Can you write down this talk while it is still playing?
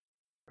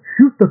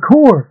the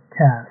Core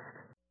Cast.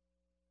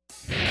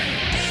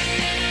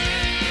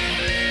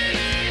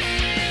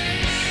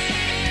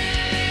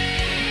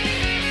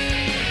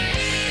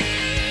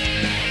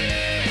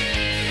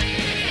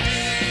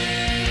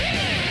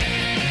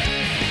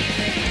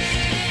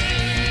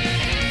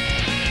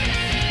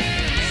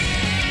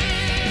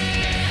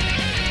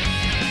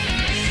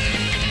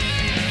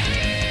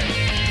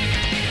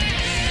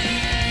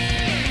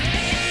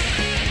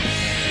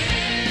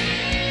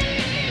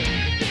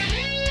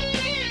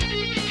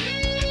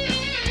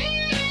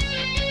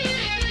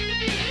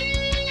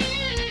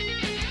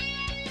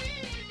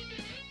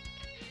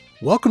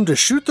 Welcome to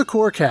Shoot the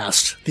Core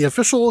Cast, the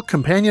official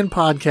companion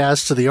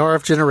podcast to the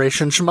RF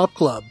Generation Shmup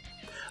Club.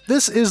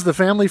 This is the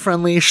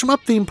family-friendly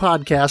shmup-themed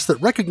podcast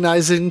that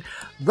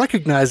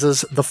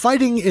recognizes the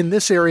fighting in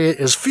this area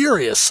is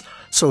furious,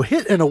 so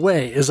hit and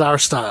away is our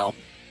style.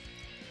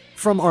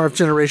 From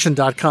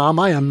rfgeneration.com,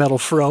 I am Metal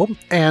Fro,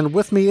 and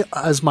with me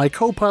as my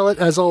co-pilot,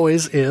 as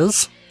always,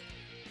 is...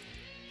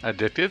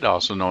 Addicted,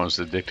 also known as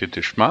Addicted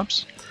to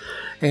Shmups.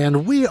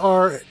 And we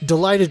are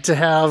delighted to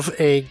have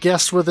a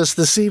guest with us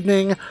this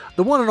evening,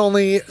 the one and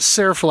only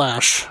Sarah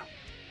Flash.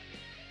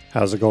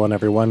 How's it going,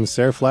 everyone?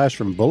 Sarah Flash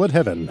from Bullet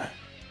Heaven.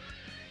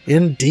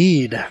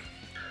 Indeed.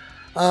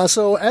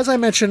 So, as I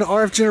mentioned,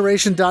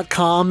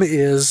 rfgeneration.com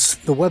is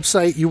the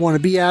website you want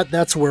to be at.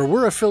 That's where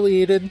we're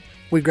affiliated.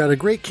 We've got a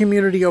great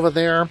community over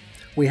there.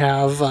 We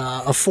have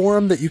a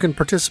forum that you can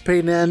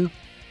participate in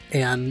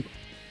and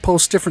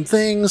post different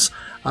things.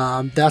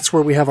 That's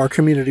where we have our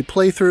community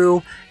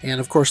playthrough, and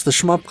of course the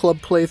Shmup Club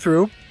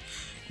playthrough.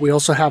 We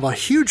also have a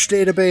huge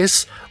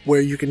database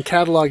where you can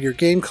catalog your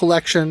game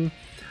collection,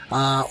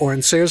 or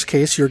in Sarah's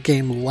case, your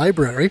game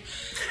library,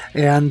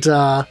 and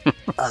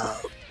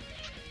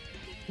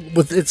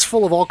it's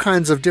full of all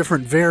kinds of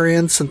different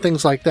variants and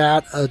things like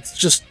that. It's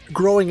just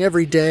growing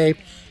every day.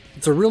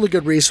 It's a really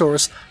good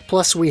resource.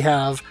 Plus, we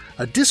have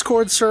a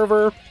Discord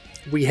server.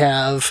 We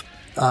have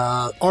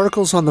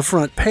articles on the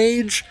front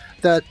page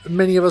that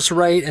many of us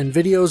write, and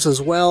videos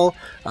as well.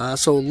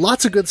 So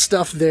lots of good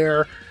stuff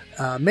there.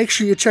 Make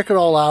sure you check it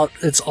all out.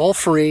 It's all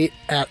free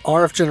at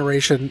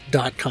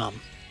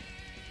rfgeneration.com.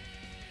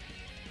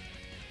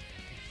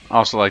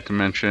 Also like to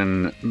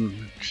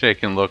mention,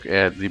 take a look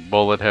at the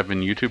Bullet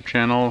Heaven YouTube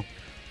channel.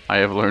 I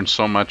have learned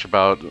so much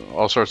about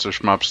all sorts of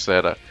shmups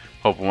that I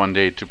hope one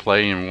day to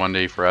play and one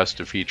day for us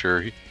to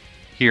feature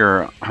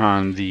here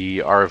on the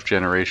RF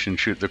Generation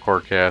Shoot the Core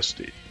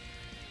Cast.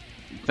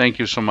 Thank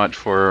you so much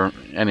for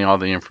all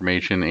the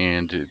information,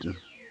 and it's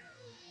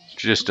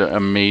just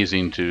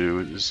amazing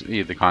to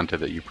see the content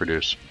that you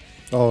produce.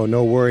 Oh,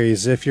 no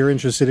worries. If you're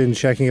interested in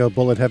checking out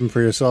Bullet Heaven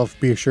for yourself,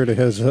 be sure to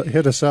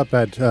hit us up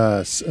at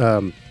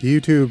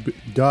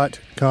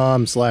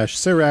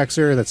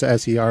youtube.com/Serraxor. That's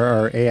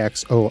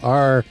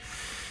SERRAXOR.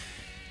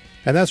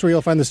 And that's where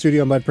you'll find the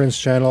Studio Mud Prince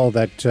channel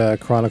that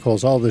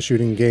chronicles all the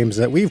shooting games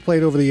that we've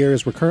played over the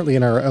years. We're currently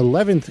in our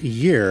 11th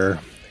year,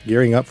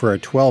 gearing up for our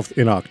 12th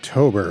in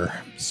October.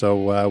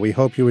 So we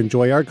hope you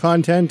enjoy our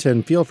content,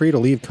 and feel free to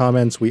leave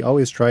comments. We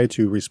always try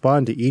to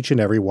respond to each and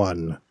every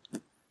one.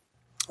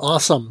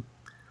 Awesome.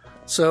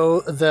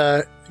 So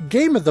the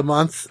game of the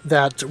month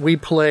that we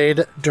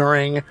played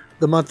during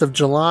the month of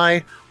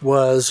July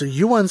was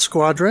UN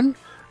Squadron,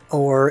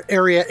 or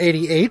Area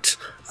 88,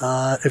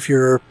 if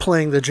you're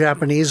playing the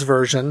Japanese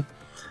version.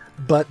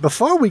 But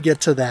before we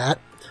get to that,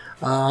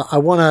 I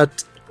want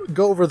to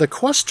go over the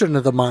question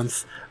of the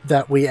month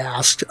that we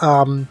asked,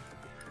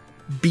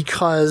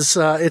 because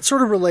it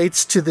sort of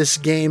relates to this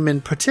game in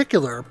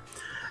particular,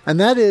 and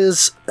that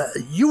is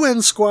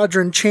UN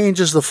Squadron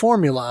changes the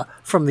formula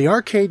from the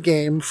arcade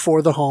game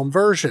for the home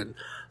version.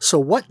 So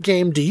what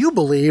game do you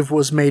believe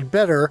was made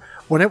better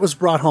when it was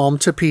brought home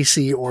to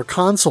PC or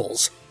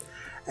consoles?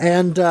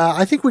 And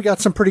I think we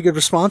got some pretty good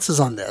responses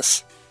on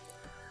this.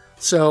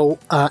 So,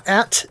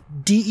 at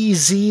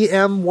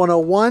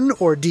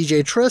DEZM101, or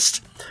DJ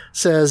Trist,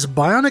 says,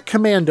 Bionic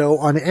Commando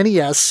on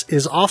NES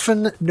is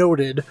often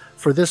noted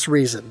for this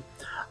reason.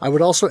 I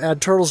would also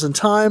add Turtles in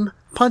Time,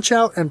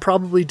 Punch-Out, and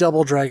probably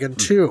Double Dragon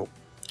 2.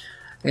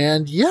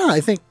 And yeah,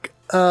 I think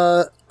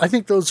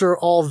those are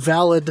all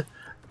valid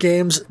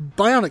games.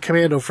 Bionic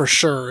Commando for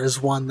sure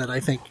is one that I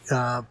think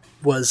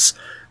was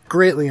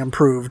greatly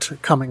improved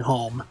coming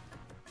home.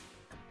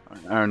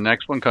 Our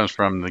next one comes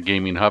from the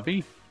Gaming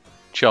Hubby,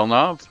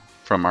 Chelnov,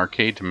 from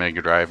arcade to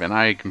Mega Drive, and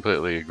I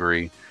completely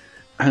agree.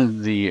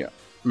 The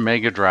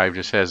Mega Drive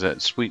just has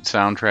that sweet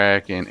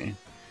soundtrack and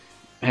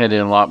had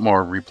a lot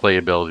more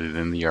replayability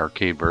than the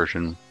arcade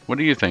version. What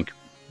do you think?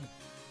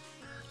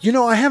 You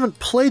know, I haven't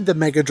played the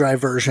Mega Drive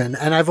version,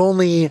 and I've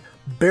only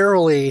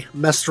barely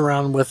messed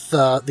around with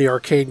the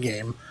arcade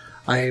game.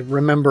 I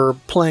remember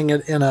playing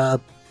it in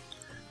a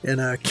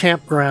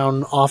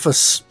campground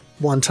office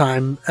one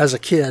time as a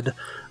kid,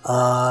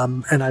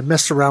 and I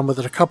messed around with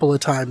it a couple of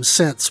times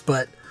since,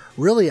 but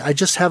really I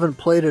just haven't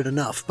played it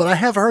enough. But I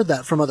have heard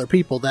that from other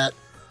people that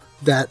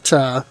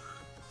the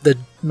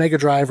Mega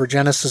Drive or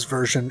Genesis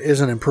version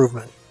is an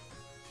improvement.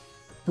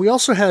 We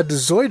also had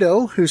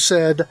Zoido, who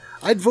said,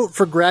 I'd vote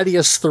for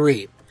Gradius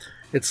 3.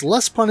 It's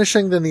less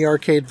punishing than the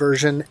arcade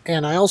version,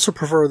 and I also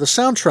prefer the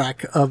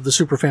soundtrack of the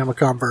Super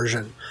Famicom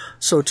version.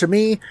 So to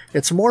me,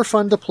 it's more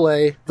fun to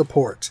play the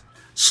port.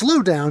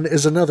 Slowdown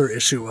is another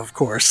issue, of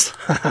course.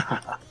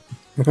 I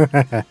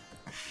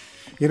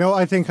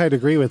think I'd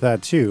agree with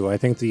that too. I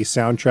think the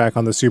soundtrack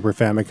on the Super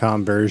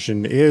Famicom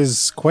version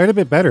is quite a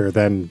bit better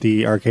than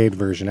the arcade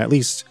version, at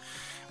least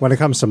when it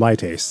comes to my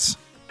tastes.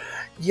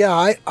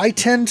 Yeah, I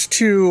tend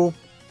to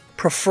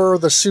prefer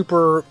the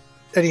Super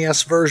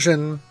NES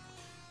version.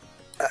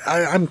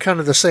 I'm kind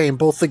of the same,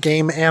 both the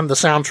game and the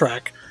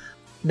soundtrack.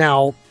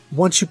 Now,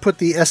 once you put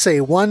the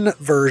SA1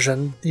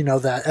 version,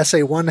 that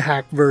SA1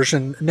 hack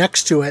version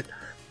next to it,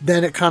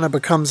 then it kind of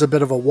becomes a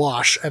bit of a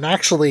wash. And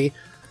actually,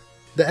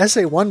 the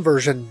SA1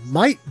 version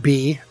might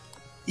be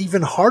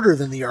even harder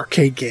than the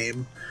arcade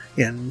game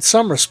in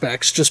some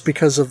respects, just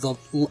because of the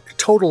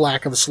total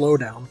lack of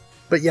slowdown.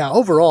 But yeah,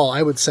 overall,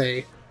 I would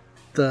say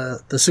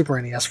the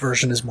Super NES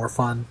version is more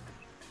fun.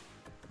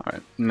 All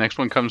right, next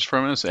one comes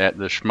from us at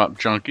the Shmup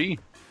Junkie.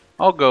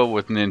 I'll go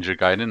with Ninja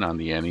Gaiden on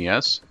the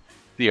NES.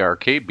 The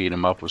arcade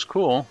beat-em-up was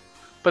cool,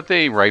 but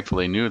they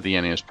rightfully knew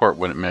the NES port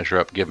wouldn't measure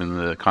up given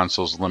the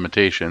console's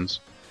limitations.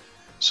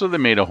 So they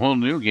made a whole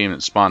new game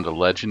that spawned a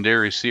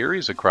legendary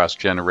series across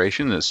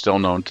generations that's still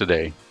known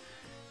today.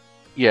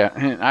 Yeah,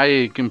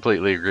 I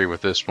completely agree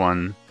with this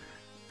one.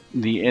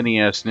 The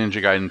NES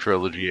Ninja Gaiden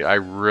trilogy, I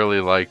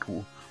really like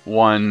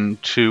 1,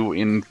 2,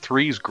 and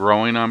 3's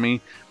growing on me.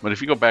 But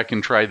if you go back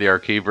and try the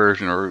arcade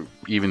version or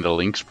even the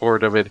Lynx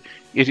port of it,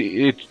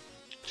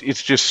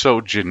 it's just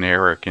so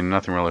generic and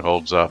nothing really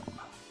holds up.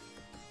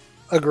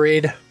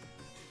 Agreed.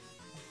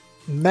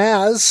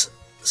 Maz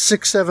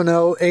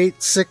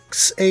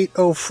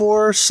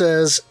 670-86804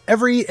 says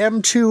every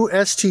M2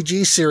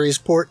 STG series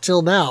port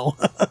till now.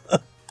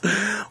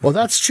 Well,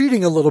 that's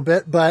cheating a little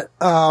bit, but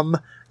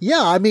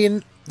yeah, I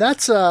mean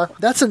that's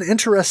an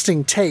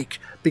interesting take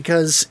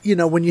because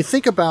when you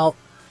think about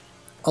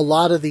a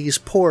lot of these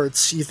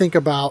ports, you think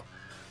about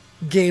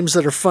games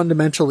that are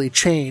fundamentally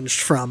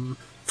changed from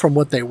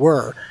what they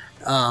were.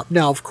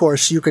 Now, of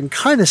course, you can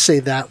kind of say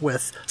that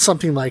with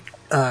something like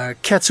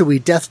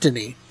Ketsui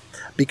Destiny,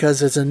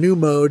 because it's a new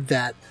mode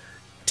that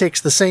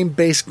takes the same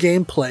base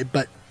gameplay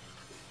but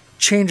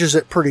changes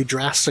it pretty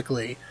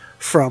drastically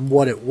from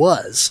what it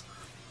was.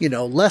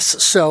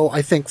 Less so,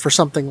 I think, for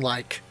something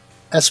like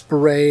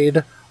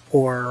Esperade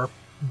or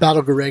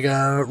Battle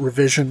Garegga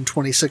Revision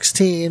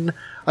 2016.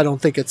 I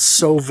don't think it's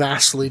so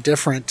vastly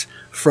different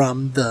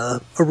from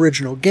the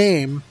original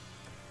game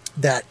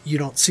that you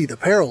don't see the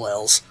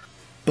parallels.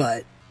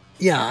 But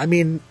yeah, I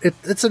mean,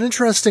 it's an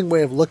interesting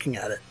way of looking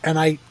at it. And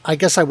I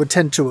guess I would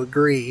tend to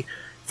agree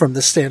from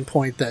the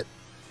standpoint that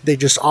they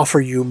just offer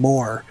you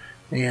more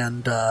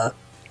and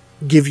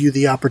give you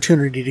the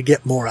opportunity to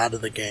get more out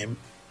of the game.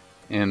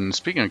 And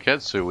speaking of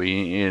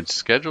Ketsui, it's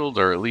scheduled,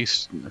 or at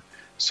least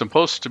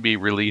supposed to be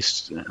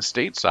released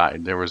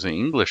stateside. There was an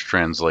English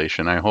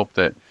translation. I hope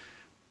that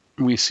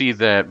we see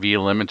that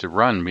via limited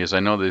run, because I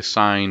know they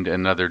signed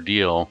another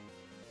deal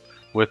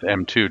with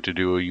M2 to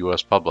do a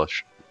U.S.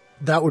 publish.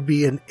 That would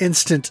be an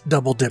instant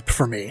double dip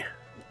for me.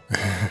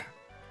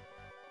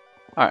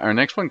 Our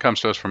next one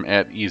comes to us from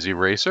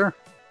 @EasyRacer.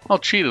 I'll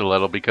cheat a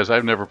little because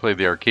I've never played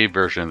the arcade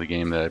version of the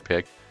game that I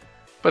picked,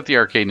 but the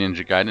arcade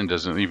Ninja Gaiden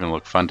doesn't even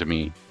look fun to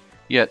me.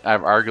 Yet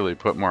I've arguably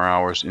put more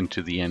hours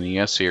into the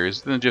NES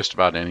series than just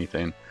about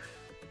anything.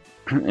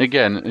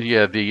 Again,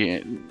 yeah,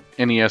 the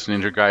NES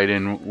Ninja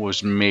Gaiden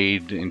was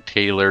made and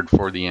tailored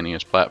for the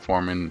NES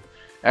platform and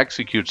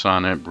executes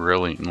on it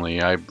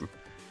brilliantly. I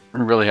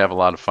really have a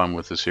lot of fun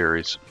with the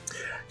series.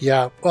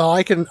 Yeah, well,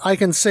 I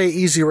can say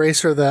Easy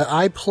Racer that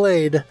I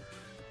played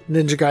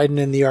Ninja Gaiden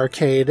in the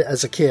arcade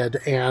as a kid,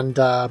 and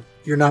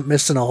you're not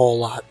missing a whole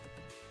lot.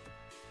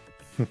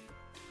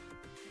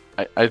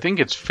 I think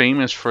it's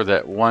famous for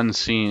that one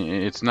scene.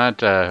 It's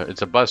not.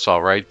 It's a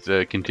buzzsaw, right?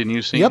 The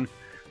continue scene. Yep.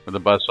 Where the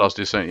buzzsaw's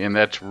descending, and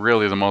that's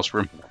really the most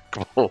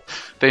remarkable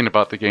thing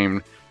about the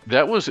game.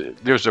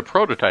 There's a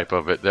prototype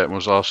of it that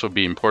was also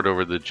being ported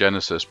over the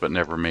Genesis, but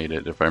never made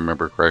it, if I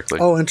remember correctly.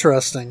 Oh,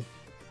 interesting.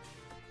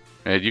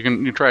 And you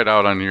can try it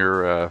out on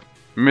your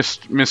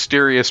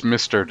mysterious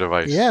Mister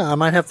device. Yeah, I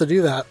might have to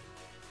do that.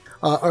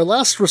 Our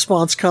last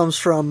response comes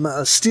from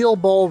Steel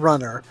Ball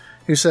Runner,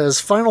 who says,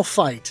 "Final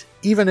fight,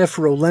 even if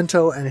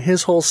Rolento and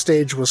his whole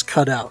stage was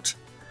cut out."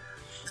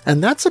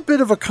 And that's a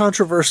bit of a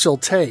controversial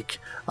take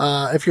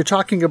if you're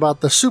talking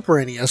about the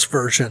Super NES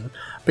version,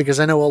 because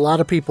I know a lot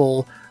of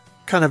people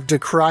kind of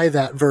decry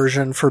that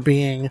version for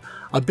being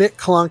a bit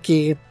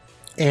clunky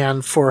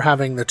and for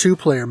having the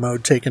two-player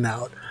mode taken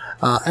out,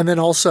 and then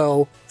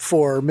also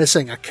for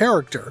missing a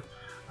character,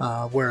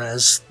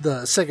 whereas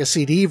the Sega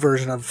CD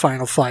version of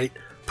Final Fight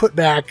put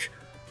back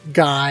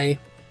Guy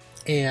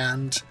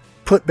and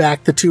put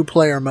back the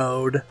two-player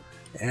mode.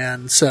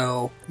 And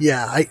so,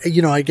 yeah,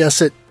 I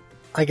guess it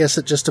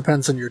just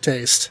depends on your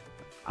taste.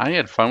 I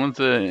had fun with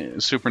the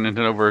Super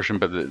Nintendo version,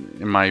 but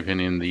in my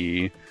opinion,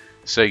 the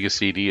Sega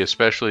CD,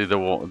 especially the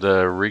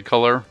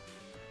recolor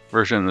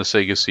version of the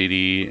Sega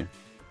CD,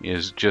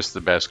 is just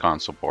the best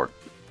console port.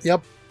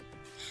 Yep.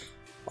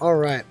 All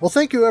right. Well,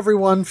 thank you,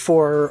 everyone,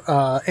 for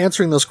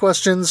answering those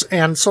questions.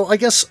 And so I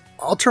guess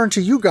I'll turn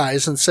to you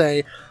guys and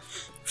say,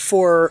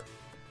 for,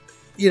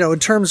 in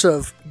terms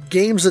of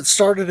games that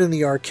started in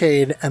the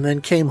arcade and then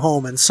came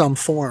home in some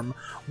form,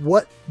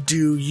 what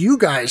do you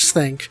guys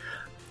think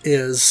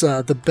is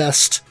the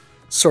best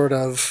sort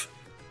of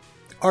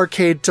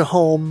arcade to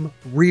home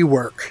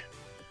rework?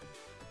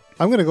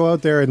 I'm going to go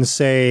out there and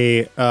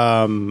say,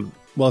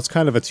 it's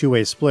kind of a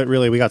two-way split,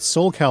 really. We got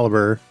Soul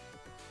Calibur,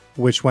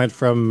 which went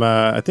from,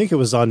 I think it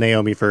was on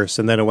Naomi first,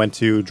 and then it went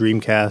to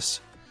Dreamcast.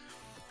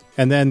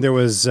 And then there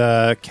was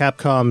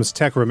Capcom's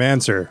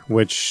Techromancer,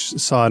 which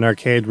saw an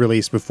arcade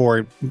release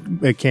before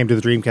it came to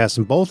the Dreamcast,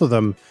 and both of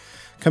them,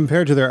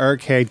 compared to their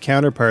arcade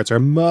counterparts, are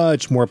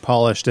much more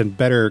polished and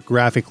better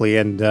graphically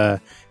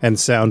and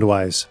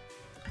sound-wise.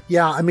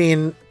 Yeah, I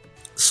mean,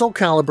 Soul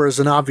Calibur is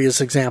an obvious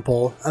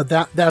example.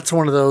 That's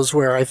one of those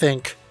where I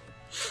think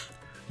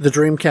the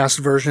Dreamcast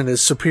version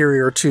is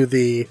superior to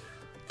the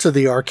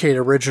arcade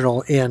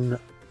original in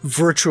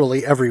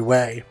virtually every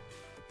way.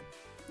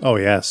 Oh,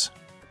 yes.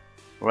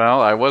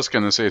 Well, I was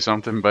going to say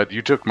something, but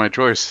you took my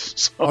choice.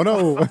 So. Oh,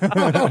 no.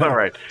 All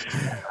right.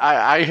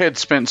 I had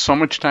spent so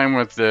much time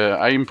with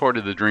I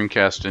imported the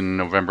Dreamcast in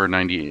November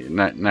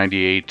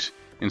 98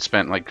 and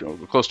spent like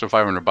close to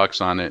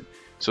 $500 on it.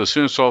 So as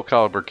soon as Soul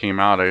Calibur came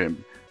out, I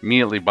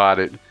immediately bought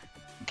it,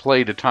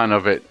 played a ton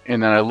of it,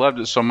 and then I loved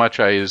it so much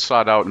I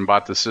sought out and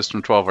bought the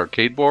System 12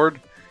 arcade board.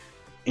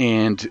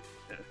 And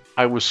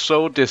I was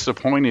so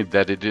disappointed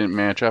that it didn't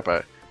match up.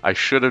 I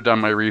should have done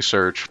my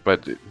research,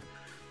 but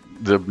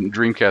the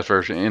Dreamcast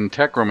version, and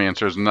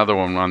Techromancer is another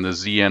one on the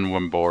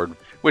ZN1 board,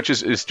 which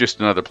is just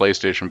another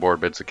PlayStation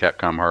board, but it's a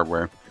Capcom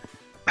hardware.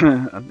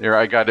 There,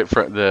 I got it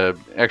from the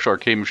actual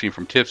arcade machine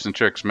from Tips and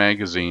Tricks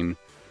magazine,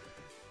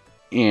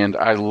 and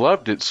I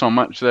loved it so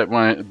much that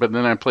but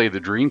then I played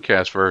the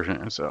Dreamcast version.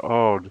 I said,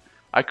 "Oh,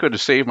 I could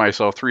have saved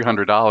myself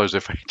 $300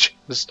 if I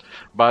just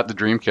bought the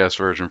Dreamcast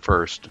version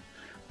first."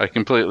 I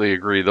completely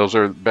agree. Those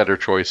are better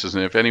choices,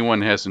 and if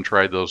anyone hasn't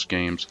tried those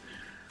games,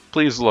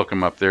 please look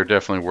them up. They're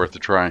definitely worth a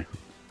try.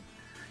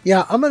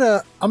 Yeah, I'm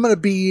gonna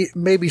be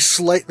maybe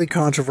slightly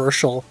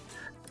controversial,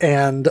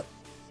 and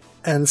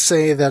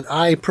say that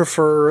I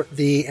prefer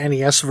the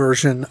NES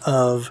version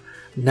of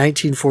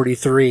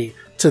 1943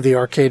 to the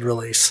arcade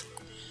release.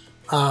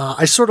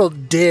 I sort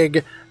of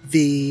dig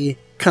the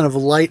kind of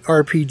light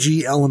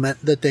RPG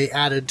element that they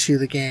added to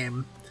the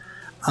game.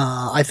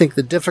 I think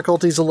the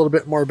difficulty's a little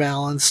bit more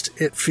balanced.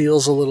 It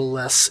feels a little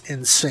less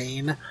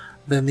insane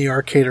than the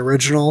arcade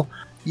original.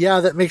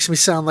 Yeah, that makes me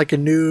sound like a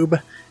noob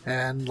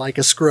and like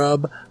a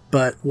scrub,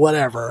 but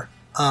whatever.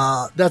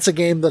 That's a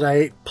game that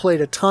I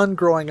played a ton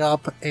growing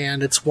up,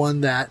 and it's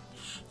one that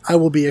I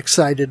will be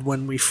excited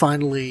when we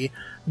finally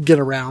get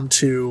around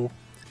to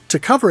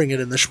covering it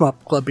in the Shmup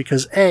Club,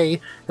 because A,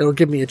 it'll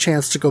give me a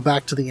chance to go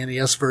back to the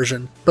NES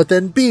version, but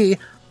then B,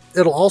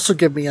 it'll also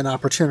give me an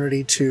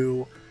opportunity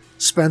to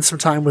spend some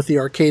time with the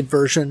arcade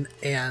version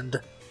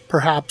and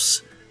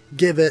perhaps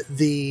give it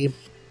the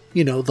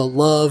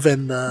love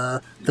and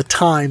the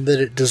time that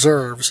it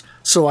deserves,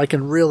 so I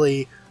can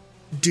really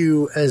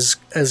do as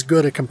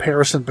good a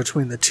comparison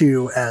between the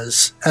two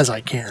as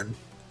I can.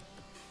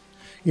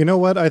 You know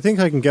what? I think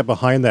I can get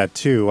behind that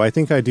too. I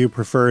think I do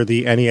prefer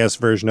the NES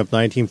version of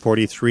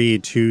 1943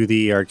 to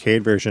the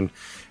arcade version.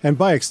 And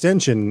by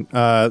extension,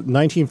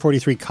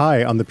 1943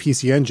 Kai on the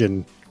PC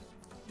Engine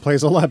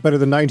plays a lot better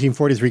than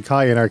 1943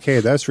 Kai in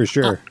arcade, that's for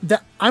sure.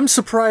 I'm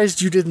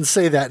surprised you didn't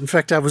say that. In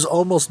fact, I was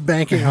almost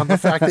banking on the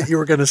fact that you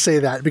were going to say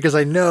that, because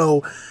I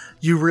know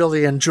you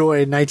really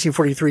enjoyed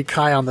 1943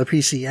 Kai on the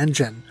PC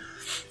Engine.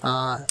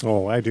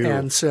 Oh, I do.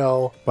 And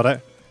so,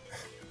 but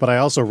I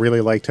also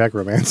really like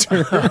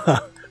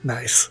Techromancer.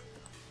 Nice.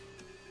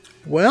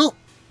 Well,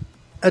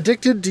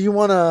 Addicted, do you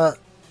want to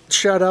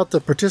shout out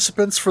the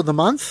participants for the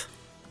month?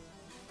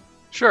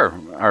 Sure.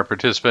 Our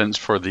participants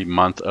for the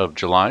month of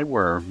July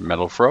were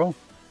Metal Fro,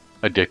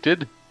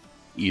 Addicted,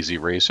 Easy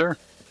Racer,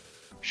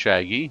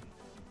 Shaggy,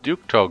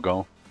 Duke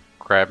Togo,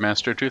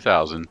 Crabmaster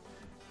 2000,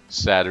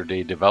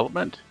 Saturday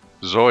Development,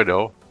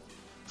 Zoido,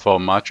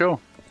 Faux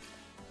Macho,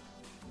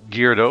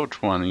 Geardo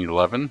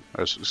 2011,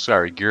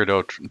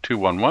 Geardo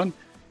 211,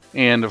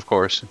 and of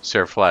course,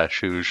 Sarah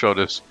Flash, who showed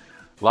us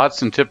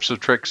lots and tips of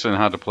tricks on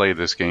how to play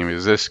this game,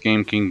 as this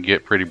game can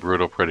get pretty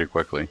brutal pretty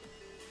quickly.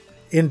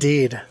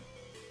 Indeed.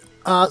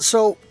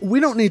 So we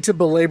don't need to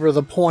belabor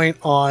the point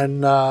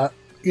on,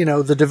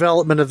 the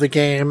development of the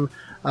game.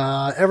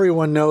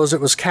 Everyone knows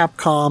it was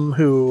Capcom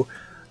who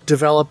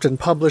developed and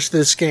published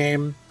this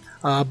game,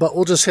 but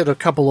we'll just hit a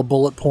couple of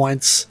bullet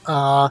points.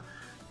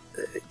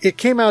 It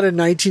came out in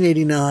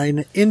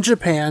 1989 in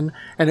Japan,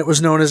 and it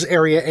was known as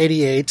Area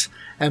 88,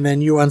 and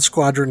then UN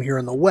Squadron here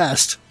in the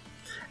West.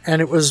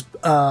 And it was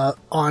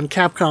on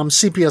Capcom's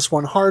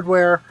CPS-1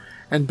 hardware,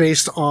 and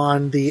based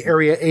on the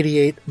Area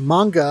 88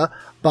 manga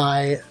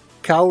by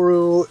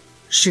Kaoru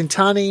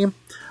Shintani,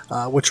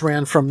 which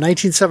ran from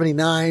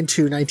 1979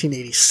 to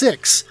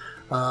 1986.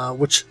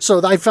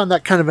 So I found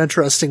that kind of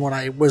interesting when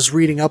I was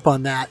reading up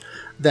on that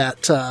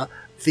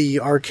the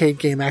arcade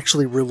game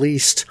actually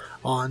released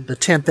on the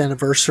 10th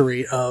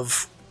anniversary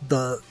of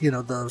the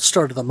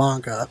start of the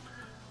manga.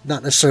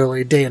 Not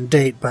necessarily day and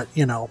date, but,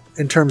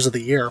 in terms of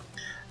the year.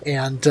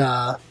 And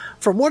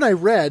from what I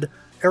read,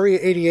 Area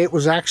 88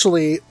 was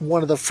actually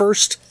one of the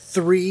first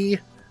 3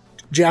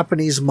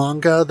 Japanese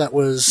manga that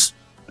was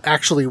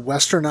actually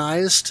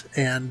westernized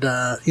and,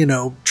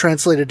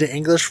 translated to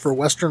English for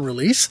Western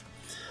release,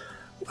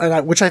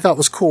 which I thought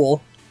was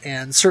cool,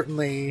 and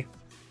certainly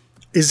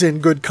is in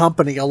good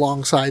company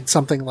alongside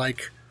something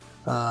like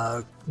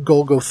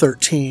Golgo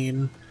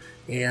 13,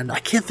 and I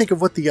can't think of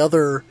what the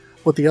other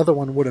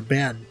one would have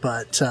been,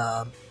 but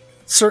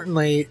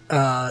certainly,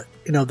 that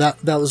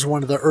was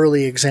one of the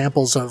early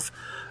examples of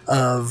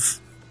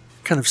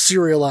kind of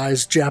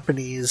serialized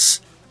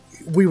Japanese.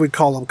 We would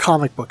call them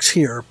comic books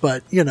here,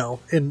 but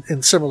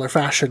in similar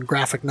fashion,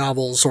 graphic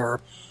novels or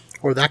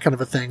that kind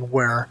of a thing,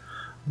 where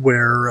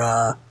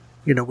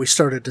we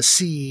started to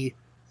see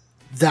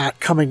that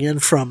coming in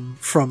from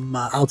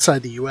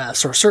outside the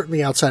U.S. or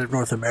certainly outside of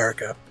North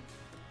America.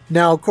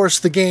 Now, of course,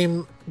 the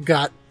game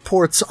got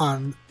ports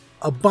on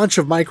a bunch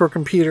of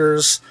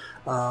microcomputers,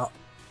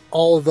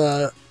 all of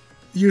the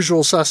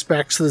usual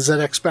suspects: the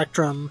ZX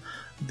Spectrum,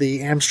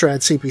 the Amstrad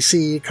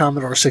CPC,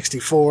 Commodore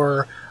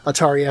 64,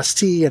 Atari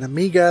ST, and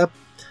Amiga.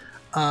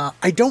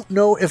 I don't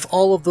know if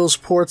all of those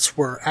ports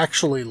were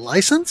actually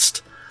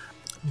licensed,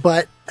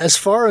 but as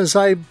far as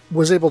I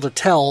was able to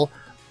tell,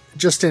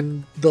 just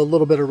in the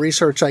little bit of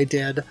research I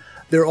did,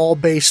 they're all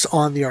based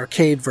on the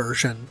arcade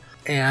version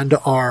and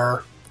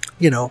are,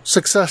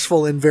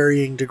 successful in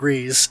varying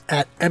degrees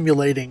at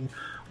emulating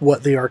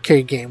what the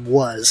arcade game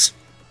was.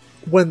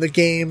 When the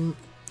game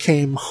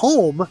came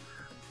home,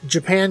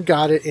 Japan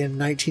got it in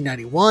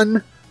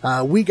 1991.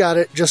 We got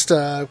it just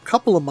a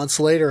couple of months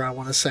later, I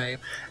want to say,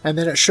 and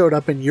then it showed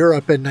up in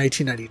Europe in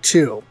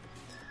 1992.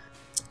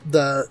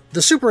 The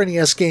Super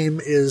NES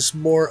game is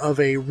more of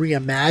a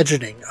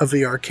reimagining of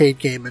the arcade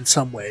game in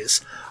some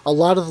ways. A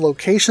lot of the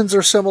locations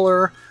are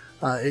similar.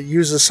 It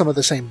uses some of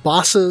the same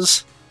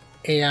bosses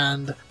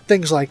and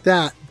things like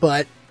that,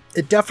 but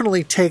it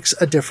definitely takes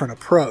a different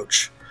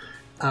approach.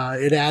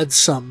 It adds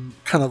some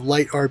kind of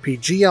light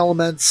RPG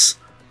elements,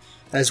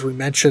 as we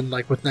mentioned,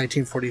 like with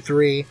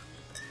 1943,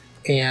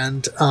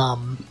 and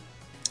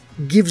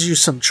gives you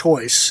some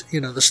choice.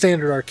 The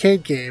standard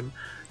arcade game,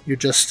 you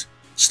just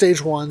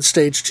stage 1,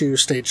 stage 2,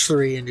 stage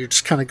 3, and you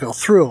just kind of go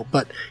through.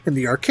 But in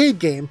the arcade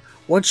game,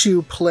 once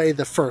you play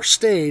the first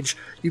stage,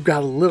 you've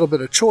got a little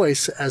bit of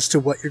choice as to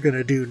what you're going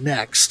to do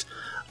next.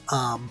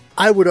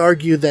 I would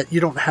argue that you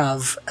don't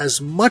have as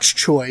much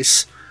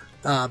choice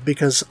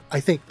because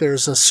I think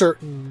there's a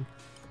certain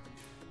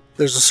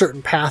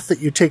path that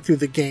you take through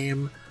the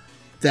game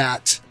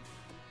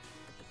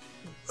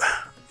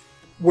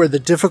where the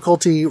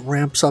difficulty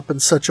ramps up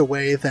in such a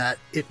way that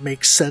it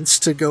makes sense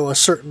to go a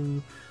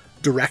certain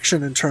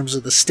direction in terms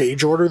of the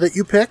stage order that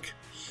you pick.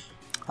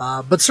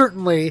 But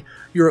certainly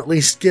you're at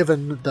least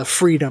given the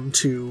freedom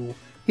to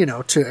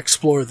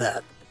explore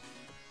that.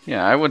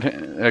 Yeah, I would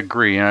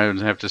agree. I would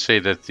have to say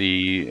that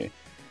the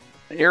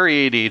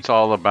Area 88 is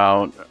all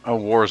about a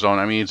war zone.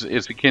 I mean,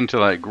 it's akin to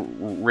like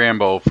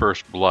Rambo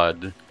First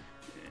Blood.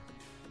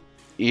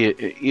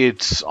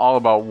 It's all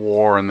about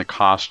war and the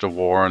cost of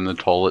war and the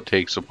toll it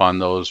takes upon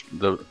those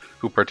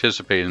who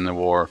participate in the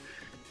war.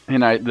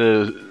 And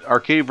the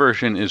arcade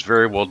version is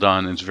very well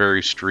done. It's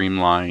very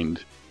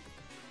streamlined,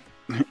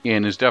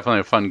 and it's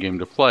definitely a fun game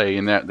to play.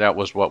 And that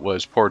was what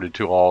was ported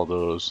to all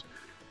those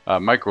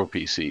micro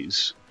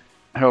PCs.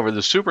 However,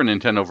 the Super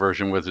Nintendo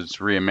version, with its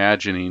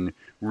reimagining,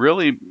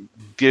 really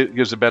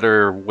gives a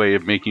better way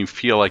of making you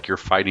feel like you're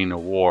fighting a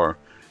war.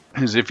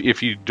 Because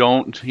if you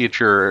don't hit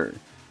your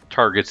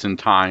targets in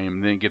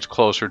time, then it gets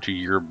closer to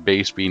your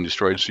base being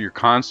destroyed. So you're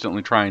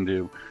constantly trying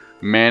to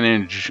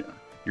manage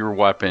your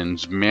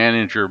weapons,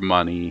 manage your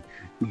money,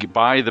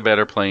 buy the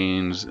better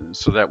planes,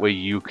 so that way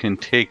you can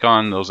take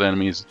on those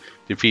enemies,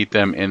 defeat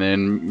them, and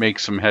then make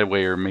some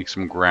headway or make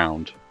some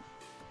ground.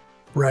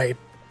 Right.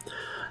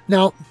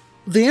 Now,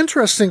 the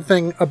interesting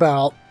thing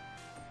about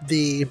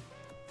the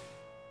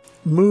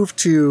move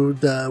to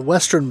the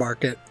Western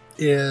market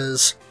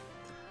is,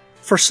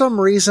 for some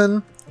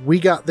reason, we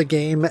got the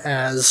game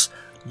as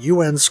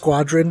UN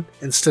Squadron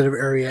instead of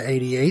Area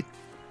 88.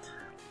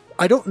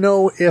 I don't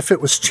know if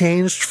it was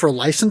changed for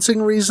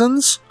licensing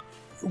reasons,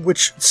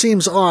 which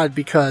seems odd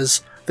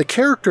because the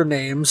character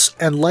names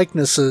and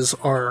likenesses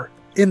are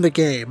in the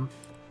game,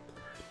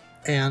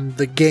 and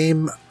the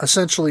game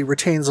essentially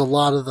retains a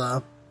lot of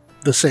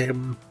the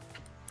same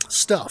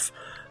stuff.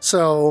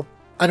 So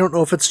I don't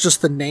know if it's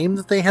just the name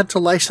that they had to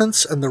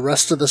license, and the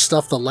rest of the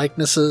stuff, the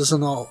likenesses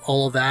and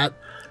all of that,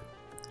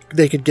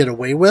 they could get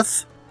away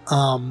with.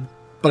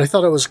 But I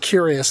thought it was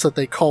curious that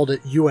they called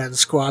it UN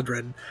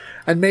Squadron.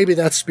 And maybe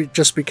that's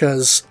just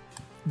because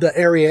the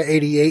Area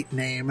 88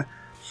 name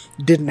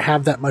didn't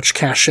have that much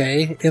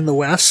cachet in the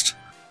West.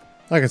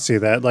 I can see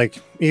that.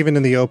 Like, even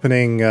in the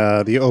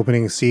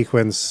opening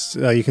sequence,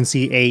 you can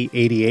see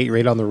A88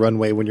 right on the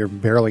runway when you're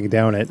barreling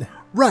down it.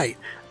 Right.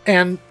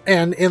 And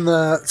in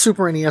the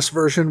Super NES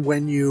version,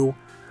 when you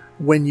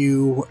when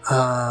you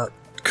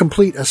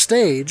complete a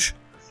stage,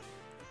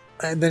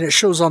 and then it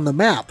shows on the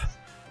map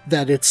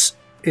that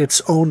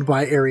it's owned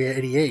by Area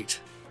 88.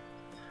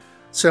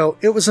 So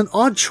it was an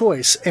odd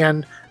choice,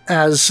 and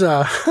as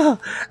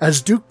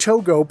as Duke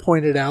Togo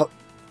pointed out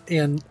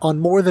on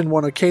more than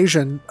one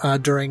occasion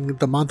during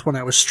the month when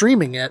I was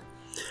streaming it,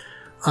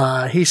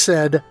 he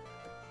said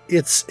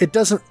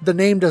the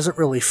name doesn't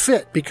really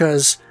fit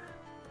because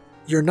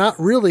you're not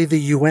really the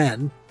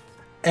UN,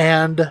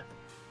 and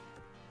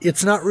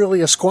it's not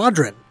really a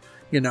squadron.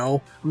 You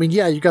know, I mean,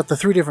 yeah, you got the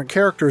 3 different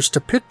characters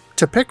to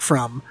pick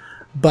from,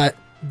 but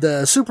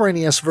the Super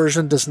NES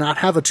version does not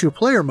have a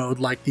 2-player mode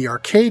like the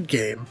arcade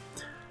game.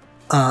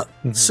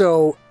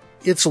 So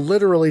it's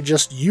literally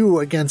just you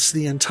against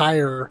the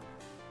entire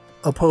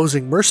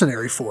opposing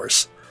mercenary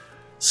force.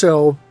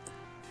 So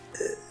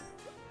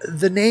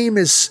the name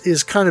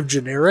is kind of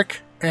generic,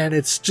 and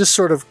it's just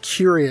sort of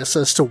curious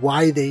as to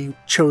why they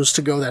chose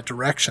to go that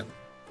direction.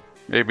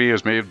 Maybe it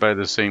was made by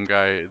the same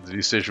guy. The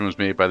decision was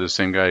made by the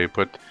same guy who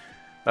put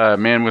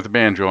Man with a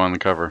Banjo on the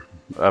cover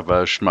of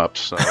Shmups.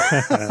 So.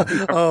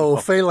 Oh,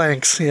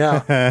 Phalanx,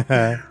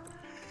 yeah.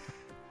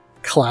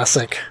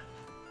 Classic.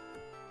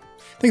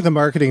 I think the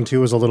marketing,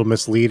 too, was a little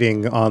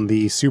misleading on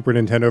the Super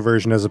Nintendo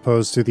version as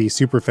opposed to the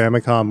Super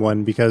Famicom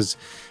one, because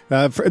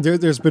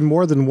there's been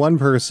more than one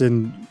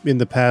person in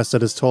the past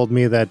that has told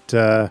me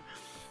that,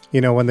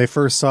 when they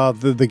first saw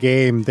the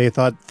game, they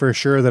thought for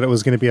sure that it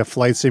was going to be a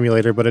flight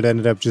simulator, but it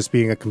ended up just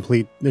being a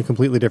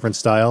completely different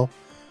style.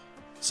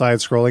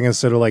 Side-scrolling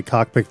instead of, like,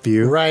 cockpit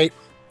view. Right.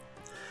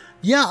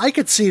 Yeah, I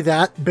could see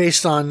that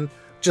based on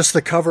just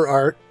the cover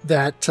art,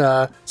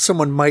 that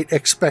someone might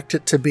expect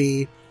it to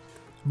be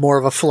more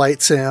of a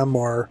flight sim,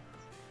 or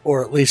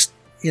at least,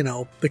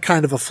 the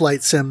kind of a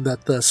flight sim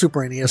that the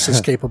Super NES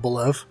is capable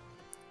of.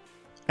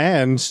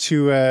 And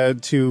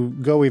to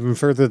go even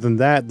further than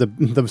that, the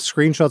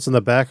screenshots on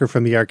the back are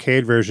from the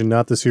arcade version,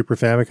 not the Super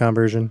Famicom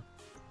version.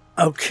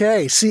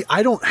 Okay, see,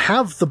 I don't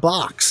have the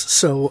box,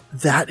 so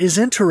that is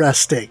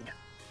interesting.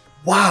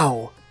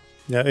 Wow.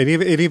 Yeah,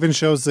 it even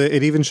shows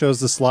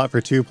the slot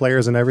for 2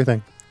 players and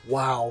everything.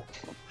 Wow.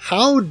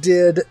 How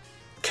did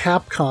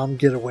Capcom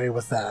get away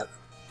with that?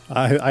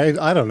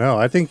 I don't know.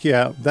 I think,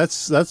 yeah,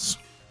 that's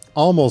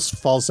almost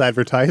false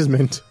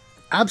advertisement.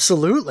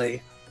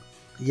 Absolutely.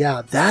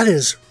 Yeah, that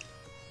is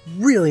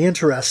really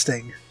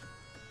interesting.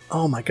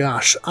 Oh my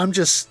gosh.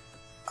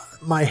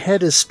 My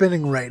head is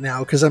spinning right now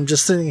because I'm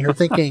just sitting here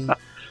thinking,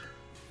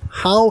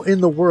 how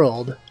in the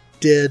world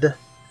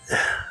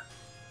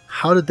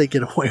how did they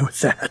get away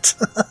with that?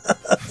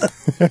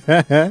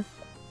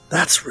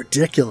 That's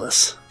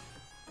ridiculous.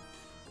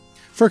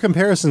 For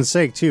comparison's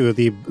sake, too,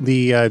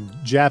 the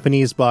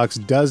Japanese box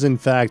does in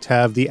fact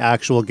have the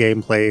actual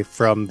gameplay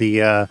from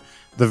the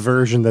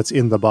version that's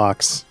in the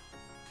box.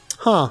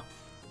 Huh.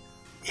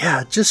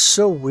 Yeah, just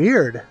so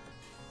weird.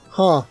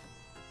 Huh.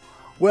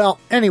 Well,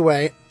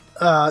 anyway,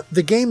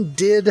 the game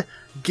did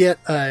get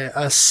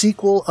a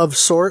sequel of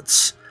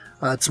sorts.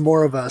 It's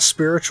more of a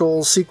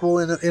spiritual sequel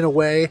in a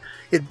way.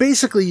 It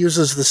basically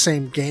uses the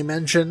same game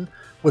engine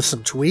with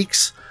some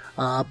tweaks,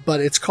 but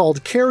it's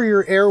called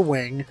Carrier Air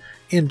Wing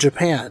in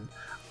Japan.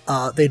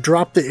 They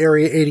dropped the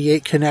Area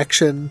 88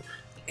 connection,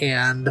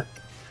 and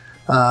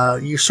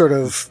you sort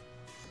of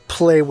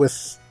play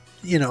with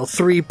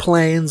 3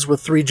 planes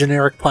with 3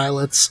 generic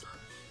pilots,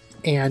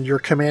 and your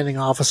commanding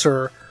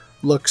officer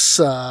looks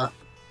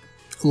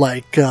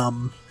like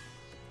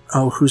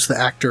who's the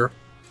actor?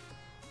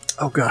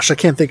 Oh gosh, I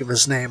can't think of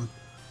his name.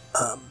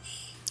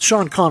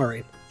 Sean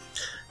Connery.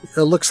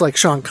 It looks like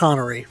Sean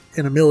Connery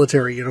in a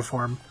military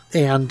uniform.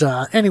 And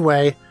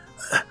anyway,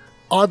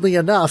 oddly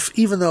enough,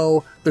 even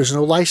though there's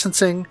no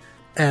licensing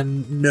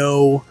and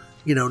no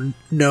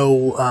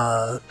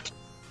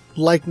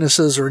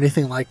likenesses or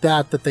anything like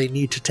that they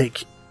need to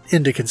take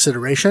into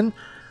consideration,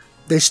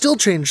 they still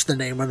changed the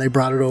name when they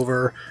brought it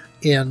over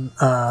in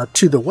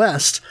to the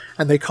West,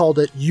 and they called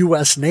it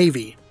U.S.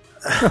 Navy.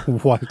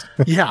 What?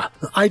 Yeah,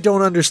 I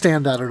don't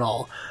understand that at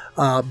all.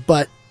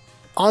 But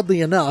oddly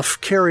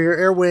enough, Carrier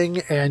Air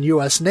Wing and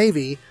U.S.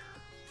 Navy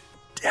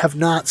have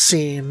not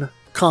seen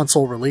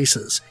console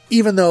releases,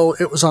 even though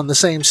it was on the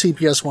same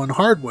CPS-1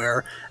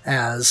 hardware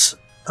as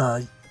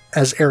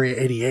Area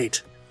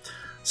 88.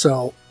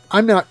 So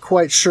I'm not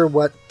quite sure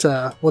what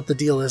the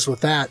deal is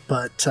with that,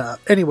 but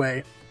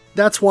anyway,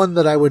 that's one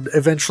that I would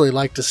eventually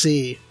like to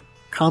see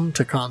come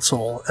to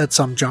console at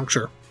some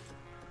juncture.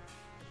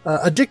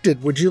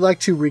 Addicted, would you like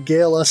to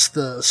regale us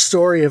the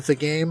story of the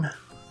game?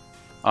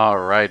 All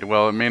right.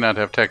 Well, it may not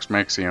have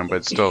Tex-Mexian, but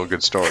it's still a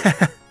good story.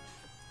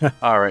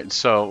 All right.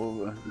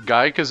 So,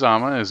 Guy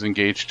Kazama is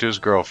engaged to his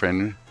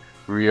girlfriend,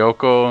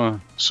 Ryoko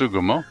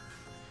Tsugumo,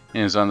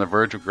 and is on the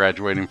verge of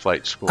graduating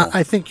flight school.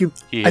 I think you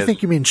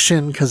mean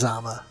Shin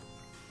Kazama.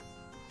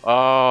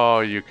 Oh,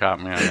 you caught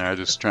me on there.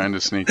 Just trying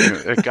to sneak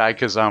a Guy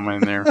Kazama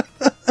in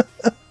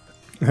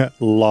there.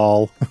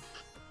 Lol.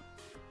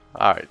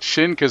 All right.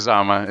 Shin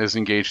Kazama is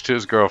engaged to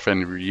his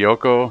girlfriend,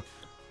 Ryoko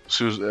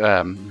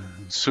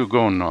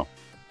Tsugono,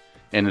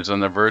 and is on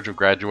the verge of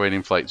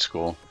graduating flight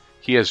school.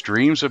 He has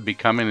dreams of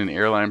becoming an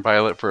airline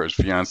pilot for his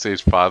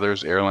fiance's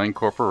father's airline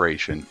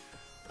corporation,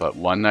 but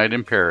one night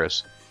in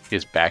Paris,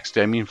 his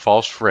backstabbing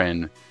false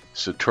friend,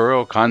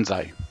 Satoru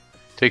Kanzai,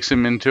 takes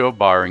him into a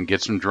bar and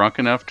gets him drunk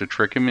enough to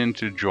trick him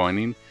into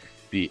joining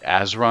the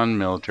Azeron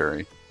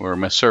military, where he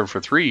must serve for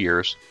 3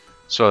 years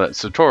so that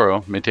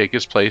Satoru may take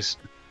his place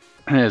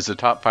as the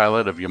top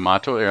pilot of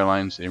Yamato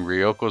Airlines and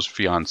Ryoko's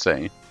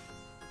fiancé.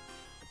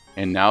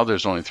 And now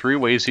there's only 3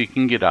 ways he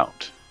can get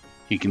out.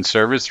 He can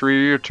serve his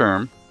 3-year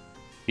term,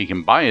 he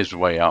can buy his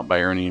way out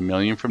by earning $1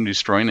 million from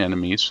destroying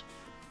enemies,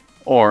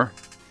 or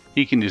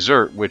he can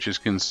desert, which is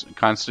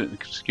considered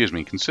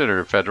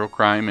a federal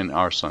crime and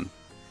arson.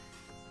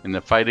 In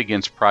the fight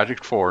against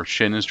Project 4,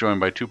 Shin is joined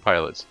by 2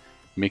 pilots,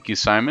 Mickey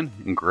Simon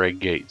and Greg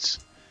Gates.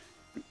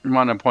 I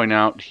want to point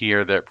out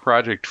here that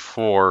Project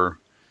 4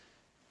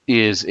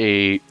 is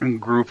a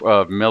group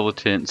of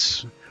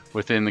militants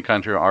within the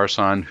country of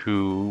Arson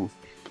who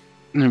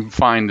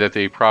find that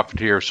they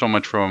profiteer so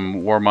much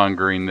from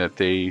warmongering that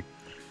they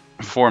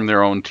form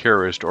their own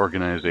terrorist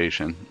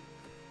organization,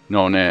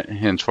 known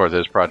henceforth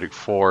as Project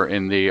 4,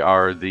 and they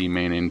are the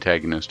main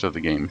antagonist of the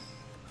game.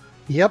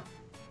 Yep.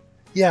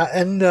 Yeah,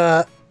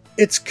 and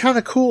it's kind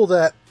of cool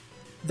that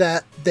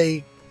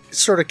they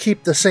sort of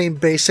keep the same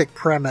basic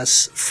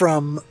premise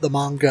from the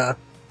manga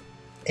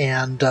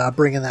and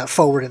bringing that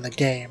forward in the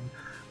game,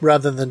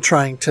 rather than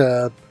trying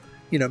to,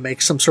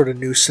 make some sort of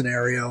new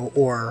scenario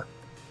or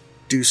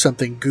do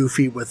something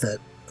goofy with it.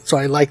 So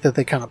I like that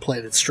they kind of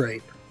played it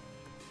straight.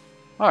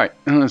 Alright,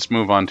 let's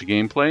move on to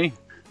gameplay.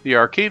 The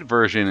arcade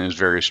version is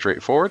very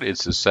straightforward.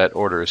 It's a set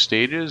order of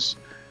stages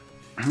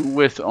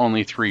with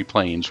only 3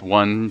 planes.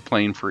 1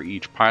 plane for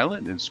each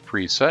pilot. It's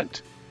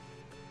preset.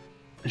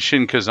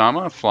 Shin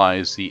Kazama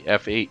flies the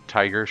F-8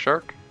 Tiger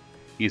Shark.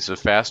 He's the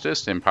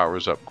fastest and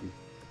powers up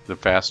the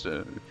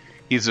fastest.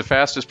 He's the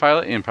fastest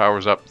pilot and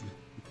powers up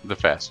the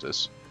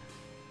fastest.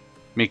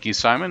 Mickey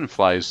Simon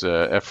flies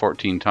the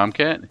F-14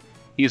 Tomcat.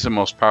 He's the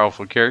most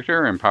powerful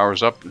character and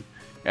powers up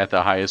at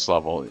the highest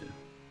level.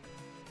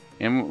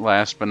 And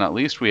last but not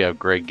least, we have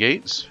Greg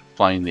Gates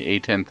flying the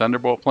A-10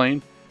 Thunderbolt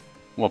plane,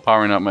 while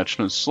powering up much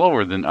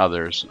slower than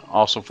others.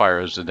 Also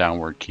fires the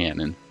downward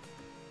cannon.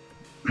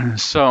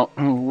 So,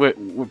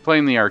 with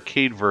playing the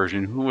arcade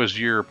version, who was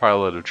your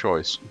pilot of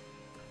choice?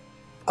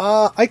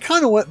 I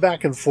kind of went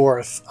back and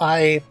forth.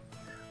 I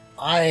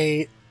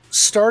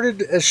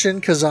started as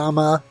Shin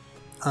Kazama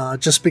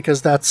just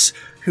because that's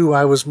who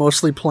I was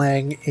mostly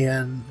playing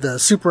in the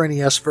Super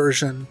NES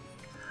version.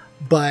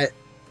 But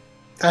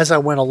as I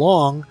went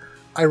along,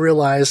 I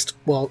realized,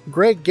 well,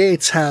 Greg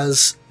Gates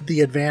has the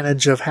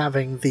advantage of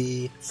having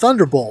the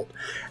Thunderbolt.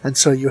 And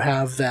so you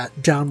have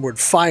that downward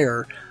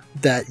fire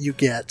that you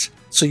get.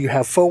 So you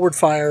have forward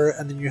fire,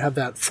 and then you have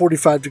that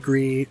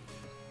 45-degree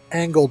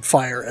angled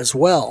fire as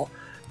well,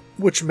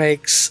 which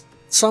makes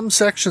some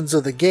sections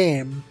of the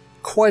game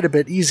quite a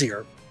bit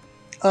easier.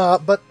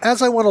 But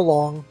as I went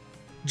along,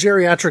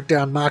 Geriatric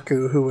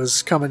Danmaku, who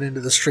was coming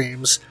into the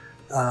streams,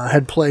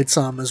 had played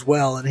some as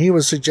well, and he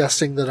was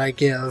suggesting that I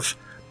give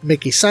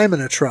Mickey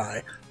Simon a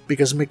try,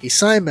 because Mickey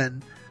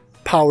Simon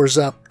powers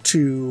up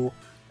to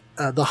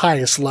the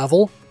highest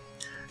level,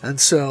 and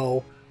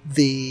so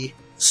the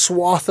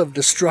swath of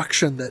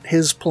destruction that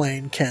his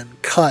plane can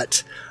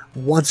cut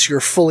once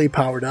you're fully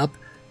powered up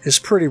is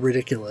pretty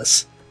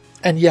ridiculous.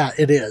 And yeah,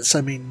 it is.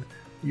 I mean,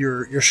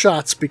 your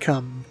shots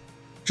become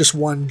just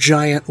one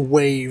giant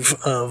wave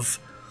of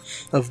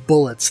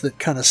bullets that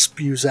kind of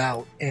spews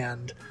out,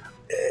 and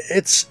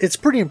it's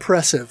pretty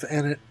impressive,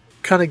 and it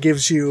kind of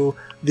gives you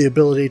the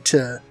ability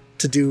to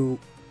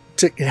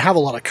have a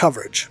lot of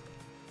coverage.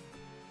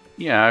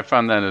 Yeah, I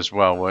found that as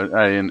well.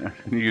 I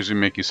using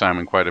Mickey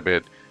Simon quite a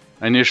bit.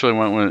 I initially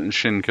went with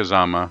Shin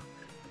Kazama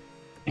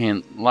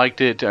and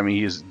liked it. I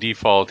mean, he's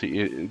default,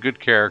 a good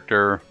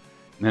character.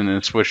 And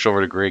then switched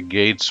over to Greg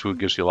Gates, who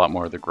gives you a lot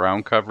more of the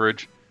ground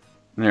coverage,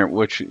 there,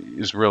 which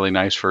is really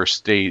nice for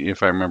stage.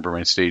 If I remember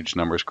my stage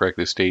numbers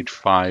correctly, stage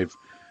 5,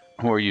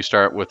 where you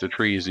start with the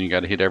trees and you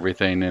got to hit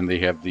everything, and they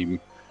have the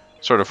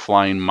sort of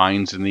flying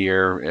mines in the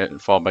air,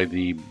 followed by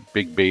the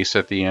big base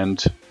at the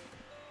end.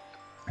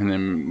 And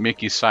then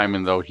Mickey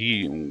Simon, though,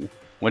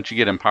 once you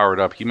get him powered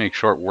up, he makes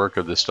short work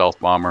of the stealth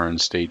bomber in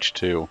stage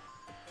 2.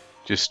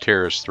 Just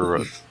tears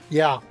through it.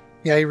 Yeah,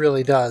 he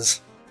really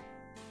does.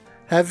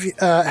 Have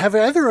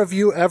either of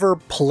you ever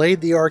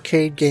played the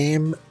arcade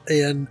game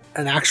in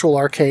an actual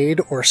arcade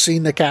or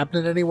seen the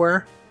cabinet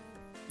anywhere?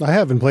 I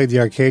haven't played the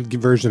arcade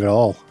version at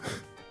all.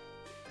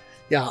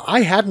 Yeah,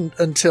 I hadn't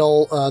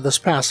until this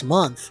past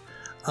month.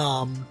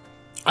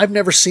 I've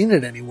never seen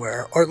it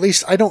anywhere, or at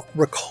least I don't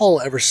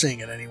recall ever seeing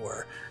it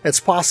anywhere. It's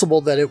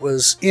possible that it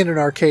was in an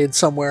arcade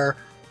somewhere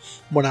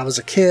when I was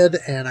a kid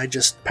and I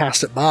just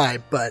passed it by,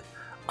 but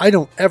I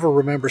don't ever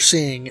remember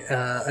seeing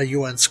a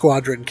UN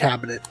Squadron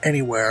cabinet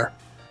anywhere.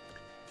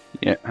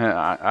 Yeah,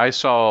 I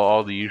saw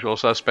all the usual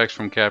suspects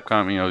from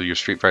Capcom, your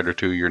Street Fighter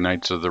 2, your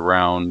Knights of the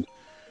Round,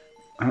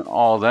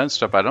 all that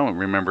stuff. I don't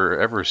remember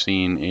ever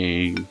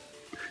seeing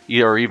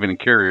or even a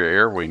carrier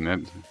air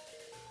wing.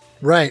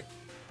 Right.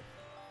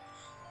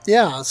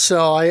 Yeah,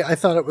 so I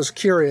thought it was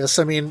curious.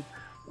 I mean,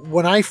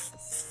 when I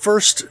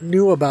first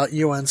knew about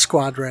UN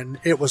Squadron,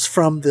 it was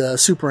from the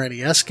Super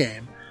NES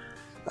game.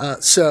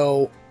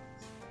 So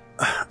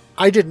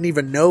I didn't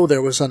even know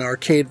there was an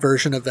arcade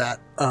version of that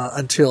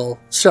until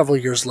several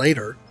years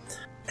later.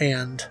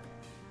 And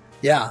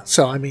yeah,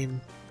 so I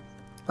mean,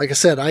 like I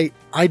said,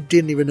 I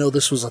didn't even know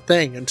this was a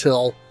thing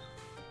until,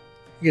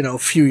 a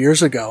few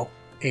years ago.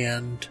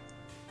 And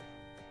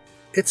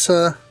it's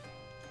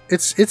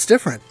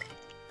different.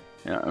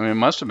 Yeah, I mean, it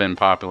must have been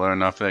popular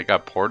enough that it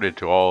got ported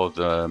to all of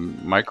the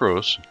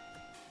micros.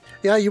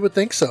 Yeah, you would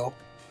think so.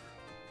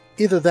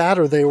 Either that,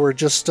 or they were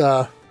just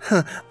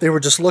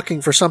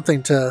looking for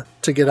something to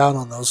get out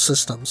on those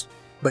systems.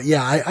 But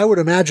yeah, I would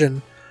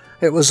imagine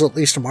it was at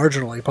least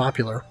marginally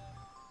popular.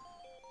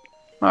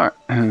 All right,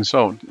 and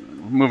so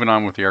moving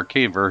on with the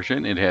arcade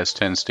version, it has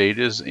 10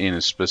 stages in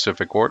a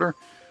specific order,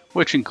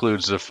 which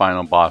includes the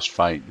final boss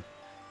fight.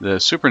 The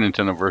Super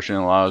Nintendo version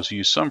allows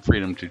you some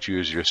freedom to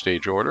choose your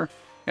stage order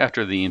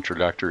after the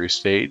introductory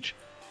stage,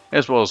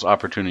 as well as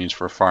opportunities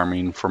for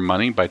farming for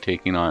money by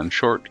taking on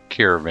short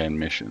caravan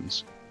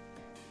missions.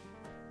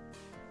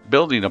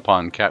 Building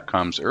upon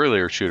Capcom's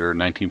earlier shooter,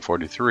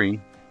 1943,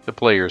 the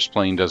player's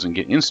plane doesn't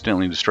get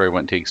instantly destroyed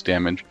when it takes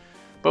damage,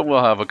 but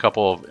will have a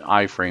couple of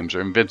iframes or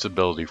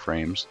invincibility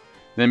frames,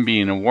 then be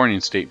in a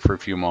warning state for a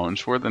few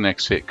moments where the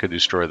next hit could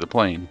destroy the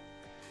plane.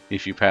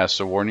 If you pass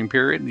the warning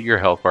period, your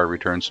health bar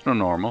returns to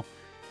normal,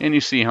 and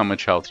you see how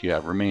much health you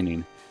have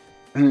remaining.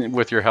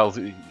 With your health,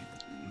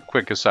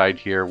 quick aside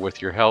here,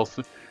 with your health,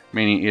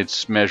 meaning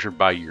it's measured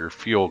by your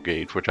fuel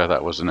gauge, which I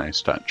thought was a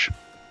nice touch.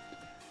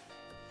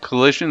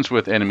 Collisions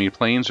with enemy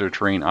planes or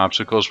terrain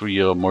obstacles will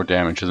yield more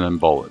damage than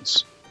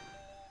bullets.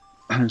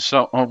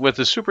 So, with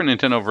the Super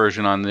Nintendo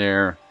version on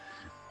there,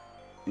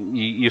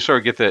 you sort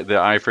of get the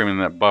iframe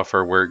and that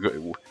buffer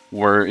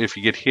where if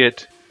you get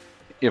hit,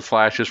 it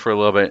flashes for a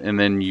little bit, and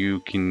then you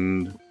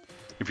can,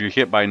 if you're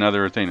hit by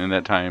another thing in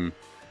that time,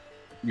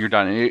 you're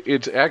done.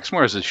 It acts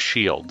more as a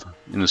shield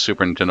in the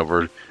Super Nintendo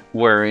version,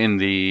 where in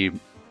the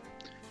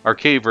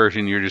arcade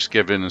version, you're just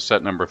given a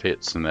set number of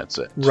hits, and that's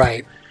it.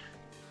 Right.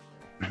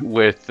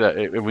 With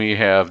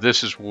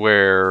this is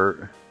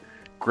where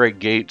Greg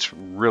Gates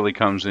really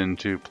comes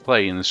into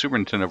play in the Super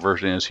Nintendo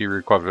version, as he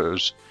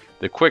recovers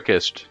the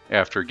quickest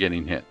after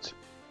getting hit.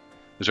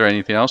 Is there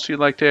anything else you'd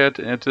like to add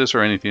to this,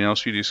 or anything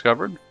else you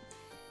discovered?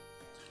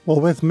 Well,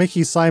 with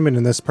Mickey Simon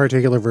in this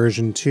particular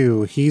version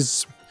too,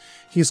 he's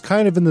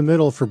kind of in the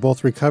middle for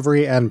both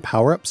recovery and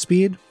power-up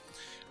speed,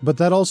 but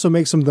that also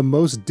makes him the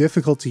most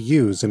difficult to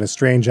use in a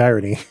strange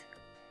irony.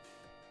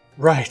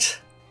 Right.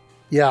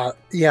 Yeah.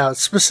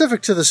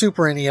 Specific to the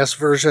Super NES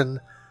version,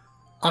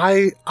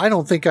 I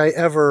don't think I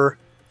ever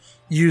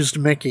used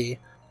Mickey.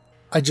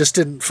 I just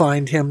didn't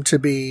find him to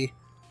be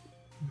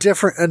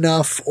different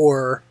enough,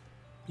 or,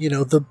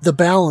 the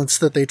balance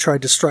that they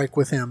tried to strike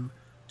with him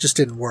just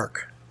didn't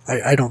work.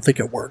 I don't think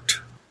it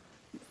worked.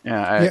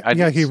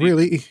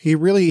 He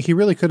really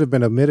could have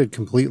been omitted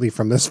completely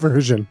from this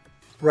version.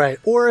 Right.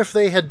 Or if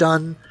they had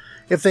done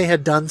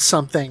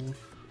something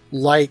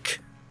like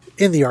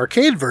in the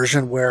arcade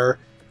version where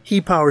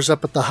he powers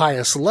up at the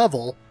highest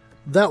level,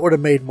 that would have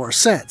made more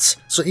sense.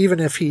 So even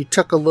if he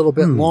took a little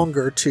bit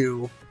longer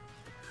to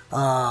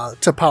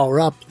power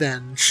up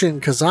than Shin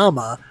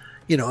Kazama,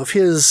 if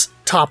his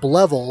top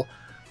level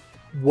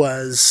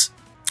was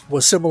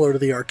similar to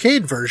the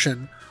arcade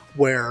version,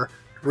 where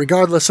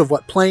regardless of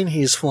what plane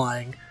he's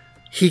flying,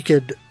 he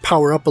could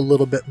power up a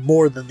little bit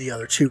more than the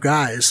other two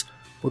guys,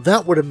 well,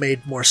 that would have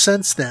made more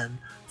sense then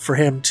for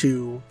him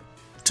to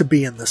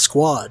be in the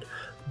squad.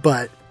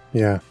 But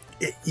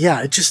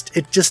it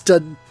just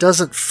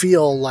doesn't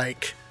feel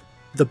like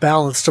the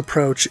balanced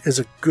approach is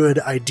a good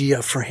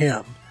idea for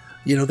him.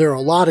 There are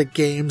a lot of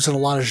games and a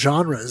lot of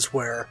genres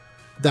where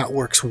that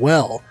works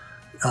well.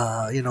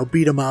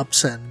 Beat 'em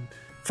ups and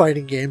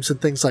fighting games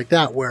and things like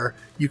that, where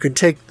you can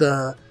take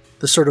the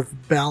sort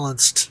of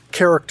balanced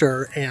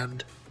character,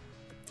 and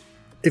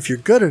if you're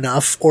good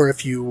enough, or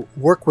if you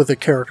work with a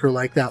character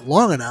like that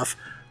long enough,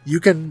 you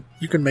can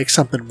make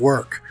something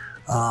work.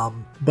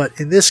 But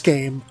in this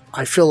game,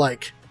 I feel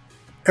like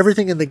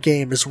everything in the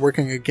game is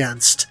working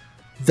against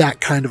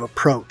that kind of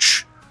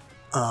approach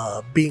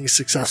being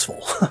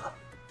successful.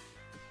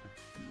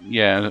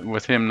 Yeah,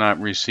 with him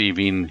not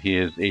receiving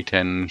his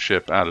A10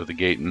 chip out of the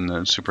gate in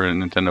the Super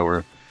Nintendo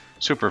or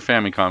Super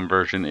Famicom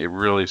version, it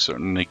really sort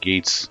of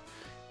negates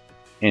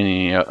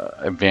any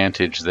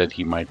advantage that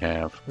he might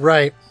have.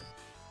 Right.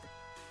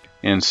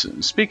 And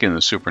speaking of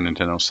the Super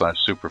Nintendo /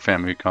 Super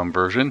Famicom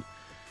version,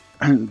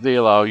 they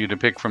allow you to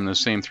pick from the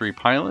same three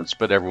pilots,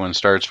 but everyone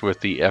starts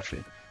with the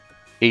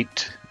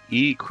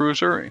F-8E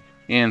Cruiser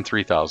and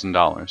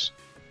 $3,000.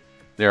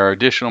 There are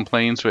additional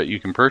planes that you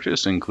can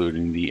purchase,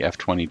 including the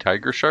F-20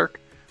 Tiger Shark,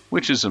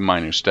 which is a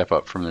minor step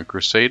up from the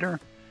Crusader,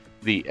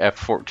 the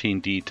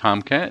F-14D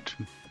Tomcat,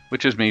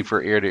 which is made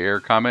for air-to-air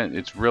combat.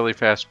 It's really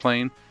fast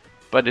plane,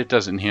 but it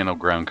doesn't handle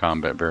ground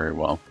combat very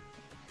well.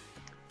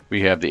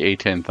 We have the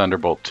A-10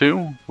 Thunderbolt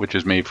II, which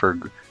is made for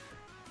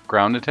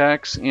ground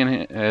attacks, and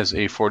it has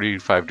a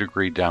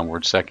 45-degree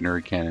downward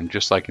secondary cannon,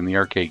 just like in the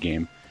arcade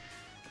game.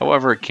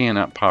 However, it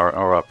cannot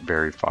power up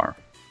very far.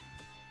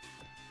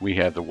 We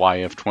have the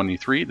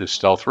YF-23, the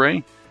Stealth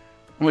Ray,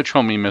 which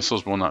homing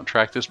missiles will not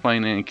track this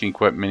plane, and it can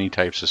equip many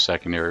types of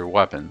secondary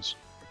weapons.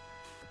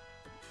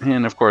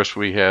 And of course,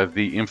 we have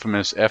the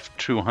infamous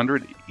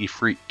F-200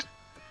 Ifrit,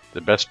 the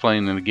best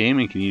plane in the game,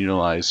 and can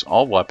utilize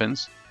all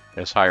weapons,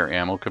 has higher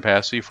ammo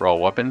capacity for all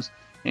weapons,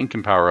 and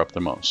can power up the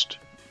most.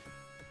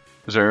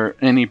 Is there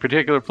any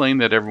particular plane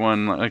that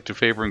everyone like to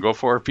favor and go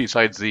for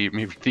besides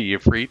maybe the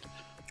Ifrit?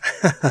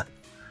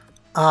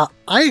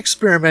 I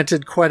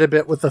experimented quite a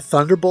bit with the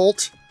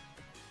Thunderbolt.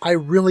 I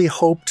really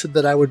hoped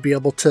that I would be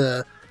able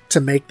to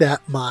make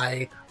that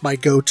my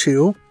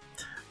go-to,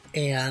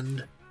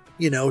 and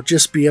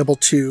just be able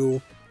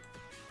to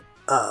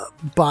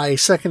buy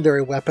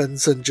secondary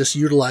weapons and just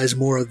utilize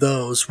more of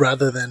those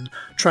rather than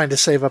trying to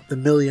save up the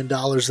 $1 million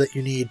that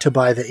you need to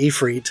buy the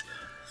Ifrit.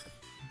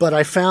 But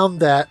I found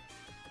that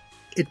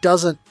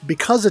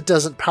because it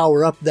doesn't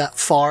power up that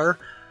far,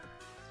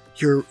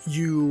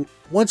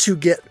 once you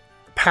get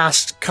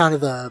past kind of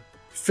the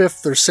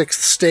 5th or 6th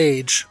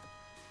stage,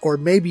 or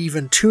maybe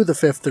even to the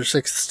 5th or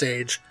 6th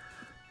stage,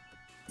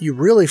 you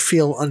really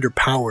feel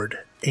underpowered.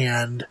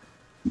 And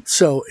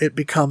so it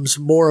becomes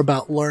more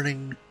about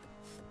learning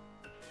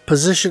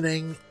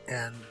positioning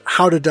and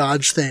how to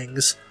dodge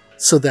things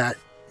so that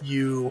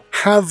you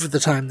have the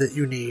time that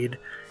you need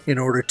in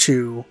order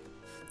to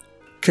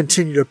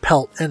continue to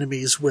pelt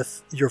enemies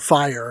with your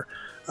fire,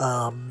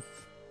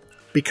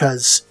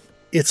 because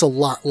it's a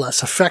lot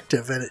less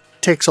effective and it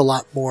takes a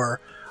lot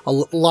more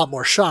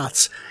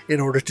shots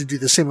in order to do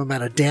the same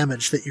amount of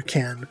damage that you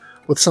can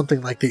with something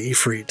like the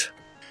Ifrit.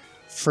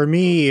 For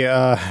me,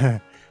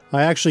 I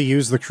actually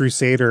use the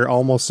Crusader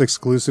almost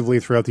exclusively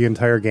throughout the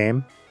entire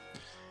game.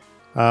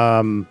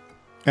 And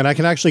I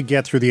can actually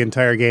get through the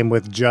entire game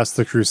with just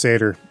the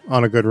Crusader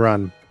on a good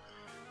run.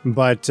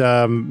 But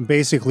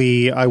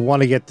basically, I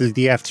want to get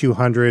the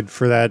F-200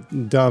 for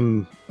that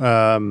dumb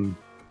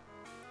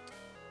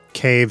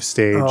cave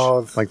stage.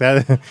 Like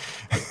that.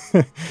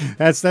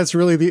 That's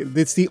really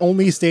it's the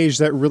only stage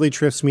that really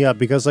trips me up,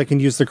 because I can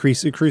use the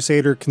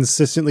Crusader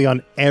consistently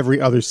on every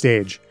other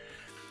stage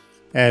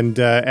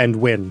and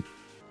win.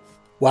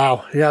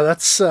 Wow, yeah,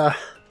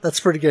 that's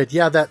pretty good.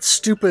 Yeah, that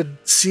stupid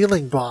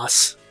ceiling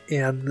boss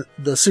in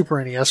the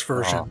Super NES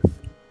version.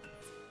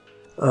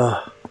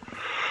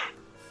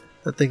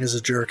 That thing is a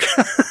jerk.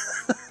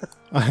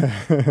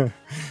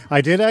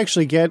 I did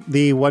actually get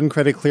the 1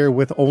 credit clear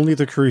with only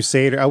the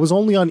Crusader. I was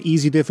only on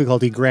easy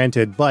difficulty,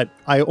 granted, but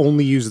I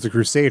only used the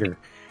Crusader.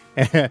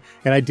 And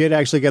I did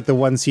actually get the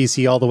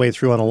 1cc all the way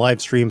through on a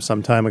live stream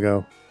some time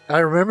ago. I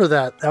remember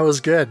that. That was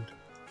good.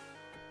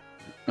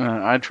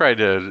 I tried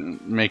to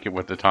make it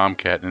with the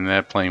Tomcat, and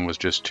that plane was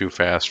just too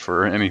fast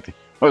for anything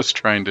I was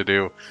trying to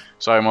do.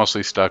 So I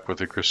mostly stuck with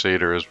the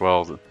Crusader as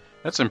well.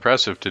 That's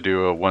impressive to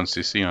do a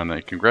 1cc on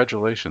that.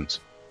 Congratulations.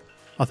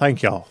 Oh,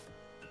 thank y'all.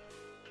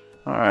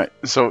 Alright,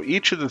 so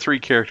each of the 3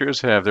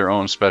 characters have their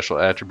own special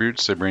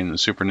attributes that bring the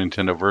Super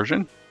Nintendo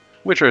version,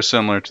 which are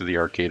similar to the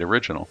arcade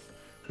original.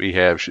 We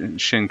have Shin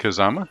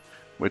Kazama,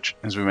 which,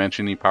 as we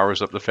mentioned, he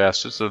powers up the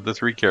fastest of the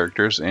 3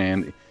 characters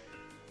and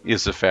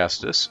is the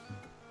fastest.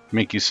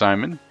 Mickey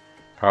Simon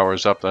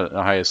powers up the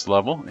highest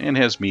level and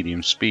has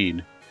medium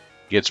speed.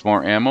 Gets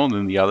more ammo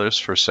than the others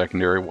for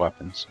secondary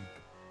weapons.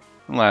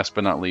 And last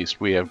but not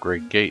least, we have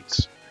Greg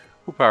Gates,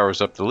 who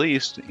powers up the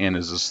least and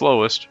is the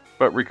slowest,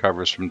 but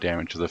recovers from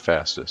damage the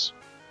fastest.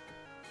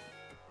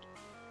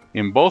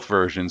 In both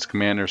versions,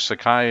 Commander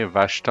Sakai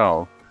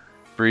Vashtal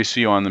briefs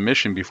you on the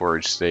mission before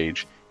each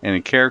stage, and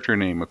a character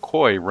named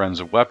McCoy runs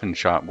a weapon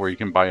shop where you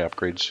can buy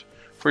upgrades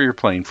for your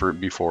plane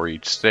before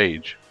each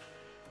stage.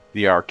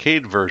 The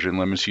arcade version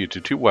limits you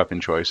to 2 weapon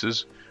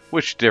choices,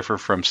 which differ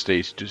from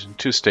stage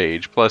to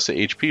stage, plus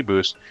the HP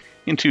boost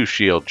and 2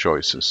 shield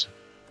choices.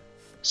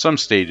 Some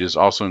stages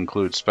also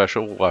include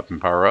special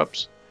weapon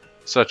power-ups,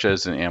 such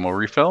as an ammo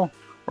refill,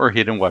 or a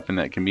hidden weapon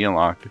that can be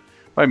unlocked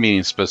by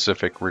meeting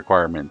specific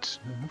requirements.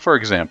 For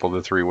example,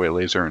 the 3-way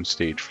laser in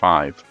Stage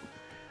 5.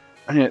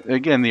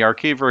 Again, the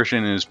arcade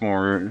version is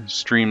more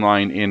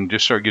streamlined and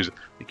just sort of gives,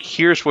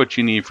 here's what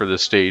you need for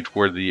this stage,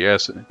 where the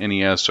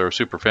NES or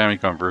Super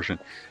Famicom version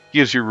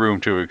gives you room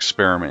to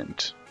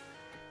experiment.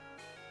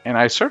 And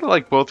I sort of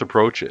like both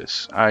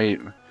approaches. I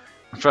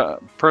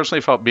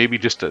personally felt maybe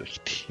just a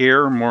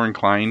hair more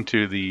inclined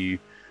to the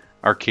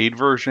arcade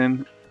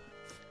version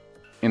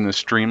in the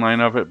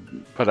streamline of it,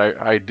 but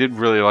I did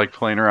really like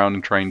playing around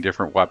and trying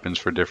different weapons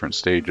for different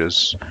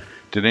stages.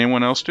 Did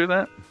anyone else do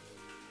that?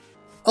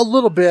 A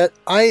little bit.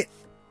 I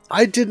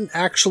didn't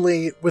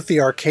actually, with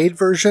the arcade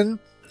version,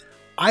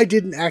 I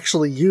didn't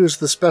actually use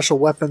the special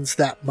weapons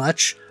that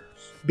much,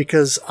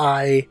 because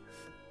I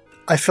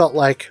felt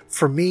like,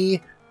 for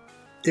me,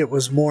 it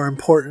was more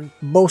important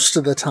most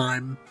of the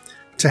time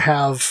to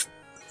have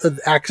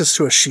access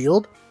to a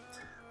shield.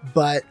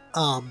 But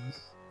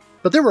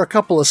there were a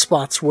couple of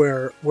spots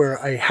where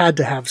I had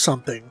to have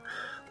something,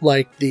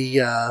 like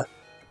the I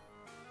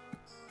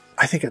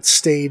think it's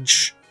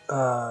stage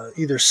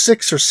either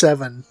 6 or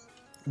 7,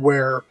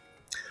 where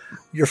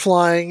you're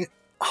flying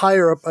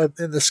higher up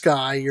in the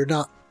sky. You're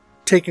not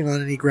taking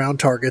on any ground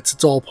targets.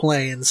 It's all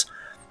planes.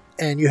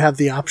 And you have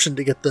the option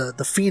to get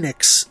the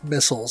Phoenix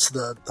missiles,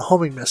 the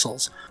homing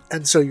missiles.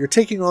 And so you're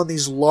taking on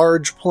these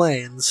large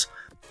planes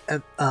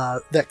and,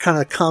 that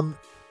kind of come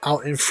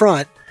out in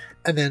front.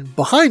 And then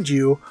behind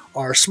you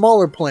are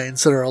smaller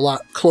planes that are a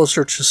lot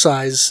closer to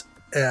size,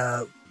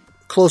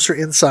 closer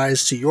in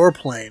size to your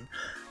plane.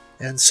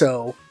 And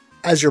so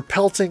as you're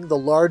pelting the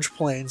large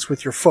planes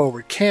with your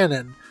forward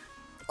cannon,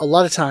 a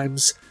lot of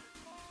times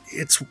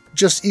it's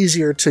just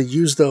easier to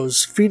use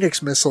those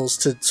Phoenix missiles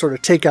to sort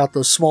of take out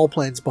those small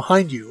planes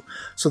behind you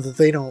so that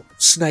they don't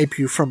snipe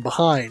you from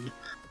behind.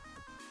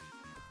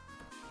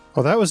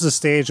 Well, that was the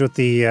stage with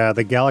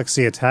the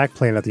Galaxy attack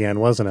plane at the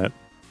end, wasn't it?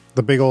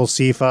 The big old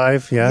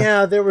C5, yeah?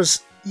 Yeah, there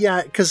was...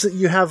 Yeah, because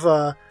you have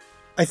I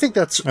think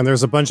that's... And there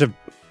was a bunch of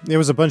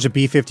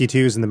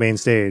B-52s in the main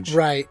stage.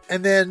 Right,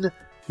 and then...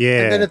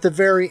 Yeah. And then at the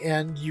very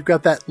end, you've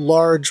got that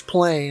large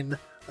plane,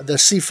 the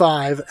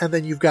C5, and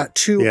then you've got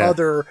two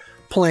other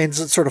planes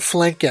that sort of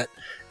flank it,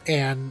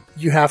 and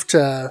you have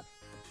to,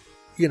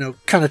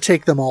 kind of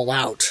take them all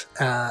out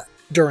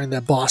during the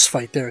boss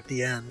fight there at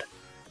the end.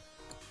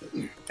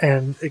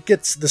 And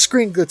the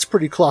screen gets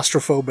pretty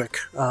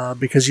claustrophobic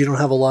because you don't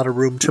have a lot of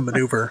room to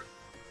maneuver.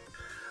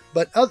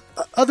 But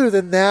other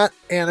than that,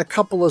 and a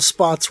couple of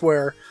spots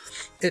where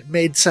it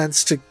made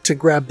sense to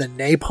grab the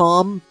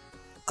napalm,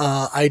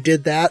 I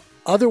did that.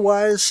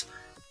 Otherwise,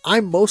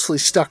 I'm mostly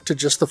stuck to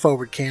just the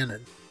forward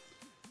cannon.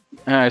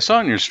 I saw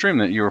in your stream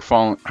that you were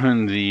following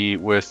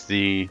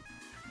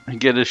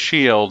get a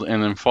shield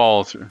and then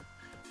follow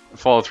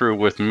through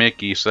with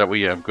Mickey so that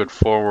we have good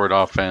forward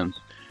offense,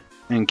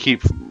 and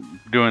keep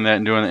doing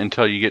that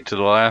until you get to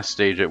the last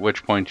stage, at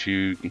which point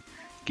you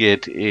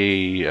get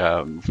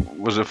a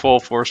was it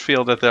full force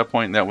field at that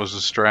point? That was the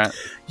strat?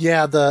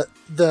 Yeah,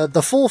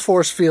 the full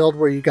force field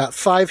where you got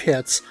 5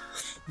 hits,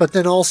 but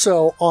then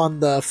also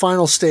on the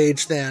final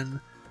stage then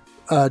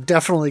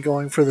definitely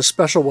going for the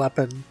special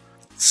weapon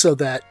so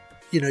that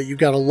you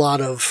got a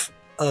lot of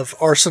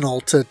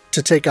arsenal to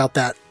take out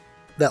that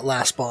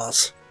last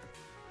boss.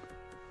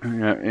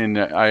 Yeah, and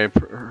I've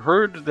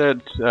heard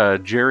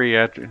that Jerry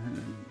at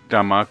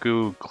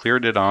Damaku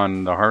cleared it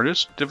on the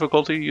hardest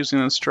difficulty using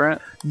the strat.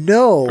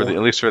 No, at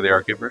least for the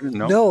arcade version.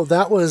 No,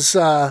 that was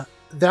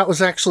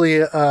actually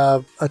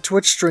a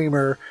Twitch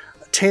streamer,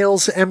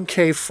 Tails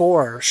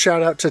MK4.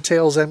 Shout out to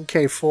Tails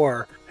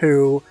MK4,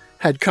 who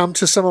had come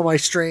to some of my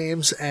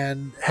streams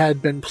and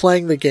had been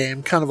playing the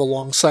game kind of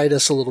alongside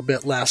us a little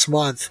bit last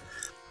month.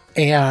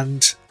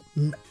 And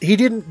he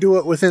didn't do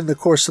it within the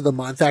course of the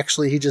month.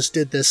 Actually, he just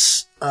did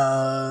this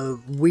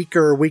week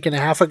and a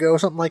half ago,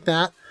 something like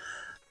that.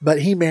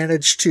 But he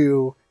managed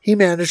to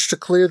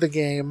clear the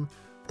game,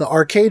 the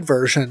arcade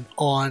version,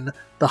 on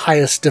the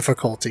highest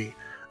difficulty.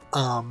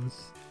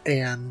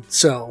 And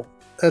so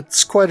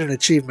that's quite an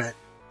achievement.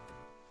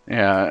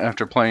 Yeah,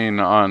 after playing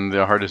on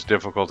the hardest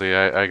difficulty,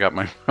 I got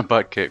my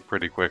butt kicked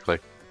pretty quickly.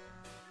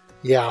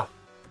 Yeah.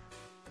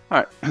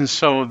 Alright,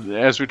 so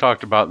as we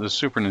talked about, the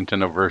Super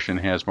Nintendo version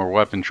has more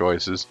weapon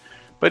choices,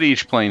 but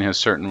each plane has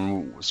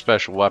certain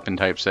special weapon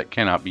types that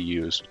cannot be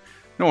used.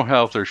 No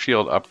health or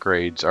shield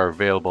upgrades are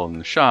available in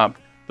the shop,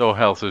 though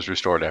health is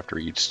restored after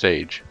each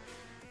stage.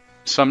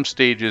 Some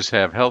stages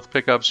have health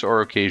pickups,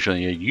 or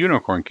occasionally a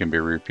unicorn can be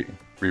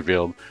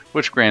revealed,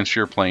 which grants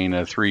your plane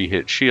a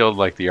 3-hit shield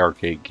like the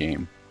arcade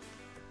game.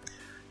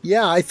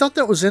 Yeah, I thought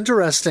that was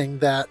interesting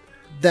that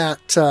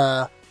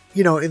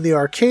in the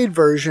arcade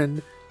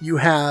version, you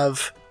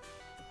have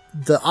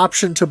the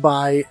option to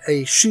buy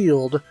a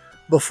shield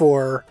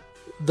before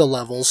the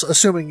levels,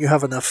 assuming you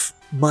have enough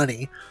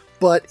money.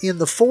 But in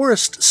the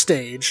forest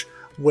stage,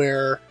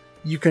 where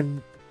you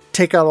can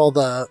take out all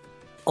the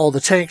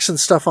tanks and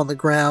stuff on the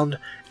ground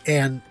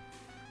and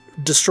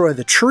destroy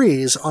the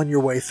trees on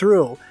your way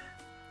through,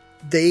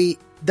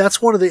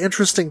 that's one of the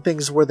interesting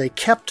things where they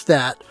kept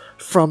that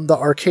from the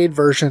arcade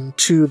version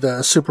to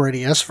the Super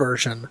NES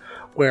version,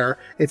 where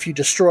if you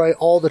destroy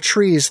all the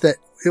trees that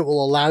it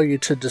will allow you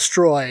to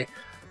destroy,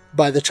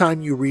 by the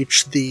time you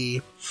reach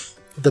the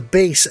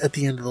base at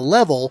the end of the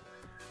level,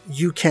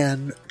 you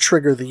can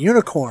trigger the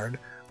unicorn,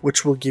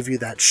 which will give you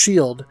that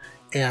shield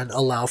and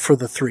allow for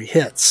the 3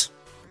 hits.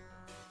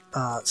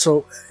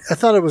 So I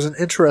thought it was an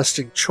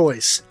interesting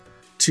choice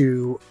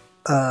to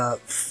kind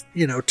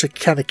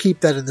of keep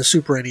that in the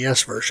Super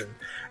NES version.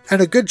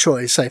 And a good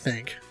choice, I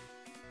think.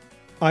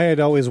 I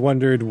had always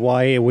wondered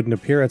why it wouldn't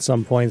appear at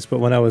some points, but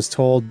when I was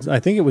told, I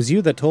think it was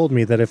you that told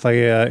me that if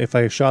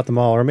I shot them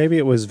all, or maybe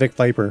it was Vic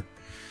Viper.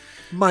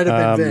 Might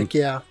have been Vic,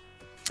 yeah.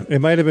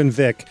 It might have been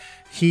Vic.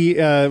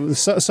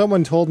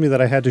 Someone told me that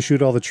I had to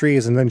shoot all the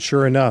trees, and then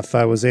sure enough,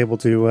 I was able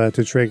to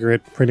trigger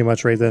it pretty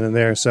much right then and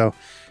there. So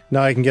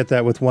now I can get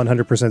that with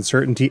 100%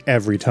 certainty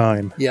every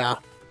time. Yeah.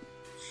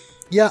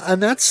 Yeah,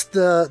 and that's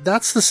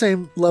the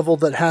same level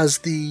that has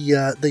the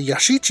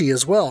Yashichi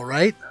as well,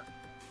 right?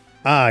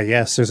 Ah,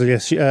 yes. There's a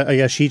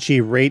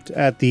Yashichi right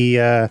at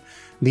the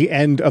the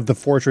end of the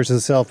fortress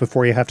itself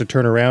before you have to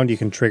turn around, you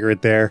can trigger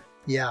it there.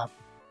 Yeah.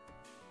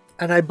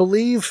 And I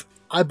believe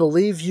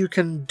you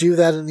can do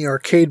that in the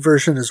arcade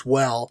version as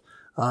well.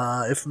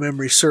 If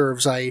memory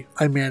serves, I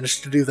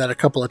managed to do that a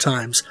couple of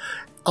times.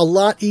 A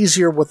lot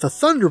easier with the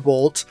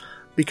Thunderbolt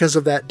because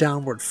of that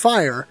downward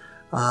fire.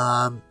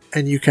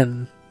 And you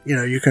can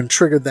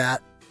trigger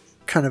that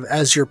kind of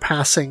as you're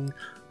passing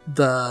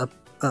the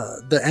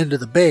end of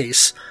the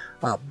base.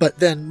 But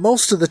then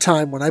most of the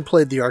time when I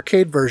played the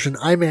arcade version,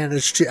 I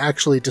managed to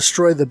actually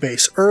destroy the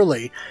base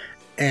early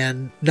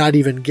and not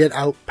even get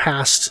out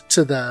past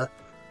to the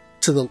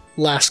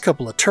last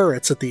couple of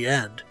turrets at the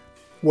end.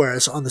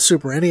 Whereas on the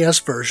Super NES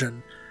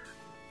version,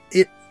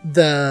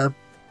 the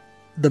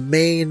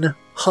main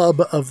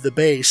hub of the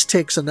base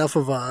takes enough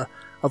of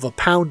a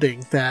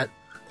pounding that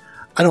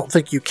I don't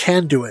think you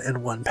can do it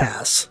in one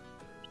pass.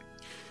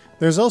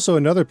 There's also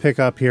another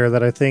pickup here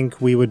that I think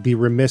we would be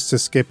remiss to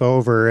skip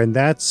over, and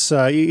that's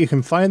you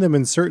can find them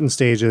in certain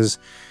stages.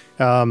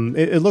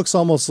 It looks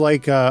almost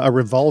like a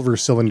revolver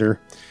cylinder.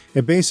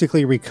 It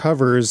basically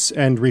recovers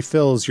and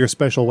refills your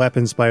special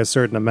weapons by a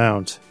certain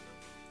amount.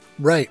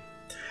 Right.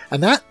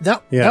 And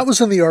that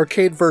was in the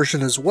arcade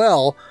version as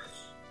well,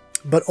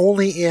 but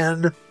only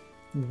in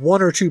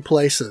one or two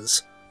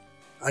places.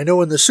 I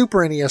know in the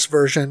Super NES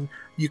version,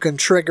 you can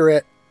trigger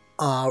it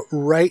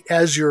right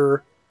as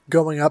you're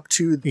going up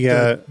to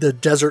the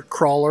desert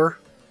crawler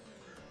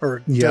or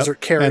desert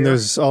carrier. And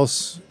there's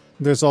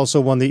also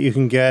one that you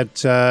can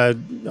get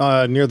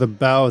near the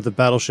bow of the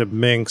battleship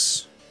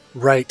Minx.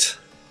 Right.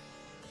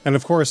 And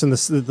of course, in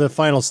the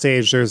final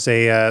stage,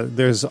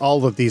 there's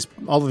all of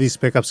these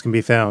pickups can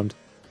be found.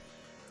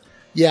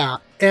 Yeah,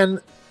 and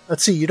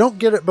let's see, you don't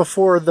get it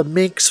before the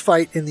Minx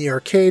fight in the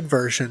arcade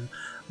version,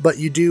 but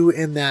you do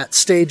in that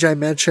stage I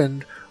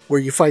mentioned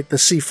where you fight the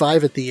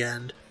C5 at the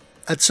end.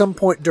 At some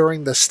point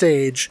during the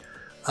stage,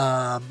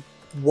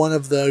 one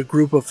of the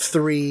group of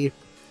three,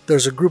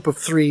 there's a group of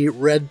 3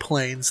 red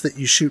planes that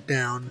you shoot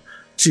down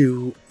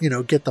to,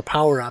 get the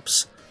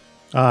power-ups.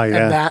 Ah, yeah.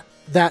 And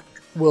that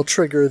will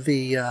trigger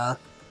the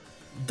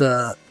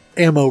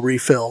ammo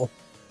refill.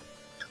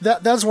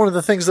 That's one of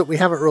the things that we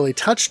haven't really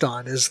touched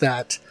on is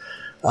that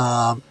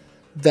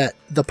that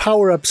the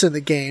power-ups in the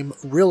game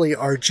really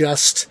are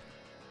just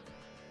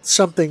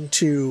something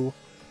to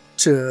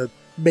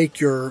make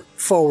your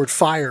forward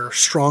fire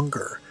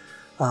stronger.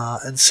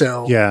 And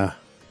so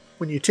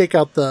when you take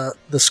out the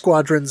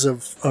squadrons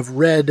of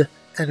red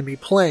enemy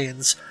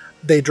planes,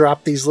 they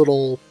drop these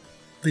little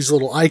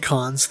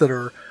icons that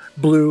are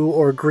blue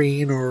or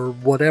green or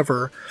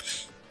whatever.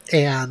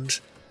 And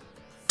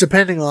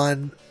depending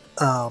on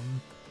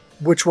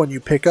which one you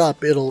pick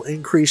up, it'll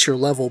increase your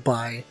level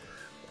by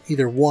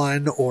either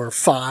 1 or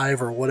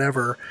 5 or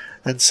whatever.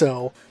 And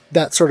so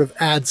that sort of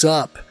adds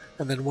up.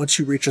 And then once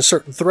you reach a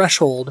certain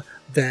threshold,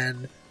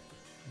 then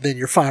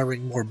you're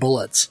firing more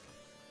bullets.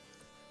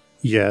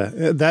 Yeah,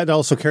 that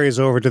also carries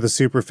over to the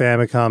Super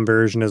Famicom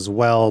version as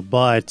well,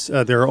 but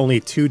there are only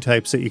 2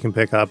 types that you can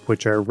pick up,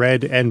 which are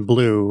red and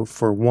blue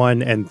for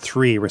 1 and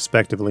 3,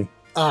 respectively.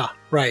 Ah,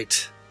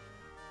 right.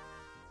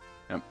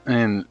 Yep.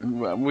 And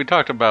we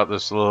talked about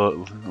this a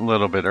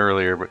little bit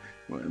earlier, but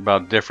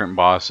about different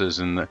bosses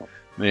in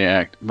the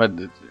act. But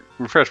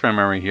refresh my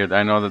memory here.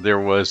 I know that there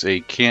was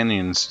a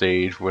canyon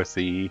stage with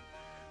the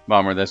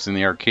bomber that's in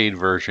the arcade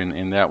version,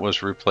 and that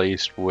was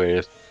replaced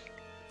with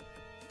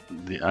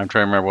I'm trying to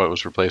remember what it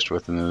was replaced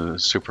with in the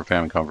Super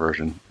Famicom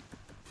version.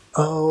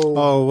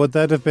 Oh, would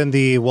that have been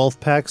the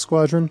Wolfpack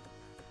Squadron?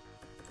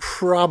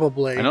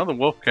 Probably. I know the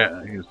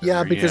Wolfpack.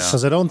 Yeah,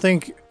 because I don't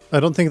think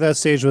that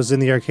stage was in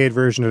the arcade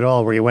version at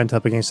all, where you went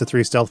up against the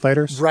 3 stealth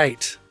fighters.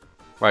 Right.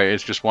 Right,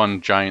 it's just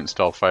one giant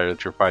stealth fighter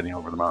that you're fighting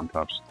over the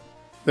mountaintops.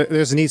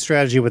 There's a neat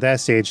strategy with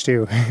that stage,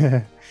 too.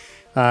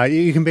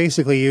 You can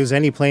basically use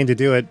any plane to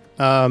do it,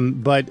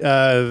 but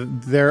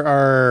there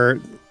are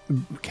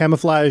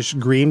camouflage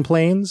green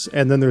planes,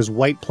 and then there's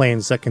white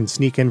planes that can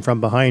sneak in from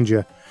behind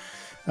you.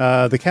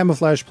 The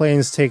camouflage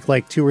planes take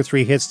like 2 or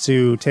 3 hits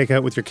to take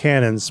out with your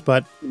cannons,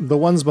 but the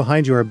ones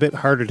behind you are a bit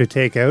harder to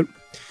take out.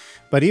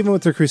 But even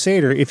with the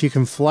Crusader, if you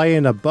can fly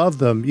in above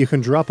them, you can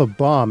drop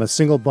a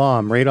single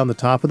bomb, right on the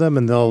top of them,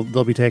 and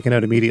they'll be taken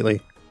out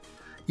immediately.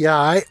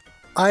 Yeah,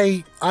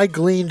 I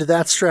gleaned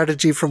that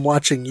strategy from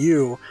watching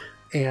you,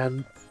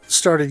 and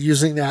started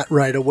using that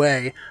right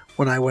away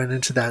when I went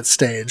into that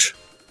stage.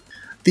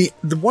 The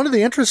one of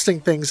the interesting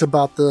things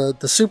about the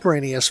Super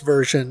NES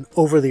version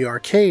over the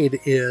arcade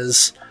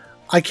is,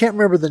 I can't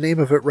remember the name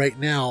of it right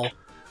now,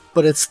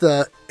 but it's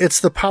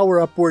the power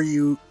up where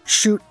you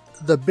shoot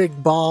the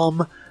big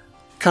bomb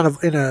kind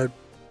of in a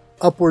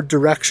upward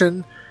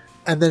direction,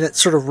 and then it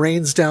sort of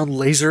rains down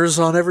lasers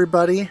on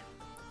everybody.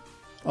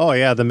 Oh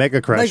yeah, the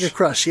Mega Crush. Mega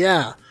Crush,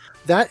 yeah.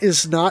 That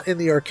is not in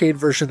the arcade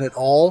version at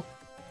all.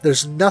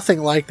 There's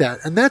nothing like that.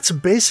 And that's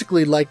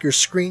basically like your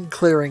screen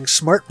clearing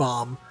smart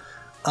bomb.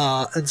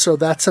 And so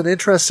that's an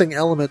interesting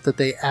element that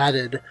they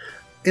added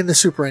in the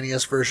Super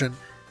NES version.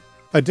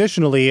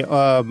 Additionally,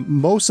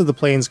 most of the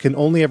planes can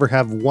only ever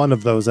have one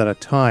of those at a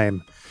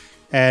time.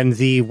 and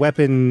the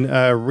weapon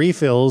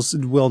refills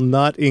will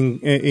not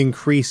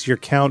increase your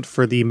count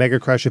for the Mega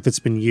Crush if it's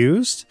been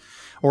used,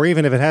 or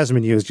even if it hasn't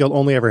been used, you'll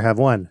only ever have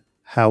one.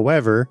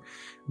 However,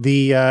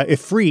 the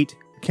Ifrit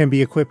can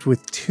be equipped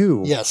with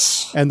 2.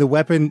 Yes. And the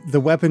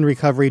weapon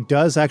recovery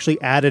does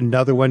actually add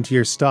another one to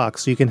your stock,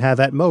 so you can have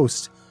at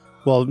most,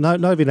 well,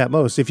 not even at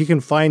most, if you can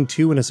find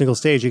 2 in a single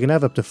stage, you can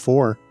have up to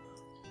 4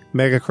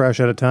 Mega Crush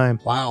at a time.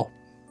 Wow.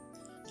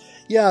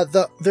 Yeah,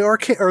 the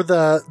arcade or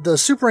the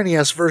Super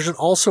NES version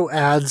also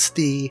adds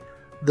the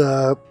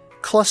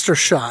cluster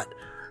shot,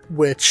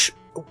 which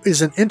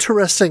is an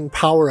interesting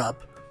power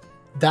up.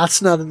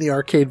 That's not in the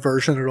arcade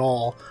version at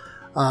all,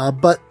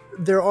 but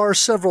there are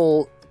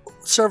several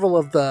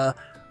of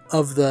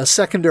the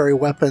secondary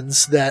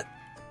weapons that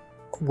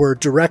were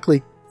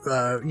directly,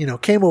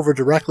 came over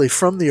directly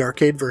from the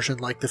arcade version,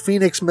 like the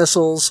Phoenix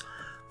missiles,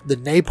 the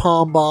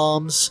napalm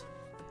bombs,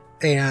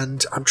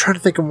 and I'm trying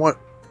to think of what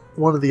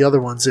one of the other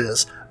ones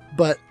is,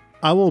 but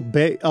I will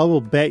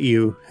bet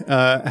you,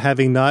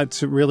 having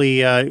not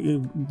really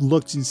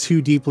looked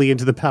too deeply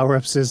into the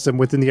power-up system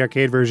within the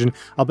arcade version,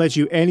 I'll bet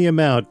you any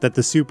amount that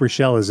the Super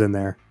Shell is in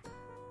there.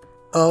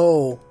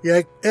 Oh,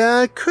 yeah,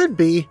 it could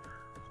be.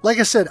 Like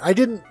I said, I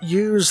didn't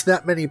use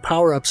that many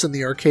power-ups in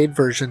the arcade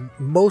version.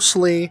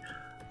 Mostly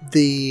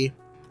the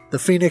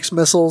Phoenix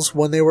missiles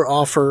when they were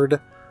offered,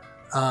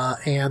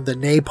 and the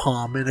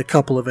napalm in a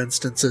couple of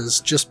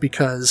instances, just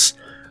because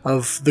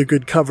of the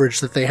good coverage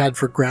that they had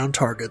for ground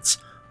targets.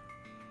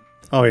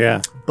 Oh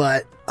yeah.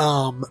 But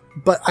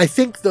I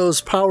think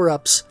those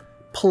power-ups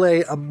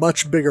play a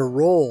much bigger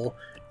role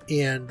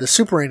in the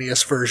Super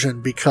NES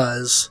version,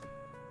 because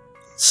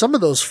some of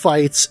those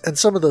fights and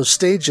some of those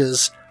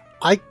stages,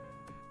 I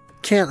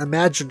can't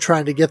imagine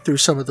trying to get through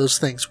some of those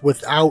things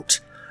without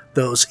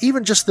those.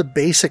 Even just the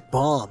basic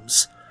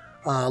bombs.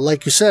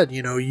 Like you said,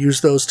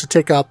 use those to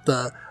take out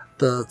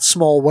the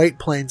small white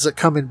planes that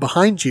come in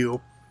behind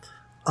you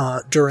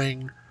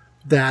during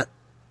that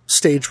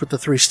stage with the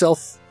 3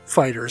 stealth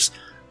fighters.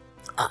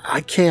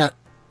 I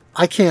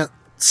can't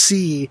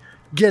see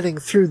getting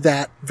through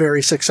that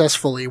very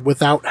successfully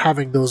without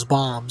having those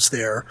bombs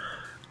there.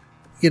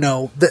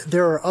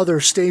 There are other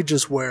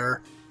stages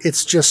where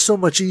it's just so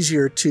much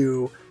easier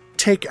to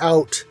take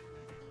out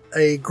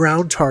a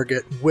ground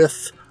target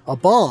with a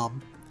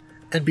bomb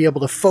and be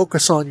able to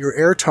focus on your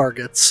air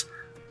targets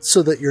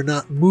so that you're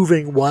not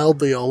moving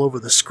wildly all over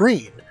the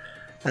screen.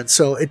 And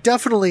so it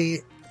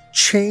definitely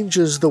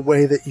changes the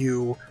way that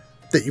you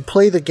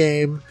play the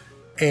game,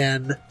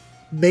 and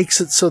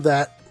makes it so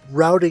that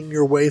routing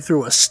your way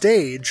through a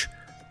stage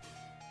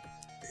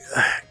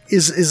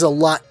is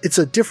it's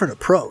a different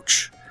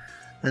approach.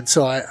 And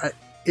so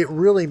it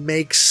really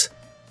makes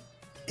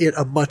it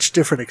a much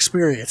different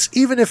experience.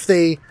 Even if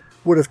they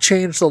would have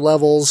changed the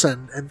levels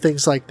and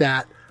things like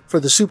that for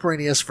the Super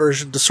NES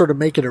version to sort of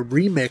make it a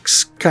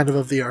remix kind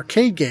of the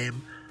arcade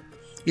game,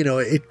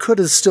 it could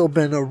have still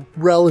been a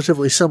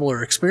relatively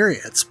similar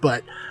experience.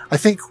 But I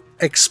think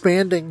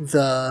expanding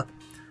the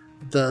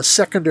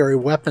secondary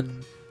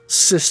weapon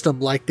system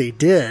like they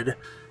did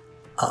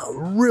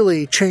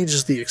really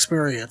changes the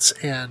experience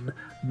and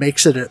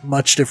makes it a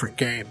much different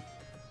game.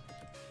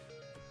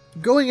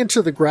 Going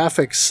into the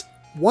graphics,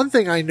 one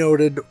thing I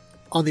noted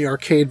on the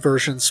arcade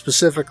version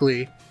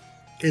specifically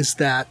is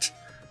that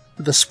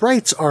the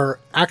sprites are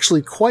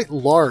actually quite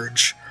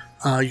large.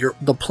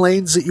 The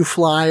planes that you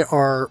fly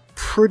are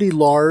pretty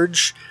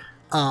large.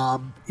 A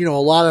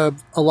lot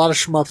of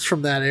shmups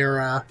from that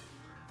era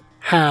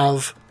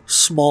have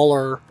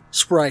smaller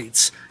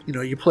sprites.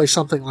 You play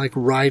something like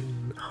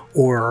Raiden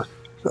or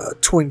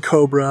Twin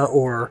Cobra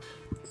or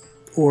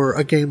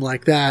a game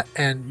like that,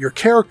 and your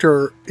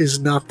character is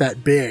not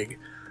that big.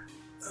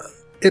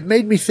 It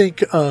made me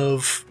think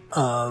of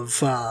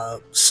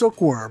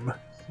Silkworm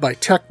by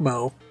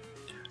Tecmo,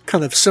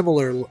 kind of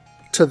similar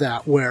to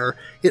that, where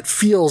it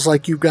feels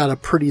like you've got a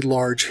pretty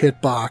large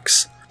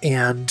hitbox,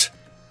 and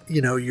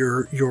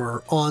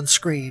your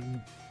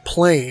on-screen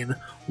plane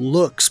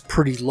looks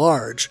pretty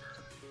large,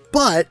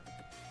 but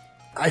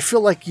I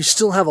feel like you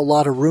still have a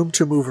lot of room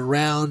to move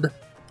around,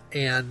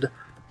 and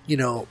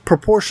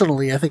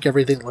proportionally I think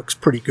everything looks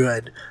pretty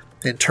good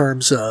in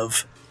terms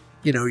of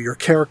your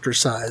character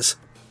size.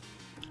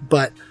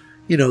 But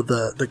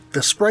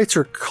the sprites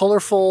are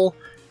colorful,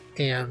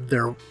 and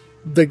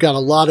they've got a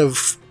lot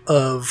of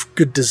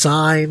good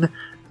design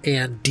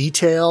and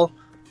detail.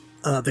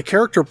 The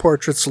character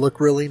portraits look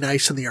really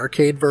nice in the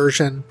arcade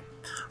version.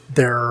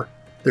 They're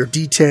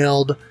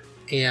detailed,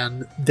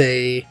 and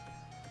they've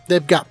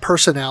got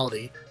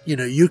personality.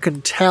 You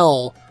can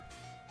tell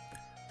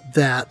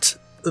that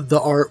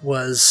the art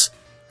was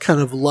kind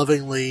of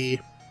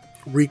lovingly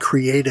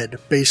recreated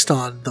based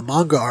on the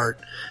manga art,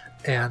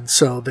 and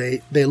so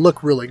they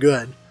look really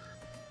good.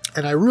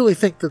 And I really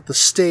think that the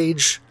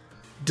stage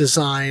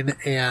design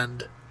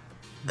and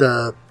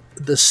the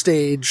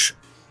stage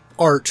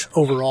art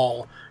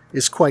overall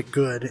is quite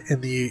good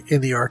in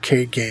the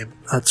arcade game.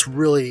 It's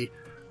really,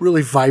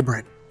 really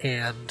vibrant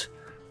and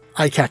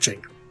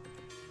eye-catching.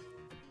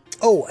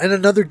 Oh, and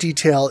another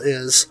detail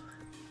is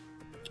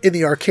in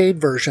the arcade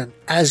version,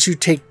 as you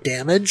take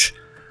damage,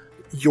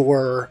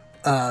 your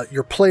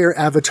player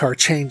avatar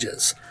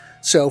changes.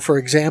 So, for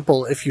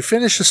example, if you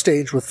finish a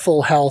stage with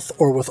full health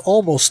or with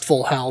almost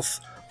full health,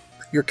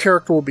 your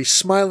character will be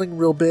smiling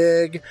real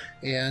big,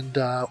 and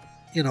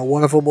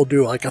one of them will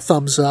do like a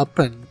thumbs up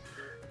and,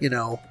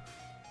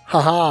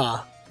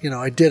 haha,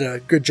 I did a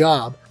good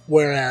job.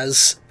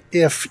 Whereas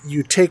if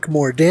you take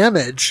more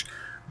damage,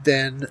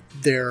 then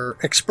their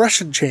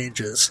expression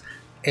changes,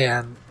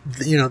 and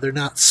they're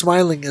not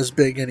smiling as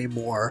big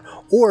anymore.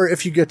 Or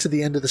if you get to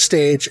the end of the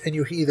stage and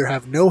you either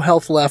have no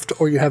health left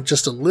or you have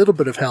just a little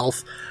bit of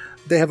health,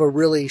 they have a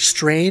really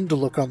strained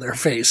look on their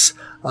face,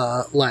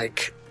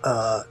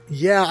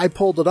 yeah, I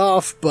pulled it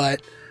off,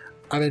 but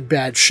I'm in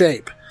bad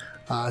shape.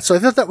 So I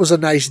thought that was a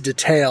nice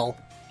detail,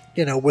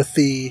 with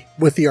the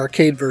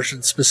arcade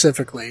version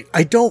specifically.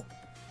 I don't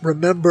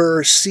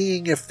remember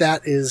seeing if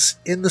that is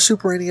in the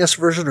Super NES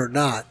version or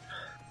not,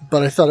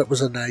 but I thought it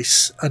was a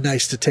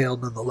nice detail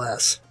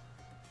nonetheless.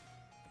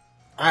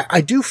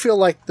 I do feel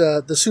like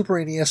the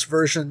Super NES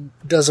version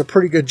does a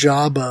pretty good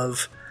job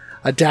of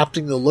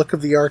adapting the look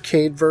of the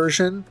arcade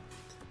version.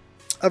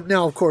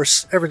 Now, of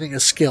course, everything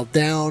is scaled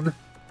down.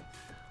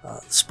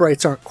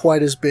 Sprites aren't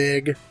quite as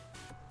big.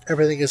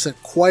 Everything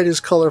isn't quite as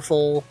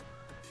colorful.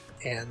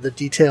 And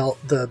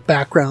the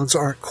backgrounds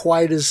aren't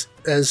quite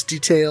as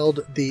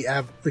detailed.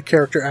 The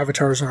character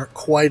avatars aren't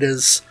quite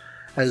as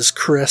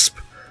crisp.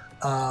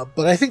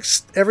 But I think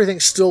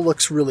everything still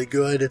looks really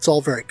good. It's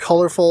all very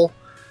colorful,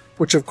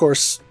 which of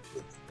course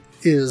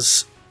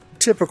is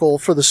typical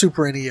for the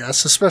Super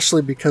NES,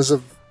 especially because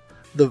of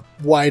the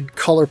wide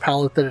color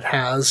palette that it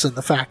has and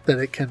the fact that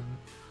it can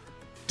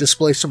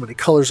display so many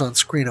colors on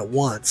screen at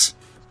once.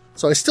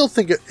 So I still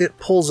think it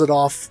pulls it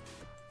off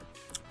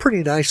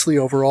pretty nicely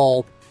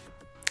overall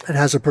and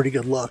has a pretty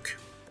good look.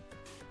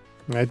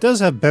 It does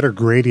have better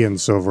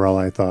gradients overall,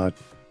 I thought.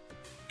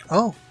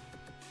 Oh.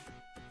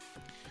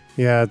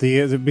 Yeah,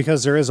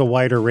 because there is a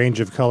wider range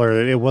of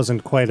color, it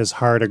wasn't quite as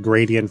hard a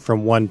gradient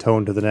from one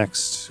tone to the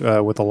next in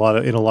a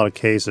lot of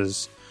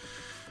cases.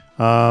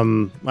 I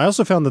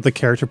also found that the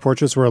character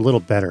portraits were a little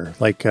better.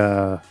 Like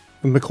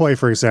McCoy,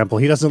 for example,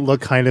 he doesn't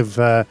look kind of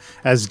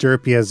as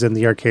derpy as in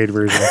the arcade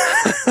version.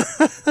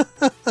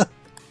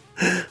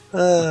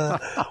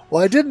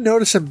 Well, I didn't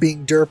notice him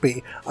being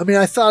derpy. I mean,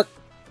 I thought,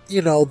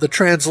 the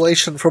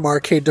translation from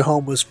arcade to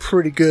home was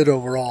pretty good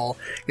overall,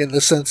 in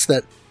the sense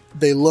that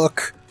they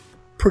look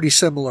pretty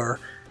similar,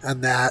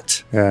 and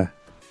that... Yeah.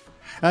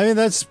 I mean,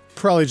 that's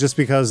probably just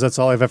because that's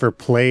all I've ever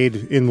played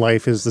in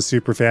life is the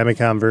Super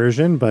Famicom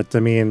version, but I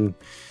mean,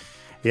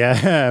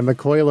 yeah,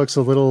 McCoy looks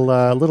a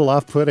little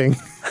off-putting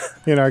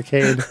in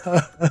arcade.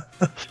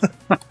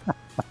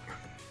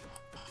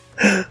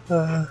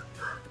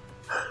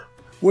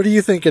 What do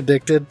you think,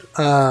 Addicted,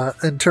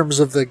 in terms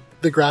of the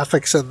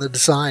graphics and the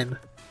design?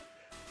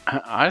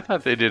 I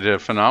thought they did a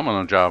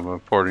phenomenal job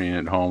of porting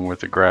it home with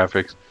the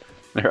graphics.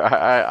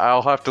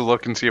 I'll have to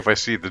look and see if I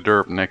see the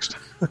derp next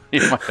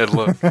time I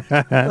look.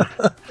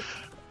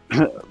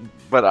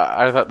 But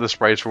I thought the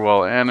sprites were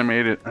well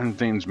animated and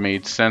things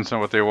made sense on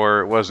what they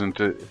were. It wasn't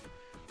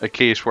a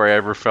case where I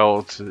ever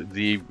felt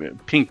the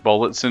pink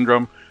bullet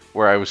syndrome,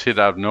 where I was hit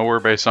out of nowhere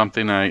by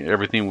something.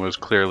 Everything was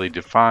clearly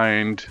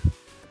defined.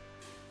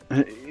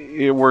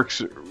 It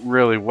works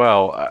really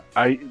well.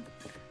 I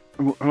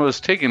was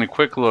taking a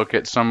quick look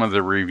at some of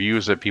the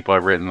reviews that people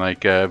have written,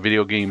 like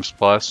Video Games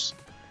Plus.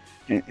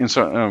 And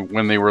so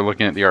when they were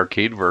looking at the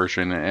arcade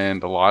version,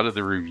 and a lot of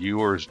the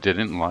reviewers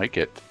didn't like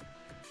it,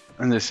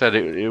 and they said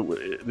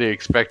they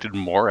expected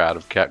more out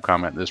of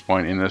Capcom at this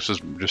point, and this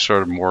is just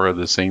sort of more of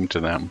the same to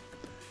them,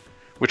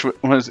 which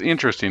was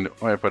interesting.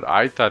 But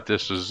I thought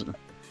the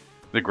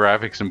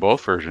graphics in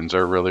both versions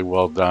are really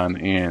well done,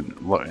 and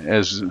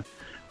as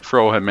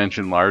Fro had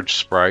mentioned, large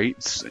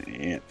sprites,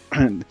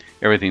 and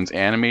everything's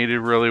animated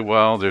really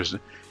well. There's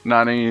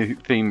not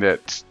anything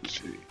that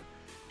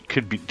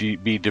could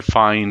be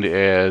defined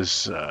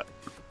as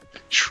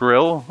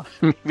shrill,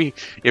 maybe,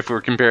 if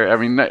we're comparing. I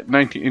mean,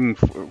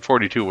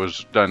 1942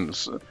 was done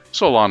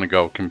so long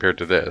ago compared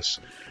to this,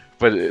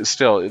 but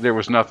still, there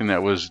was nothing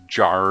that was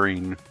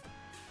jarring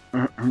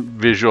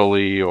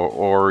visually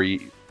or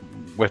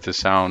with the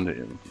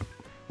sound.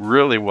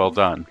 Really well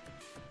done.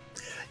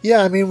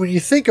 Yeah, I mean, when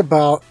you think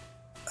about,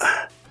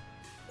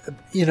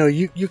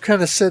 you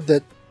kind of said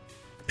that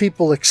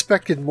people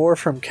expected more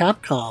from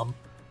Capcom. I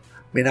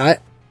mean, I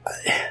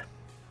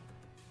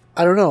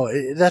don't know.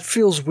 That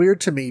feels weird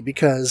to me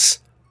because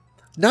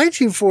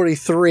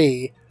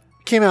 1943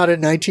 came out in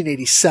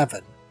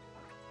 1987,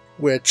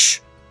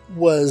 which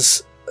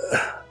was,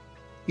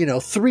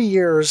 3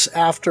 years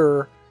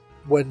after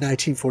when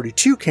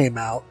 1942 came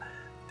out.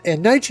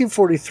 And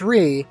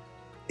 1943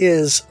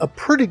 is a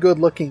pretty good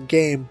looking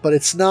game, but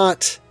it's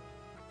not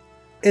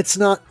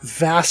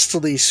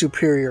vastly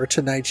superior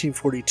to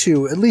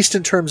 1942, at least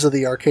in terms of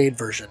the arcade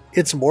version.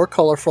 It's more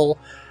colorful,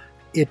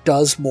 it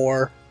does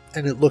more,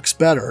 and it looks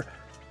better,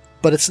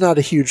 but it's not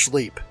a huge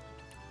leap.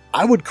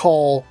 I would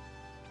call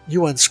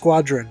UN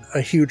Squadron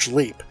a huge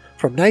leap.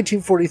 From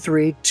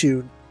 1943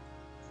 to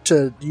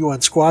to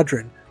UN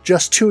Squadron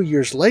just 2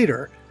 years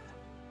later,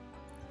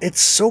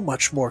 it's so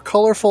much more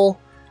colorful,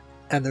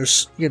 and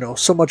there's,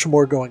 so much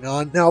more going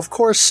on. Now, of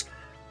course,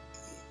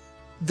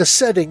 the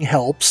setting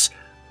helps.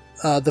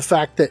 The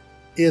fact that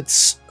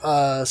it's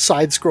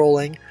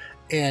side-scrolling,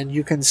 and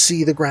you can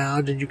see the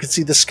ground, and you can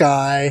see the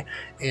sky,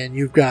 and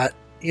you've got,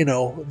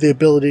 the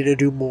ability to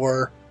do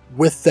more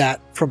with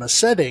that from a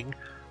setting,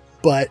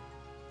 but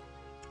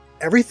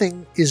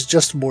everything is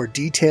just more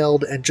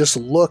detailed and just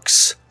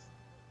looks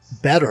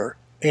better,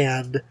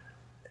 and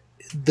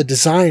the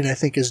design, I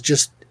think, is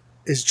just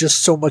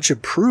so much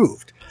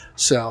improved.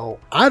 So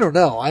I don't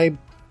know.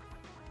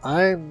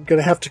 I'm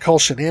gonna have to call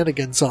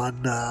shenanigans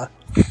on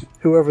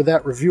whoever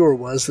that reviewer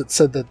was that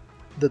said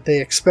that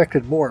they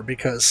expected more,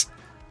 because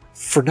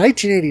for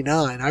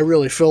 1989, I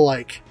really feel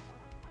like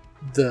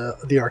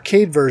the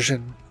arcade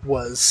version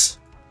was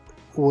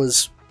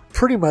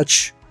pretty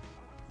much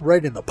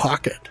right in the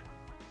pocket.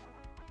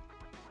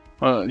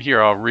 Well,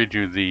 here, I'll read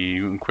you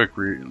the quick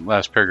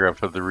last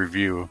paragraph of the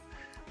review.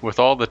 With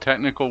all the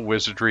technical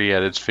wizardry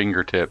at its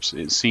fingertips,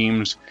 it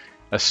seems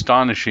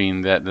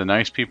astonishing that the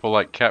nice people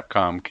like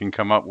Capcom can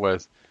come up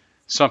with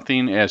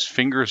something as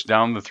fingers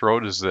down the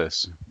throat as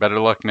this. Better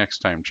luck next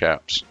time,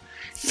 chaps.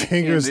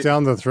 Fingers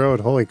down the throat,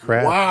 holy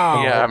crap.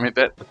 Wow. Yeah, I mean,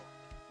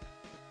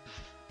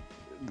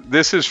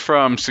 this is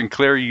from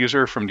Sinclair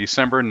User from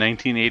December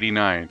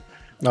 1989.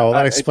 Oh,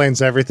 that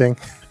explains everything.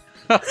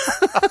 But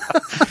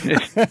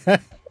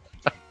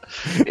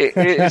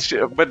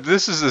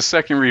this is the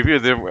second review.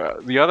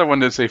 The other one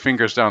did say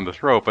fingers down the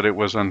throat, but it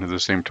was under the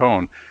same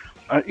tone.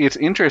 It's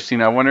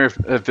interesting. I wonder if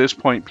at this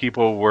point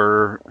people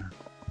were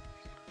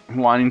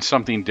wanting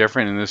something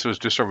different, and this was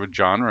just sort of a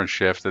genre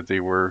shift, that they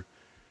were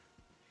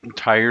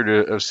tired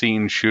of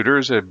seeing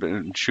shooters have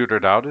been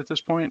shootered out at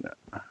this point.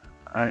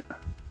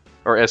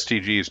 Or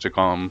STGs, to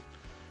call them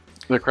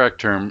the correct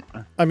term.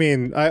 I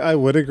mean, I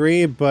would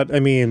agree, but I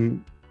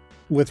mean,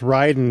 with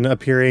Raiden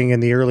appearing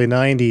in the early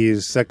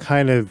 90s, that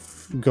kind of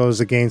goes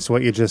against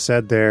what you just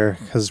said there,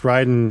 because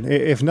Raiden,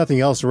 if nothing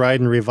else,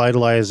 Raiden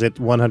revitalized it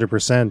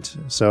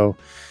 100%. So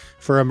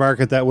for a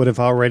market that would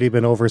have already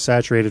been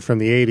oversaturated from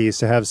the 80s,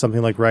 to have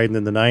something like Raiden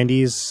in the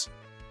 90s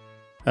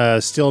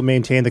still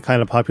maintain the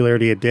kind of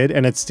popularity it did,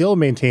 and it still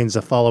maintains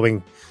a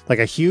following, like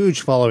a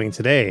huge following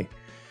today.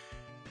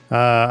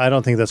 I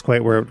don't think that's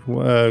quite where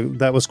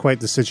that was quite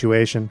the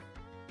situation.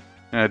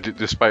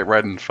 Despite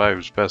Raiden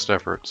 5's best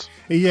efforts.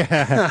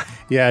 Yeah,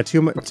 yeah,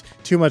 too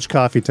much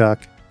coffee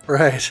talk.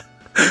 Right.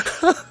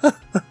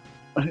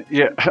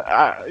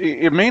 Yeah,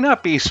 it may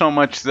not be so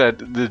much that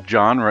the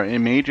genre. It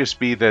may just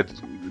be that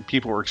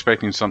people were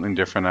expecting something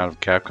different out of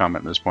Capcom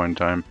at this point in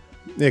time.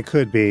 It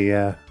could be,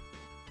 yeah.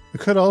 It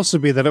could also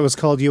be that it was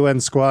called UN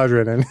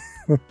Squadron, and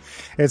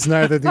it's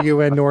neither the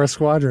UN nor a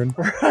squadron.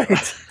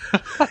 Right.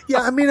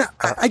 Yeah, I mean,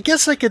 I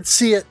guess I could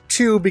see it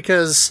too,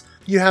 because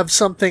you have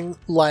something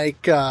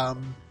like,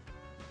 I'm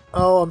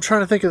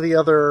trying to think of the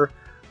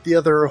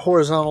other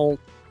horizontal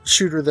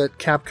shooter that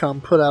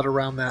Capcom put out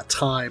around that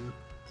time,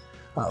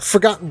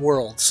 Forgotten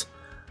Worlds,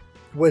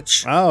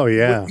 which,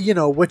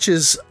 which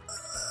is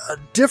a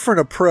different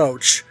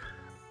approach.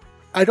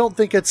 I don't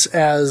think it's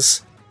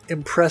as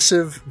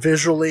impressive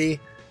visually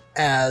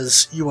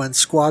as UN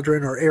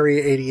Squadron or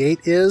Area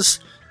 88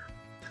 is.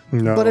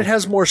 No. But it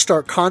has more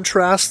stark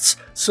contrasts,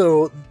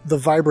 so the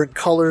vibrant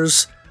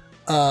colors,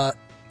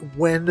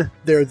 when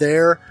they're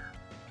there,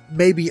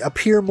 maybe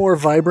appear more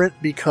vibrant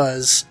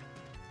because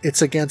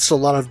it's against a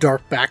lot of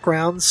dark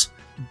backgrounds.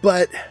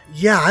 But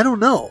yeah, I don't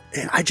know.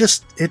 I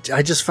just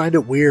find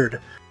it weird.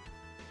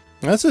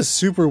 That's a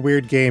super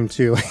weird game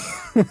too.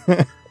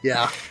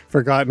 Yeah,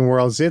 Forgotten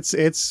Worlds.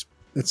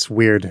 It's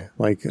weird.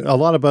 Like a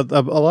lot about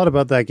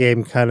that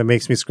game kind of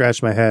makes me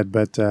scratch my head.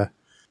 But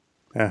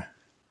yeah.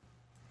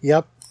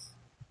 Yep.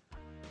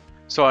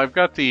 So I've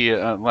got the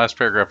last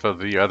paragraph of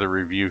the other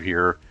review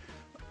here,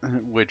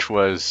 which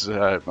was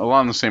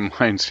along the same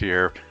lines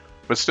here,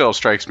 but still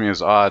strikes me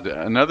as odd.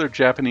 Another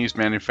Japanese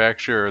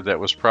manufacturer that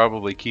was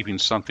probably keeping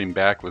something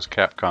back was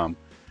Capcom.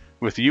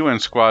 With UN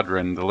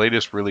Squadron, the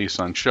latest release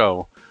on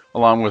show,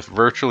 along with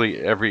virtually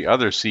every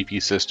other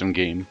CP system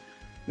game,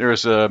 there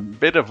is a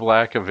bit of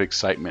lack of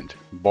excitement.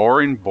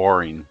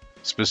 Boring.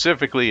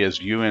 Specifically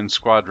as UN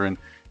Squadron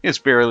is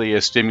barely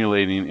as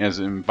stimulating, as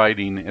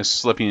inviting as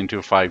slipping into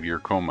a 5-year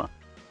coma.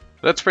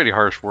 That's pretty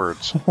harsh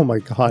words. Oh my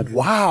god.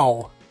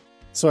 Wow.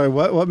 Sorry,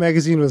 what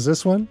magazine was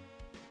this one?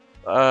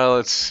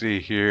 Let's see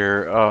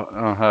here.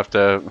 I'll have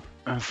to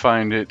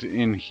find it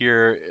in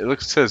here.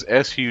 It says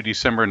SU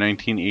December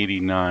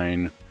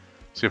 1989.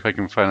 See if I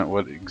can find out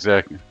what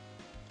exactly.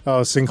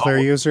 Oh, Sinclair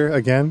User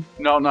again?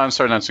 No, I'm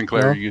sorry, not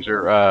Sinclair No?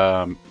 User.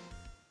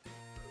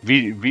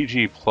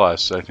 VG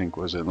Plus, I think,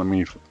 was it.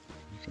 I'm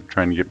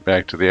trying to get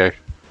back to the...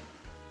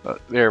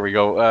 there we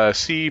go.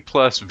 C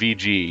plus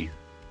VG.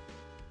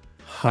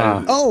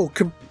 Huh.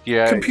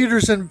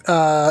 Computers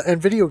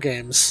and video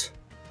games.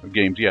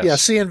 Games, yes. Yeah,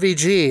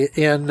 CNVG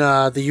in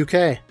the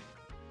UK.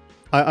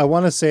 I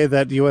want to say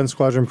that UN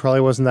Squadron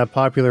probably wasn't that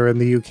popular in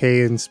the UK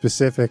in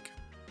specific.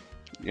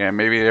 Yeah,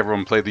 maybe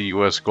everyone played the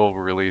US Gold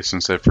release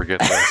and said, forget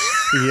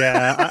this.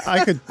 Yeah,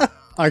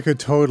 I could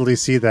totally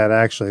see that,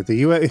 actually.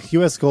 The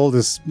US Gold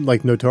is,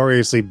 like,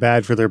 notoriously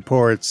bad for their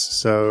ports,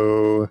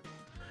 so...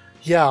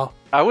 Yeah.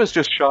 I was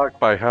just shocked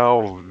by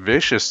how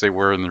vicious they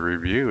were in the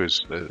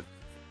reviews.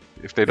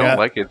 If they don't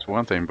like it, it's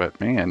one thing, but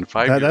man,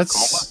 5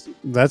 years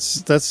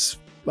that's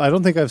I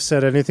don't think I've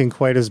said anything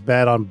quite as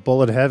bad on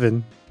Bullet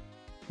Heaven,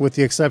 with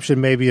the exception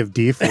maybe of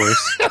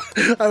D-Force.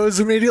 I was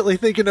immediately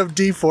thinking of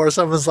D-Force.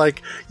 I was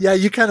like, yeah,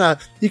 you kind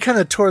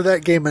of tore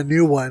that game a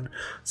new one.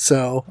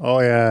 So, oh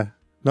yeah,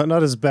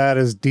 not as bad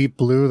as Deep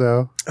Blue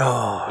though.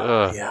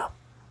 Oh, yeah.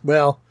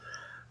 Well,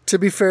 to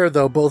be fair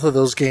though, both of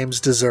those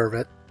games deserve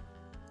it.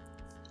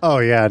 Oh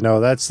yeah, no,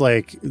 that's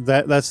like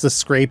that's the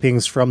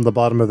scrapings from the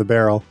bottom of the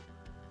barrel.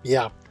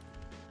 Yeah.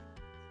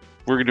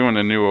 We're doing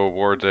a new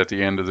awards at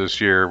the end of this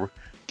year.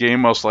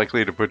 Game most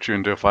likely to put you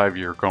into a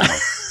 5-year coma.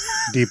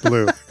 Deep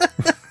Blue.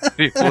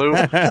 Deep Blue?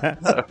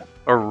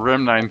 Or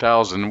Rim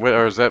 9000.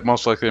 Or is that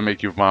most likely to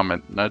make you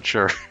vomit? Not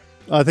sure.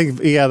 I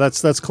think, yeah,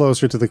 that's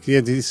closer to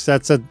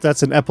the...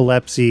 That's an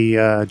epilepsy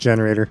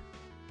generator.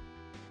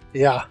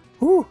 Yeah.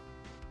 Whew.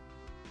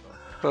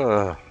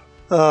 Well,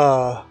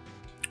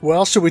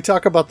 should we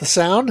talk about the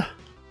sound?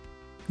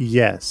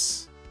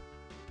 Yes.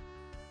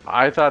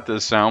 I thought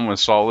the sound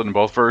was solid in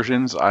both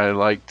versions. I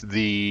liked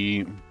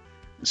the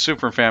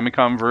Super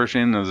Famicom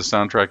version of the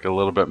soundtrack a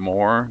little bit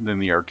more than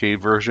the arcade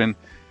version.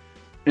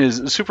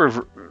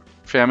 Super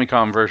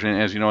Famicom version,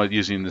 as you know,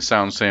 using the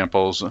sound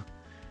samples,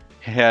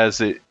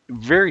 has a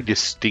very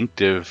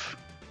distinctive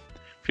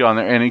feel on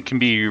there, and it can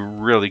be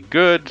really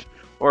good,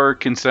 or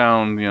it can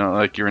sound,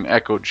 like you're in an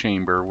echo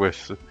chamber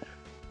with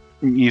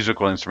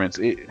musical instruments.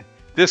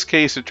 This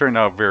case, it turned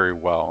out very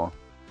well.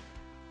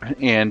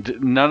 And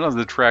none of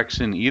the tracks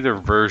in either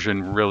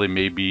version really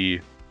made me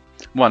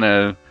want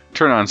to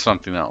turn on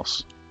something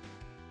else.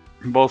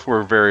 Both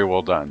were very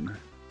well done.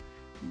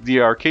 The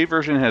arcade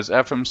version has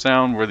FM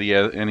sound, where the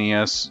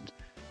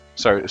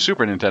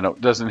Super Nintendo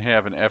doesn't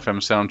have an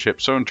FM sound chip,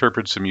 so it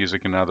interprets the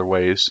music in other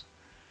ways.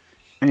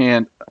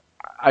 And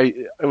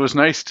it was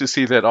nice to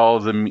see that all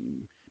of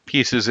the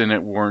pieces in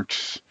it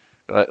weren't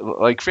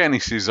like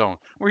Fantasy Zone,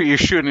 where you're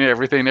shooting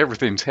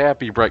everything's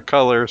happy, bright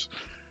colors,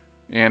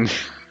 and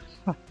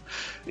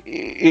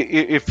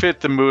it fit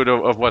the mood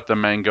of what the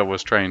manga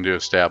was trying to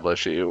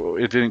establish.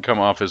 It didn't come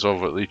off as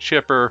overtly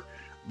chipper,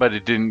 but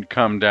it didn't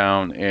come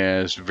down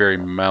as very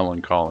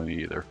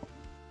melancholy either.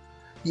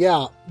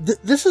 Yeah,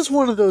 this is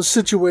one of those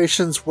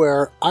situations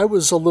where I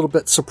was a little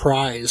bit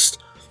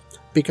surprised,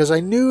 because I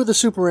knew the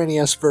Super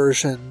NES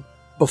version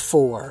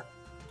before.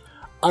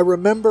 I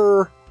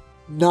remember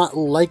not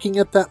liking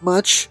it that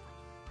much.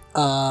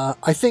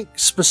 I think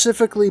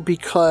specifically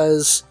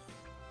because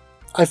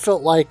I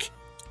felt like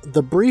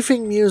the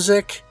briefing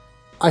music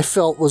I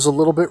felt was a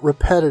little bit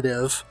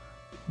repetitive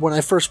when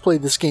I first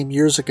played this game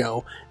years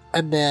ago,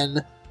 and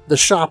then the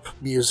shop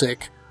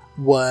music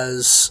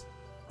was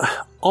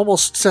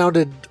almost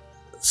sounded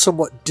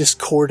somewhat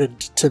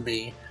discordant to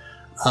me,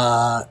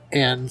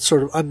 and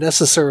sort of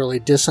unnecessarily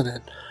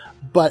dissonant.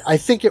 But I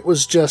think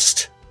it's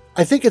just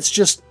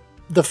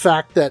the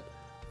fact that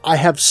I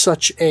have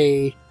such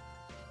a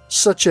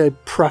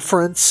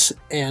preference,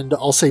 and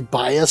I'll say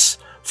bias,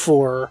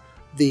 for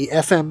the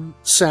FM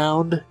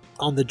sound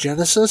on the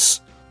Genesis,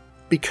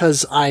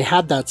 because I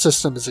had that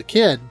system as a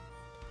kid,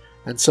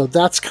 and so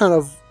that's kind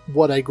of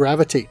what I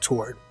gravitate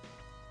toward.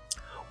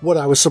 What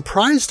I was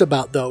surprised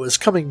about, though, is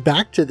coming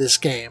back to this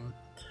game,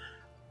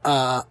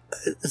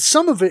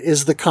 some of it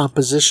is the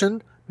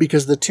composition,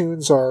 because the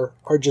tunes are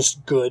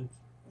just good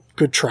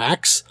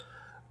tracks,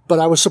 but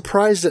I was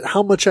surprised at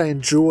how much I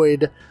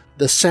enjoyed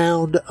the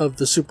sound of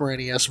the Super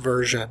NES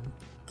version.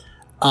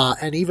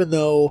 And even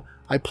though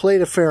I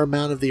played a fair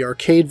amount of the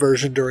arcade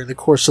version during the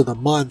course of the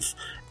month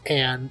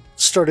and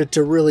started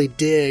to really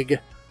dig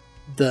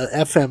the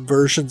FM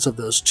versions of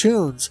those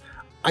tunes,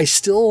 I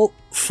still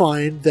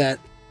find that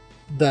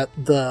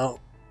the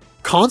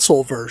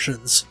console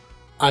versions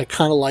I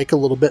kind of like a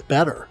little bit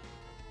better.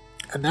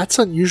 And that's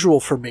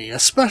unusual for me,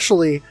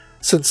 especially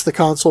since the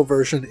console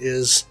version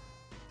is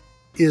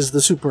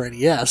the Super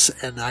NES,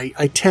 and I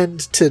tend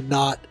to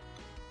not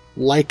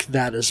like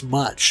that as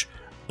much.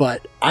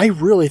 But I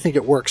really think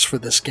it works for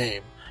this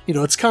game.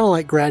 It's kind of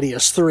like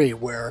Gradius 3,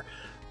 where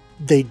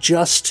they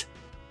just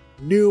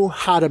knew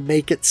how to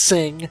make it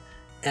sing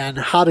and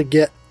how to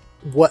get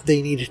what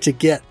they needed to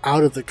get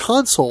out of the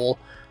console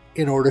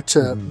in order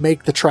to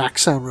make the track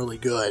sound really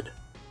good.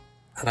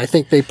 And I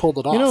think they pulled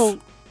it off.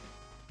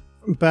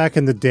 Back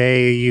in the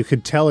day, you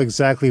could tell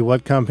exactly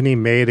what company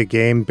made a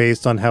game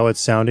based on how it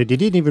sounded. You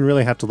didn't even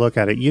really have to look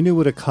at it. You knew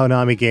what a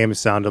Konami game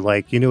sounded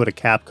like. You knew what a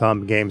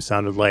Capcom game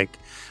sounded like.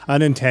 A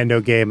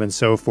Nintendo game, and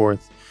so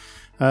forth.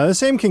 The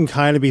same can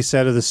kind of be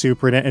said of the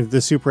Super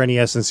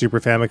NES and Super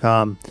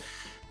Famicom.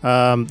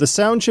 The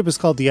sound chip is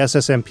called the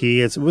SSMP.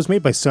 It was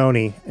made by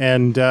Sony,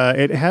 and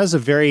it has a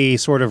very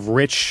sort of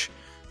rich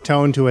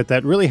tone to it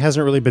that really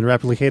hasn't really been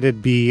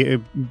replicated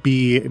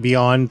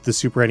beyond the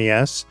Super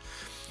NES.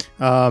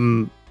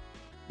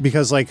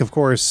 because, like, of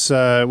course,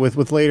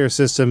 with later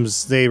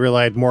systems, they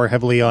relied more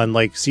heavily on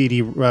like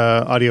CD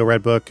audio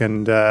Redbook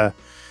and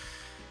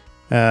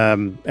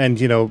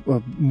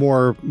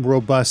more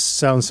robust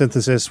sound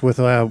synthesis with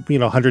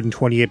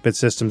 128-bit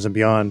systems and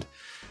beyond.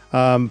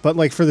 But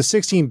like for the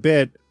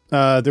 16-bit,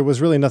 there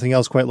was really nothing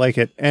else quite like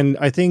it. And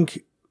I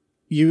think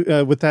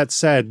with that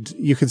said,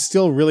 you could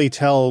still really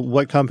tell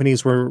what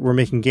companies were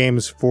making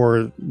games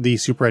for the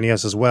Super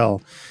NES as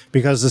well,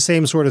 because the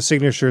same sort of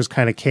signatures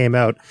kind of came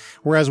out.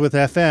 Whereas with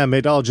FM,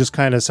 it all just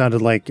kind of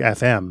sounded like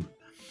FM.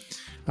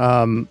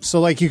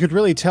 So like you could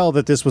really tell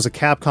that this was a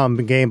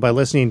Capcom game by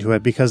listening to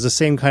it, because the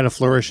same kind of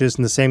flourishes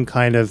and the same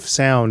kind of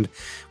sound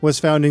was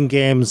found in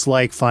games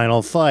like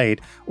Final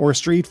Fight or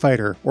Street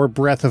Fighter or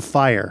Breath of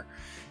Fire.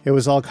 It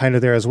was all kind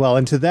of there as well.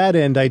 And to that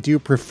end, I do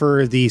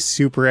prefer the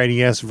Super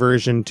NES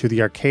version to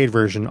the arcade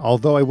version,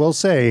 although I will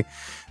say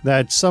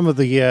that some of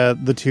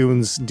the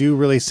tunes do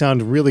really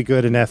sound really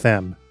good in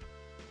FM.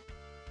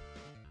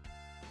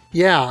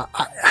 Yeah,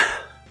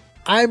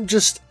 I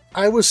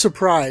was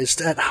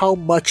surprised at how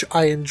much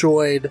I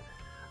enjoyed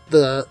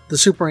the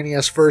Super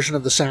NES version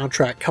of the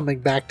soundtrack coming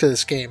back to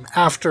this game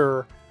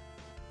after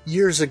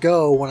years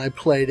ago when I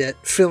played it,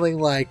 feeling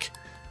like,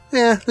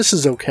 this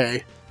is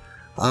okay.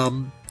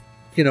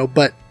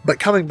 But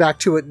coming back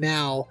to it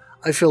now,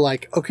 I feel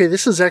like, okay,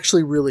 this is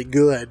actually really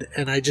good,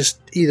 and I just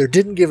either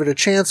didn't give it a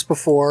chance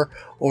before,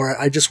 or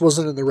I just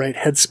wasn't in the right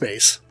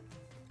headspace.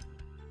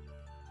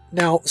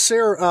 Now,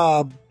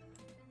 Sarah,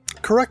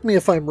 correct me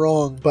if I'm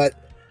wrong, but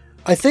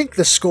I think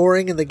the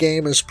scoring in the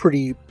game is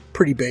pretty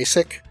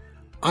basic.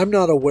 I'm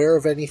not aware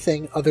of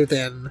anything other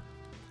than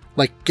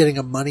like getting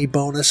a money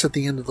bonus at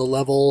the end of the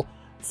level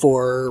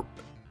for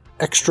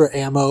extra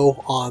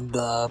ammo on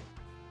the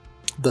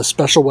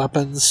special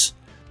weapons,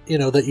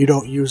 that you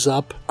don't use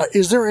up.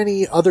 Is there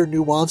any other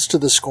nuance to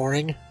the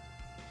scoring?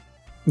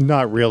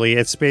 Not really.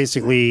 It's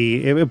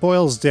basically, it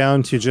boils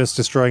down to just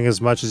destroying as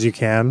much as you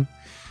can.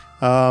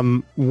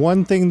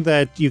 One thing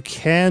that you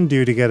can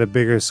do to get a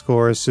bigger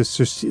score is to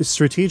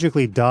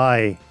strategically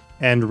die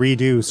and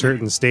redo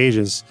certain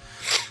stages.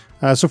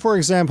 So, for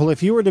example,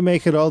 if you were to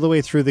make it all the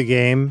way through the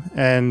game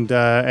and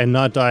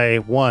not die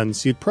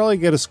once, you'd probably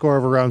get a score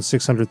of around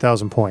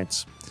 600,000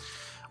 points,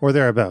 or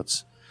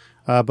thereabouts.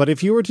 But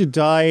if you were to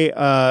die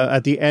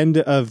at the end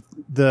of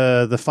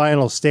the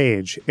final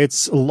stage,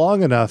 it's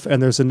long enough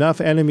and there's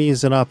enough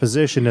enemies and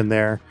opposition in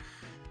there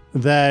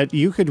that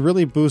you could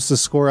really boost the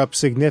score up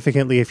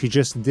significantly if you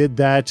just did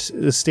that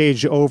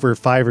stage over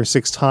 5 or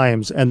 6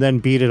 times and then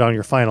beat it on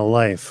your final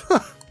life.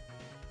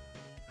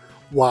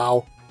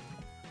 Wow.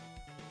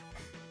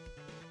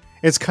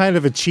 It's kind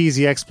of a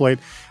cheesy exploit.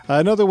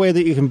 Another way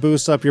that you can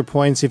boost up your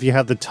points if you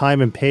have the time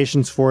and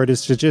patience for it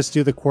is to just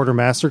do the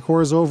Quartermaster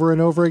cores over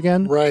and over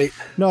again. Right.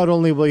 Not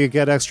only will you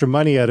get extra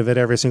money out of it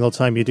every single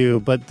time you do,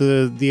 but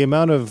the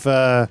amount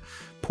of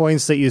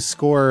points that you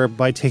score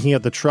by taking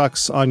out the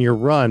trucks on your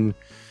run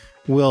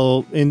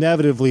will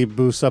inevitably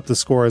boost up the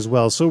score as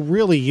well. So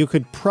really, you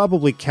could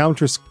probably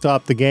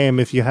counter-stop the game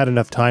if you had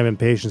enough time and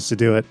patience to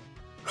do it.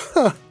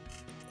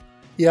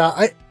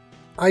 Yeah,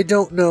 I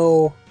don't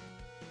know.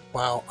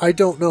 Wow, I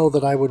don't know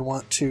that I would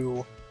want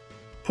to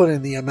put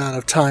in the amount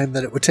of time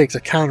that it would take to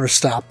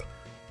counter-stop.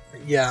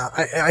 Yeah,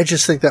 I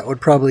just think that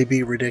would probably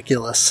be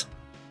ridiculous.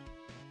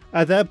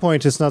 At that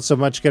point, it's not so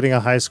much getting a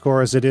high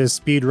score as it is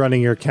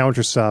speedrunning your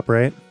counter-stop,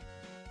 right?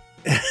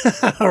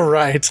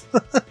 Right.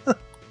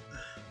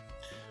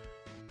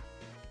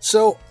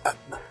 So,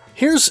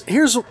 here's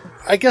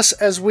I guess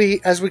as we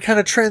kind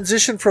of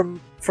transition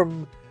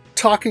from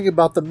talking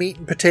about the meat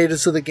and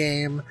potatoes of the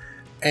game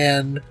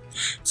and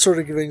sort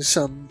of giving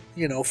some,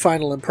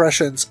 final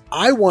impressions,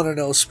 I want to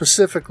know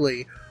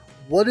specifically,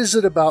 what is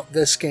it about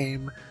this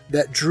game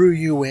that drew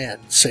you in,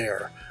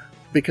 Sarah?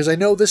 Because I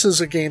know this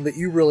is a game that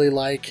you really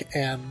like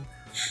and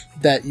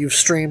that you've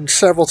streamed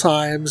several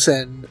times,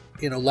 and,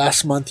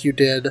 last month you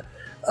did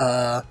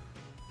a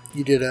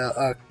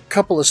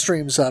couple of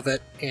streams of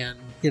it and,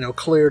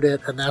 cleared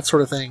it and that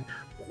sort of thing.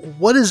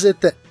 What is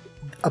it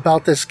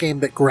about this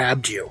game that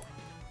grabbed you?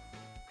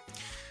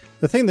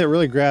 The thing that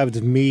really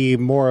grabbed me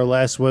more or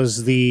less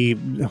was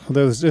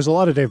there's a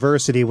lot of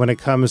diversity when it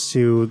comes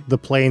to the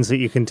planes that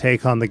you can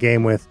take on the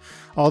game with.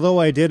 Although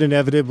I did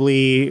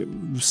inevitably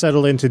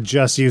settle into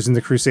just using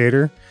the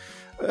Crusader.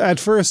 At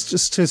first,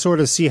 just to sort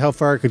of see how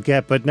far I could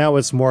get, but now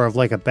it's more of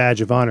like a badge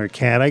of honor.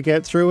 Can I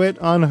get through it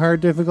on hard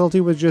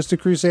difficulty with just a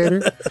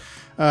Crusader?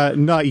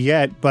 Not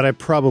yet, but I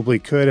probably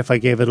could if I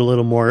gave it a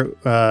little more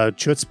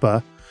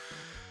chutzpah.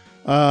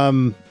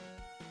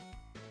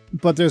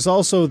 But there's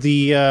also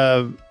the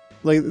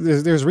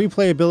there's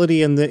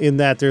replayability in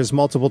that there's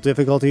multiple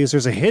difficulties.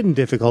 There's a hidden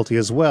difficulty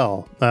as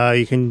well.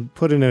 You can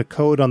put in a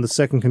code on the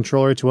second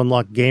controller to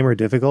unlock gamer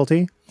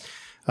difficulty.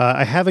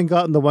 I haven't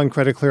gotten the 1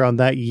 credit clear on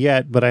that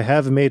yet, but I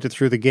have made it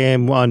through the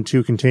game on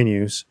 2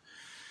 continues.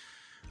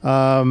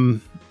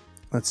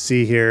 Let's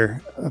see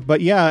here.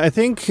 But yeah, I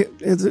think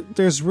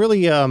there's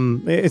really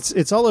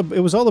it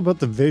was all about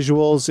the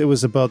visuals. It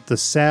was about the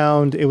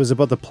sound. It was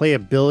about the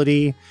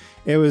playability.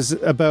 It was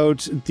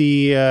about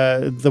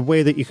the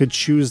way that you could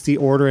choose the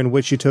order in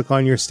which you took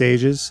on your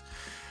stages.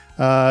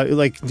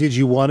 Did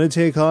you want to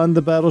take on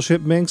the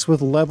Battleship Minx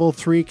with level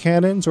 3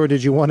 cannons, or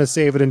did you want to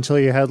save it until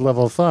you had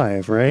level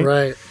 5, right?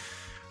 Right.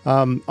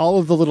 All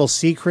of the little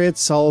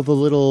secrets, all of the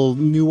little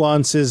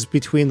nuances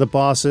between the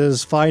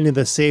bosses, finding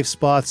the safe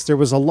spots. There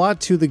was a lot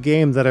to the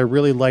game that I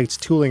really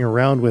liked tooling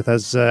around with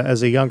as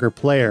a younger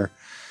player.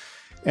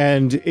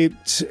 And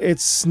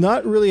it's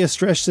not really a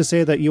stretch to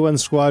say that UN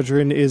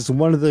Squadron is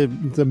one of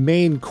the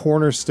main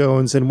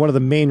cornerstones and one of the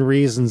main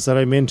reasons that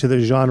I'm into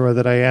the genre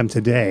that I am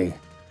today.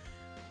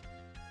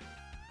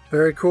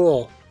 Very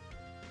cool.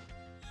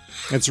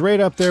 It's right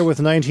up there with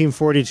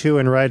 1942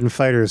 and Ridin'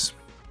 Fighters.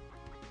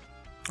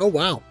 Oh,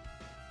 wow.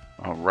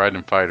 Oh,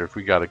 Ridin' Fighters,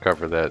 we got to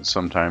cover that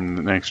sometime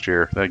next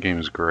year. That game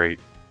is great.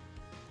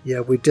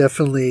 Yeah, we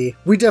definitely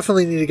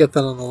need to get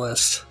that on the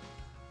list.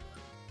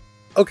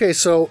 Okay,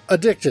 so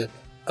Addicted.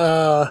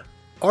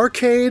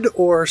 Arcade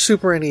or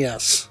Super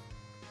NES?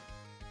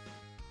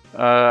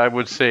 I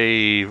would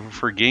say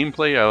for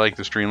gameplay, I like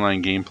the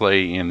streamlined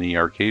gameplay in the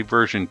arcade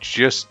version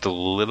just a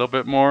little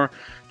bit more.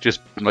 Just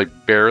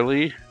like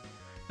barely,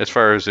 as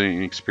far as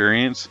an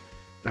experience.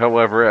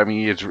 However, I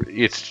mean,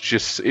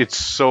 it's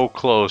so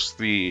close.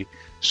 The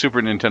Super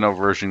Nintendo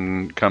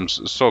version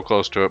comes so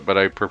close to it, but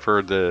I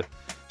prefer the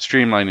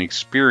streamlined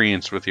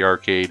experience with the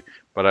arcade,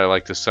 but I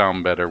like the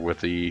sound better with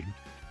the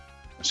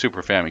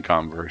Super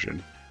Famicom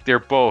version. They're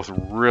both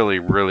really,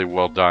 really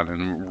well done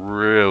and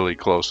really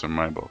close in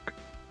my book.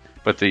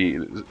 But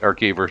the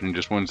arcade version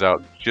just wins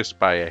out just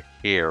by a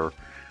hair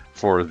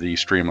for the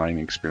streamlined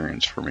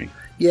experience for me.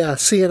 Yeah,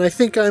 see, and I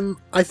think I'm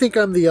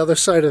the other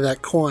side of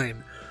that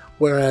coin.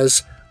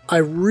 Whereas I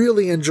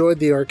really enjoyed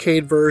the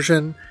arcade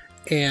version,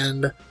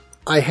 and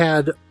I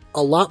had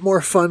a lot more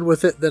fun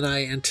with it than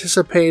I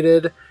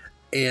anticipated.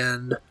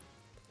 And,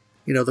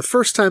 you know, the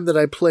first time that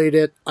I played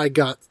it, I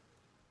got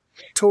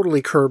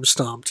totally curb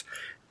stomped.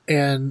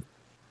 And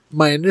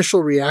my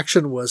initial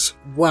reaction was,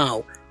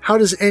 wow, how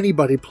does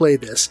anybody play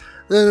this?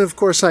 Then, of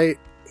course, I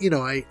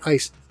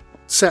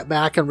sat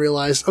back and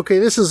realized, okay,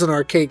 this is an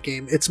arcade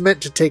game. It's meant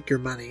to take your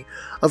money.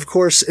 Of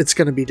course, it's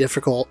going to be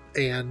difficult,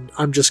 and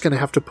I'm just going to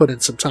have to put in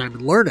some time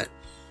and learn it.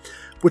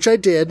 Which I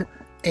did,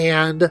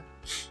 and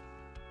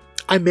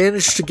I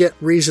managed to get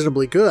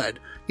reasonably good.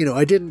 You know,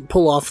 I didn't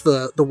pull off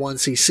the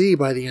 1cc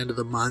by the end of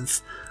the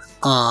month,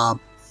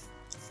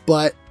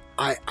 but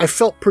I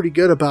felt pretty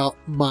good about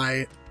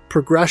my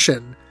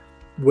progression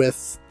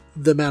with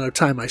the amount of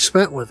time I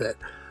spent with it.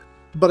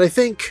 But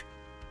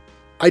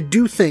I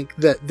do think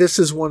that this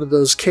is one of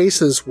those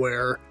cases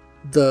where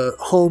the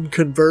home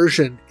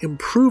conversion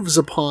improves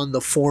upon the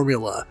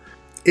formula.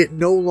 It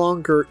no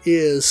longer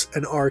is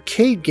an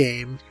arcade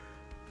game,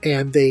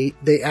 and they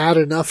add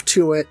enough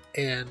to it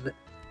and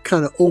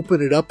kind of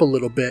open it up a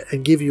little bit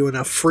and give you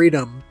enough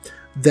freedom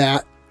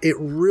that it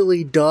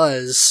really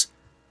does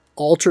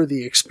alter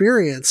the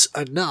experience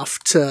enough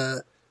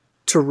to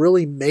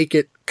really make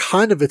it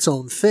kind of its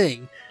own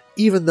thing,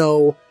 even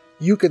though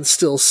you can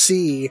still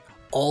see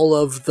all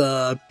of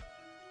the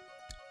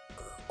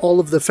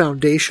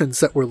foundations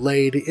that were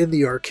laid in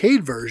the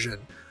arcade version.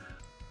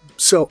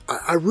 So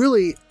I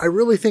really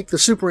think the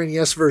Super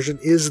NES version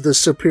is the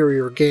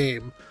superior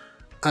game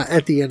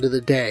at the end of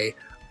the day.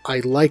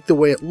 I like the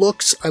way it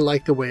looks. I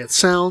like the way it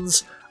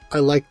sounds. I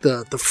like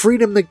the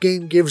freedom the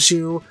game gives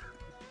you,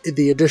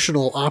 the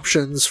additional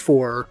options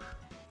for,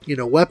 you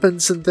know,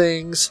 weapons and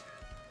things.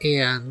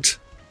 And,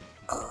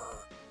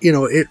 you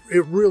know, it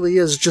really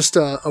is just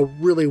a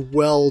really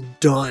well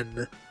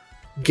done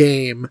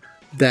game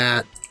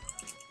that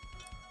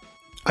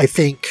I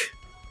think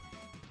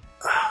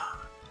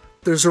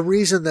there's a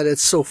reason that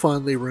it's so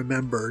fondly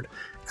remembered,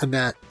 and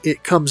that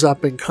it comes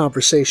up in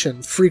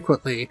conversation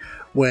frequently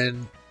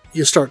when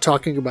you start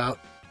talking about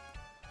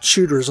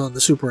shooters on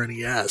the Super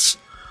NES.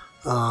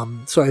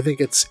 So I think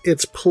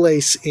its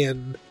place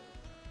in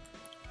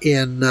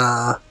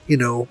you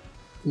know,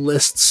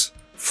 lists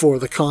for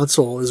the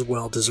console is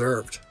well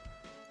deserved.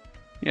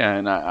 Yeah,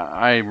 and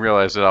I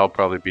realize that I'll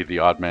probably be the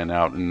odd man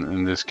out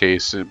in this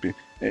case.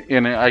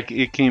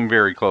 It came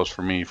very close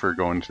for me for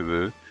going to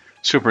the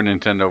Super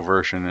Nintendo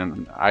version,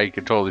 and I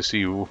could totally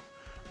see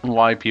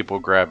why people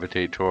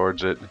gravitate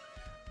towards it.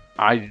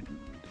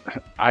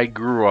 I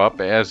grew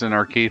up as an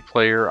arcade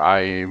player.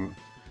 I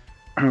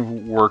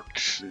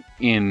worked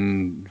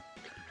in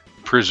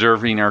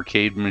preserving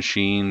arcade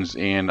machines,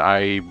 and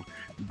I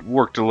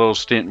worked a little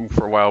stint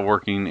for a while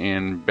working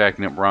and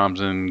backing up ROMs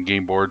and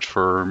game boards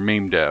for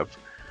MameDev.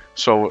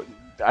 So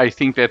I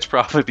think that's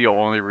probably the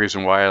only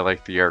reason why I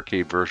like the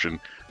arcade version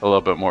a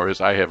little bit more,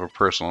 is I have a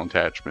personal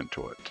attachment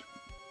to it.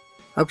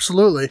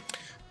 Absolutely.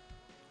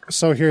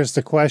 So here's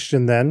the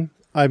question then.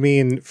 I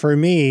mean, for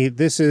me,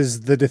 this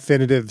is the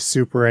definitive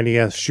Super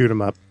NES shoot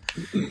 'em up.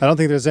 I don't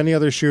think there's any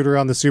other shooter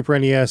on the Super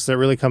NES that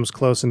really comes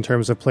close in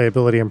terms of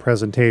playability and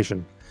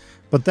presentation.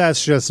 But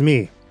that's just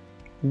me.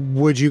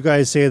 Would you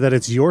guys say that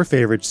it's your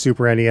favorite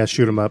Super NES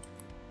shoot 'em up?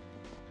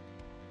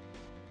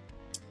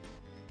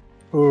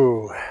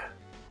 Ooh.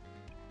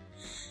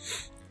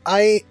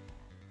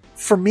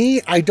 for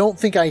me, I don't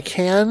think I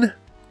can,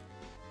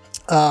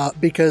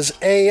 because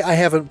A, I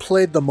haven't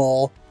played them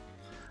all,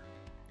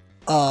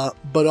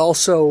 but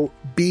also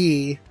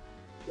B,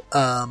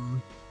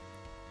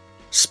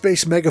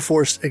 Space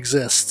Megaforce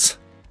exists.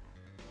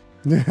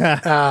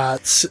 That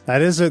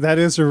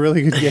is a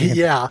really good game.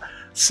 Yeah.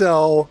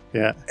 So,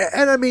 yeah.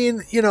 And I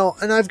mean,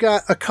 and I've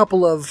got a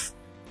couple of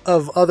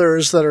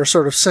others that are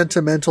sort of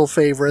sentimental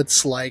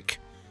favorites, like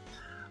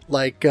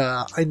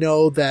I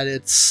know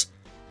that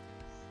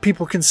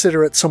people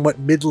consider it somewhat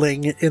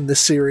middling in the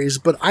series,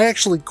 but I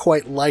actually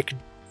quite like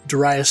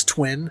Darius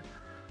Twin.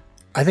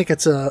 I think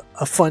it's a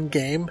fun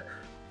game.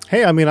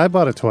 Hey, I mean, I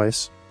bought it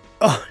twice.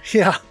 Oh,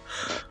 yeah.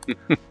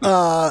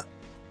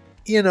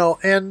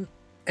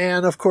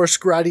 And of course,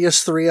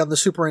 Gradius 3 on the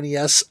Super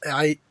NES.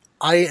 I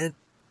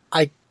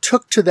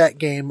took to that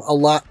game a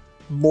lot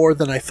more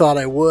than I thought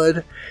I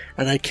would,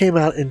 and I came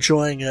out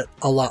enjoying it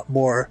a lot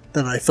more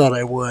than I thought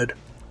I would.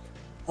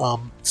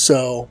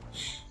 So,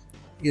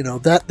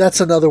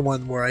 that's another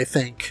one where I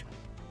think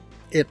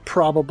it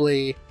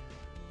probably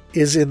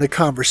is in the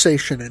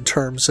conversation in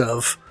terms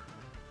of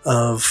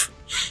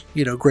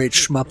great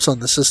shmups on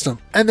the system.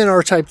 And then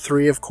R-Type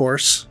 3, of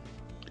course.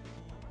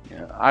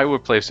 Yeah, I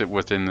would place it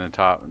within the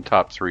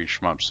top 3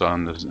 shmups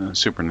on the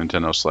Super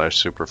Nintendo /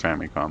 Super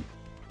Famicom.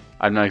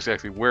 I'm not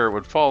exactly where it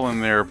would fall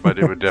in there, but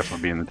it would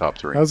definitely be in the top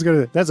 3.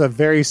 That's a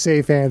very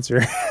safe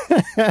answer.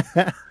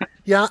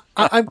 Yeah,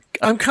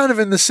 I'm kind of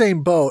in the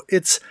same boat.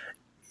 It's,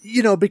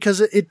 because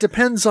it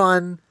depends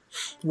on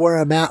where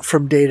I'm at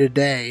from day to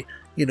day.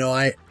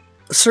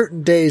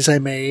 Certain days I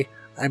may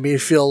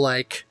feel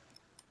like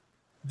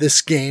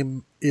this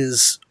game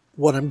is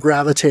what I'm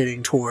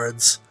gravitating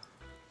towards.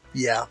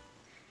 Yeah.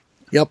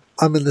 Yep,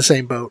 I'm in the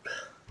same boat.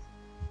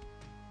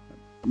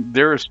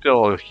 There is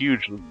still a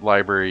huge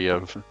library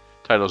of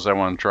titles I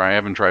want to try. I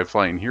haven't tried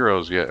Flying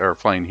Hero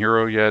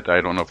yet.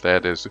 I don't know if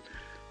that is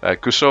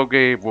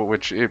Kusoge,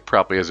 which it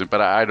probably isn't, but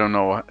I don't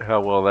know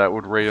how well that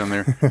would rate on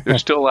there.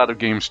 There's still a lot of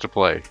games to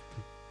play.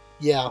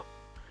 Yeah.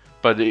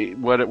 But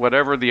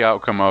whatever the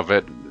outcome of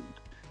it,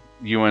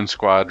 UN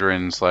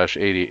Squadron /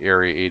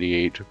 Area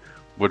 88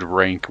 would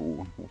rank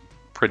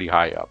pretty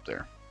high up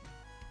there.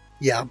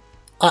 Yeah.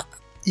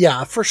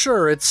 Yeah, for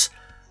sure. It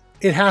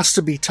has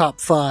to be top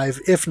 5,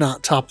 if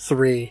not top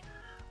 3,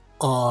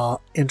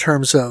 in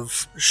terms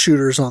of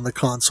shooters on the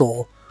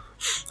console.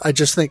 I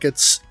just think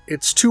it's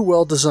too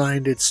well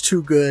designed, it's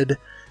too good,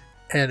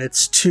 and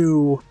it's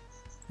too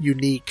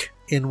unique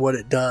in what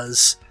it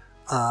does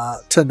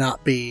to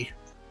not be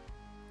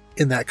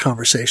in that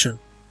conversation.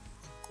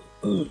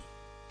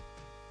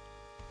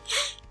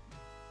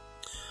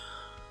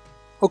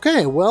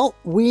 Okay, well,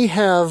 we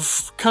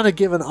have kind of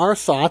given our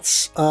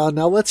thoughts.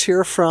 Now let's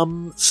hear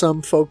from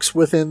some folks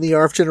within the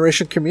RF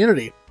Generation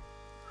community.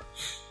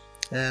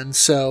 And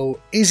so,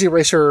 Easy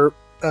Racer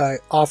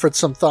offered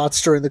some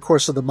thoughts during the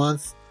course of the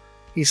month.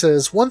 He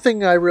says, one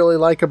thing I really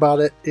like about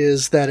it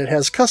is that it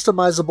has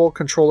customizable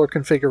controller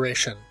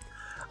configuration.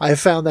 I have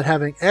found that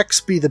having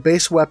X be the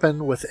base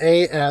weapon with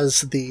A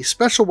as the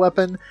special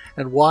weapon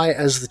and Y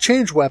as the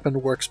change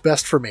weapon works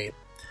best for me.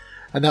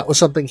 And that was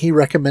something he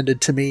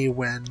recommended to me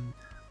when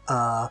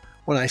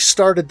I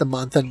started the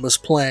month and was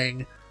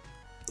playing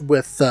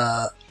with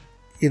a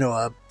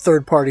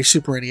third-party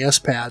Super NES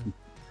pad.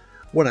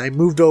 When I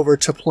moved over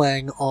to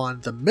playing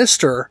on the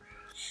Mister,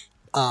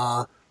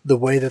 the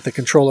way that the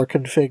controller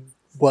config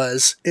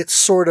was, it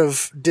sort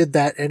of did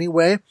that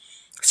anyway,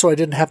 so I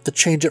didn't have to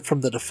change it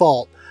from the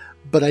default.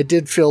 But I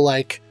did feel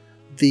like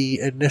the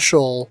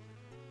initial,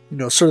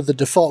 sort of the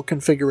default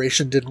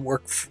configuration didn't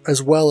work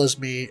as well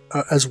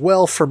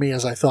for me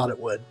as I thought it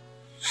would.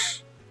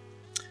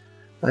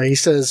 He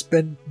says,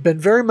 been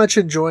very much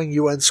enjoying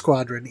UN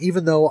Squadron,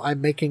 even though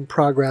I'm making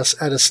progress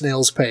at a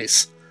snail's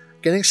pace.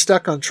 Getting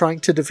stuck on trying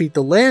to defeat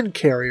the land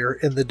carrier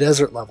in the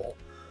desert level.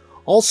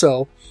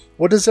 Also,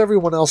 what does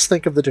everyone else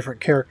think of the different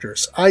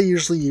characters? I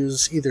usually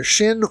use either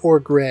Shin or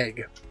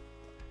Greg.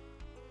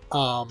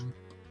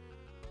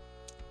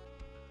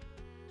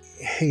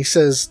 He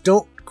says,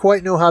 don't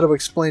quite know how to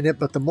explain it,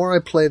 but the more I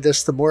play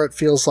this, the more it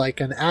feels like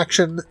an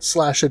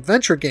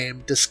action/adventure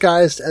game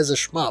disguised as a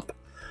shmup.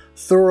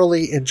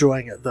 Thoroughly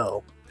enjoying it,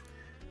 though.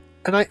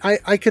 And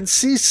I can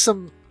see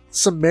some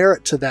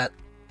merit to that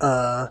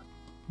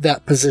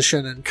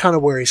position and kind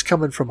of where he's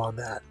coming from on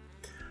that.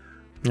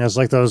 Yeah, it's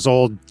like those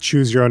old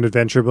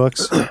choose-your-own-adventure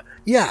books.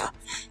 Yeah,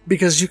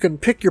 because you can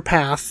pick your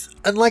path,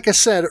 and like I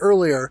said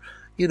earlier,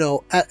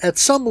 at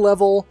some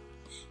level,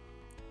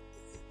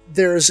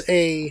 there's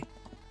a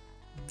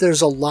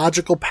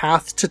logical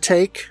path to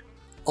take,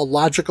 a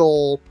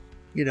logical,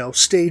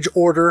 stage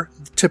order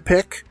to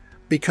pick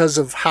because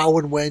of how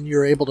and when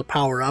you're able to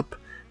power up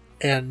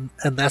and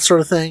that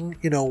sort of thing,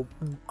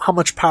 how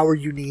much power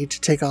you need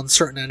to take on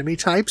certain enemy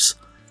types.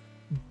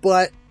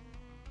 But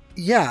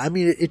yeah, I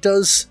mean, it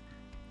does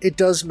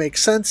make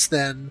sense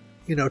then,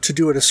 to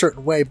do it a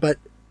certain way, but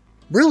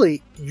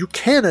really you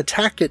can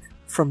attack it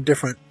from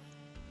different,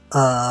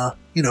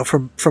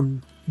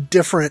 from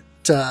different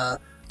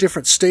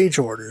stage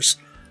orders.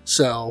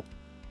 So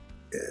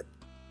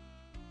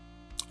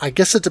I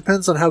guess it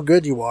depends on how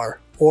good you are,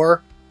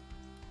 or,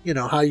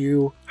 how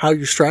you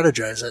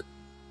strategize it.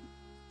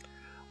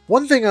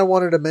 One thing I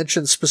wanted to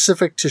mention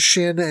specific to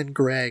Shin and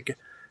Greg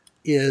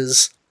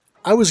is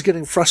I was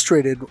getting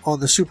frustrated on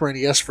the Super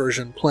NES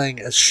version playing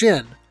as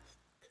Shin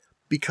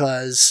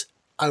because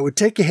I would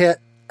take a hit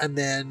and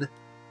then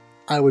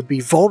I would be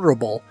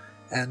vulnerable,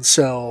 and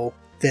so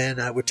then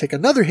I would take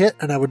another hit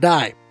and I would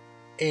die.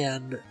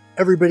 And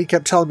everybody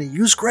kept telling me,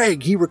 use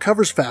Greg, he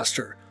recovers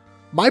faster.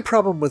 My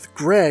problem with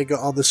Greg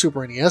on the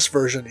Super NES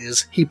version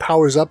is he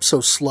powers up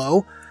so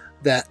slow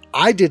that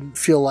I didn't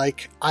feel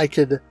like I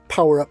could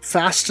power up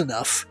fast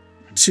enough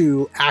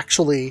to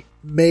actually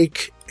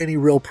make any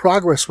real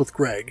progress with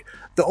Greg.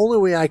 The only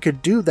way I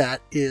could do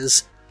that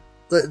is,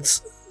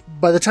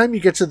 by the time you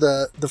get to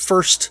the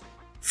first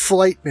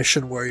flight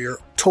mission where you're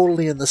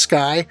totally in the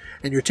sky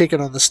and you're taking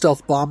on the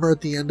stealth bomber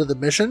at the end of the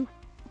mission,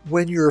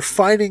 when you're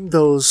fighting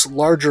those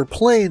larger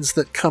planes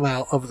that come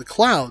out of the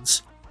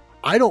clouds,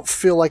 I don't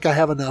feel like I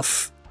have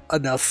enough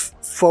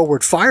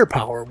forward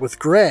firepower with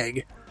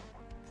Greg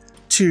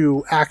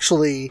to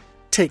actually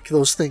take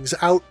those things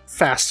out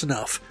fast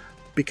enough,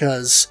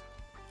 because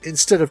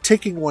instead of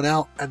taking one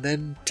out and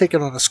then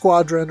taking on a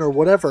squadron or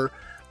whatever,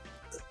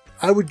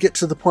 I would get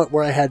to the point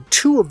where I had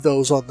two of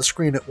those on the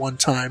screen at one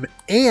time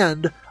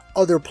and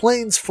other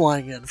planes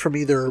flying in from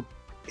either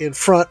in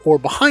front or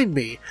behind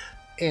me,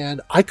 and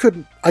I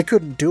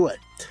couldn't do it.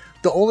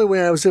 The only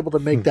way I was able to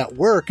make that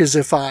work is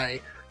if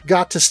I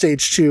got to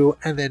stage 2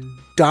 and then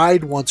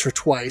died once or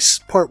twice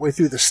partway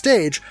through the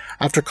stage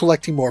after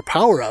collecting more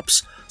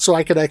power-ups, so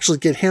I could actually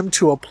get him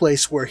to a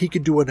place where he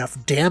could do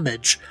enough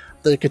damage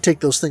that it could take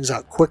those things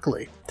out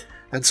quickly.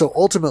 And so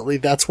ultimately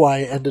that's why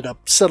I ended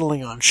up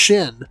settling on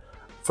Shin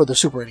for the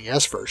Super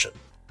NES version.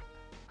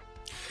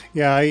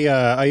 Yeah,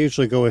 I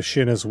usually go with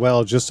Shin as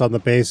well, just on the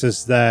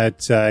basis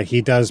that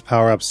he does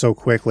power up so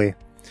quickly.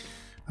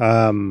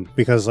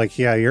 Because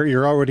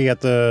you're already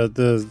at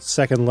the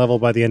second level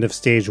by the end of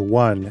stage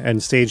 1,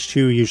 and stage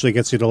 2 usually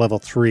gets you to level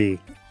 3,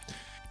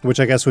 which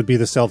I guess would be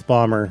the stealth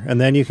bomber, and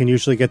then you can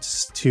usually get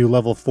to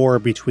level 4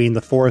 between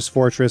the forest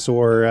fortress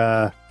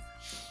or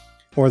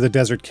the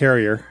desert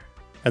carrier,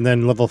 and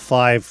then level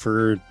 5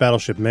 for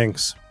Battleship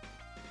Minx.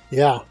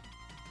 Yeah.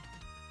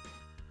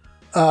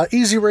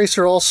 Easy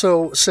Racer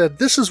also said,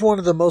 "This is one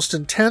of the most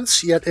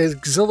intense yet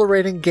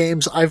exhilarating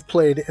games I've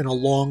played in a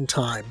long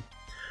time.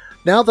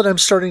 Now that I'm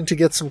starting to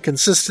get some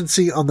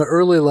consistency on the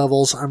early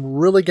levels, I'm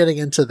really getting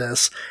into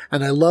this,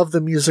 and I love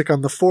the music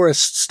on the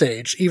forest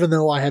stage, even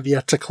though I have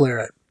yet to clear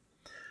it."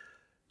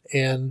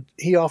 And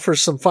he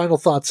offers some final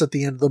thoughts at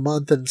the end of the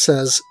month and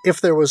says,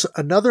 "If there was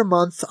another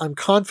month, I'm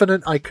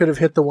confident I could have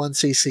hit the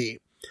 1cc.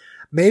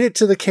 Made it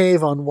to the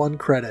cave on 1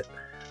 credit.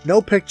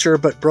 No picture,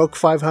 but broke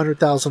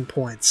 500,000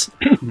 points.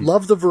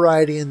 Love the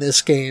variety in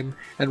this game,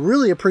 and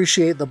really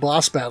appreciate the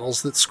boss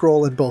battles that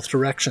scroll in both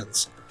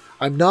directions.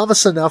 I'm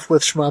novice enough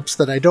with shmups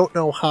that I don't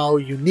know how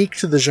unique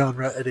to the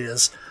genre it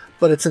is,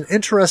 but it's an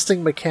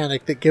interesting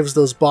mechanic that gives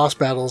those boss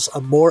battles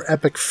a more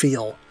epic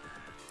feel.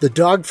 The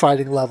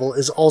dogfighting level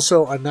is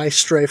also a nice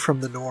stray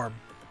from the norm.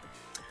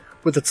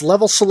 With its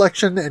level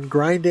selection and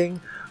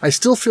grinding, I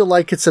still feel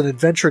like it's an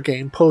adventure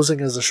game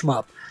posing as a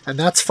shmup, and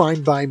that's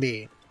fine by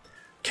me.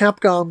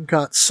 Capcom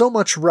got so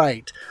much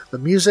right. The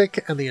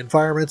music and the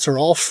environments are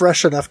all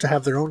fresh enough to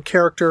have their own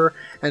character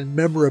and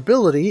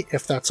memorability,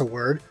 if that's a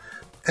word,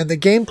 and the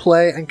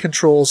gameplay and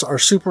controls are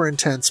super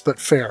intense but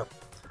fair.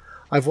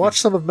 I've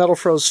watched some of Metal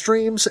Fro's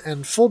streams,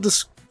 and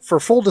for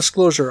full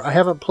disclosure, I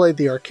haven't played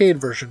the arcade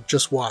version,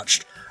 just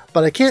watched.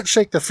 But I can't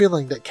shake the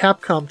feeling that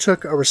Capcom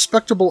took a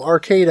respectable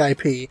arcade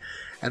IP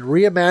and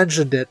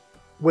reimagined it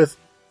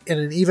in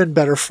an even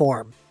better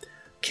form.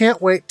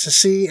 Can't wait to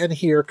see and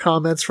hear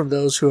comments from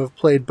those who have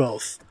played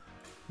both.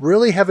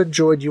 Really have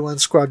enjoyed UN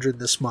Squadron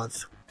this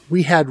month.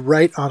 We had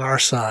right on our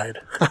side."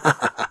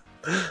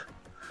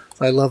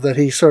 I love that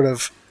he sort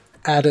of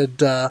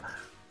added a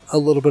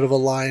little bit of a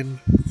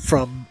line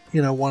from,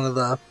 one of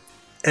the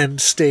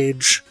end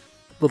stage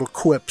little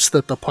quips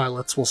that the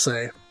pilots will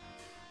say.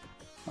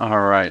 All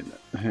right.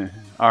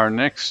 Our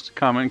next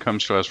comment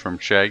comes to us from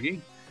Shaggy.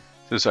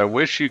 It says, "I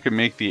wish you could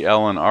make the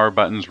L and R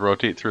buttons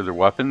rotate through their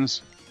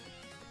weapons.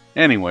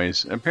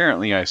 Anyways,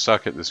 apparently I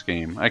suck at this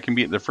game. I can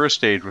beat the first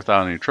stage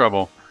without any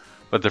trouble,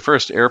 but the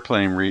first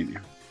airplane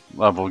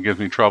level gives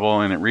me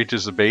trouble, and it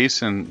reaches the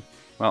base, and,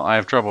 well, I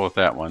have trouble with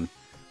that one.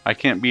 I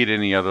can't beat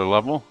any other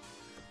level.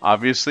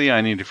 Obviously,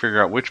 I need to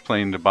figure out which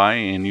plane to buy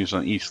and use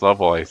on each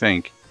level, I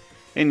think.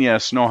 And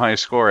yes, no high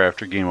score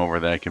after game over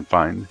that I can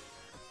find."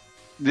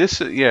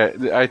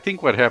 I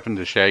think what happened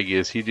to Shaggy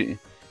is the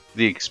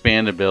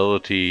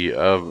expandability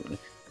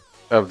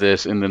of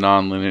this and the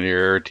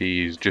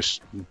non-linearity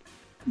just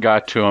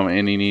got to him,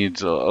 and he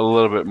needs a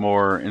little bit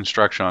more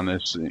instruction on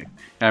this.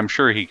 I'm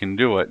sure he can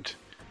do it.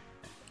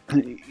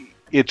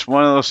 It's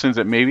one of those things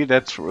that maybe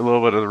that's a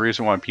little bit of the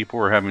reason why people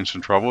were having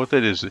some trouble with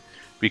it, is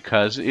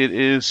because it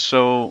is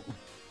so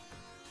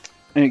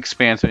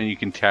expansive, and you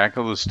can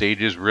tackle the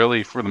stages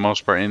really for the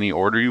most part any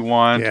order you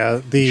want.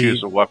 Yeah,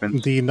 choose a weapon.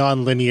 The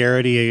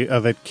non-linearity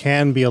of it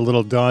can be a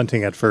little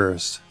daunting at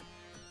first.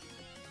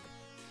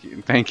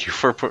 Thank you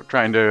for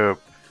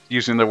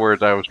using the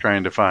words I was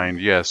trying to find.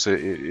 Yes,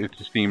 it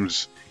just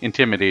seems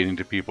intimidating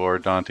to people or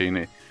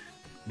daunting.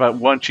 But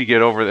once you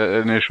get over the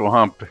initial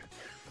hump,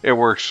 it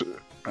works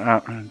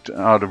out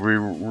to be a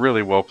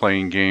really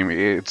well-playing game.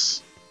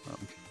 It's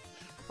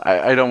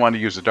I don't want to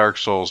use a Dark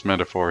Souls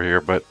metaphor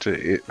here, but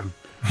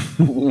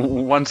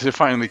once it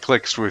finally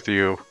clicks with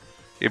you,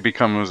 it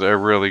becomes a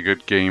really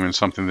good game and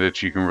something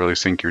that you can really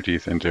sink your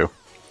teeth into.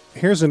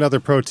 Here's another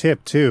pro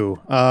tip, too.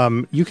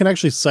 You can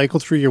actually cycle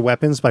through your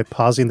weapons by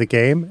pausing the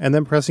game and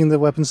then pressing the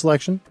weapon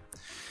selection.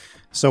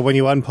 So when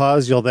you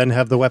unpause, you'll then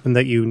have the weapon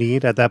that you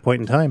need at that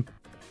point in time.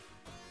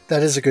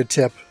 That is a good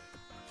tip.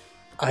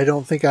 I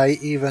don't think I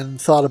even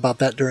thought about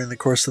that during the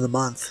course of the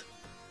month.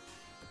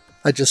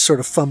 I just sort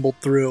of fumbled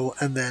through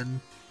and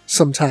then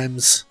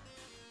sometimes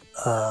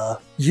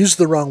used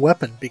the wrong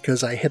weapon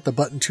because I hit the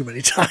button too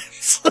many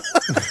times.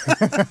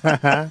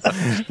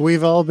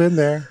 We've all been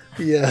there.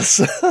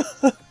 Yes.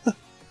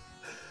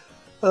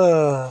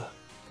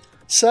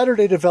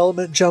 Saturday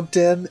Development jumped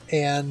in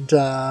and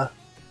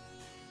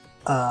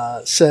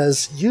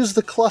says, use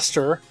the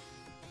cluster,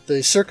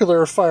 the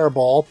circular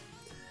fireball,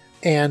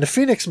 and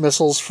Phoenix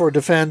missiles for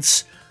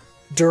defense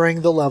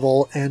during the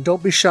level, and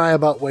don't be shy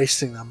about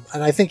wasting them.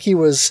 And I think he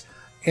was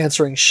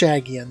answering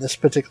Shaggy in this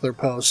particular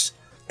post.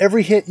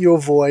 Every hit you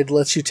avoid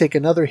lets you take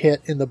another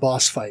hit in the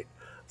boss fight.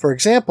 For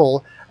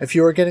example, if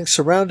you are getting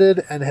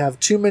surrounded and have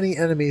too many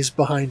enemies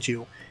behind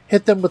you,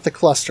 hit them with the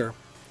cluster.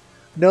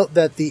 Note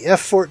that the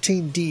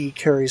F-14D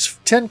carries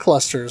 10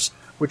 clusters,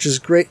 which is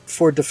great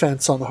for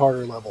defense on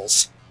harder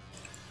levels.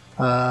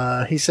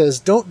 He says,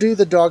 don't do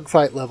the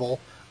dogfight level,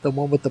 the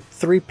one with the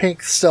 3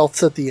 pink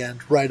stealths at the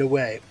end, right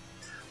away.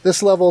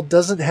 This level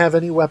doesn't have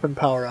any weapon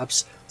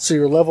power-ups, so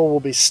your level will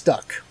be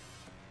stuck.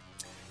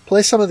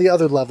 Play some of the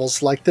other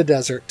levels, like the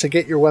desert, to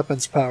get your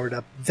weapons powered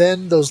up,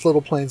 then those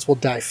little planes will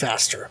die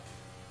faster.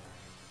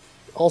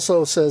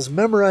 Also says,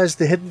 memorize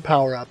the hidden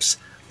power-ups.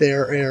 They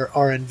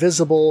are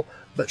invisible,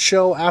 but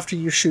show after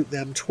you shoot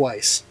them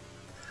twice.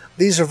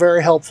 These are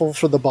very helpful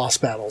for the boss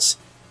battles.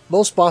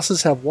 Most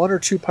bosses have 1 or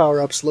 2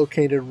 power-ups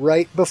located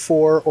right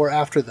before or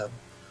after them.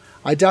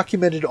 I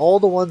documented all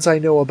the ones I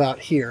know about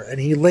here, and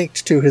he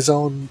linked to his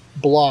own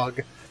blog,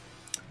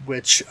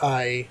 which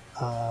I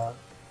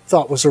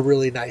thought was a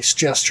really nice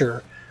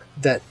gesture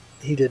that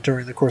he did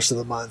during the course of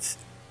the month.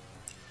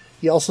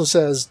 He also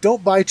says,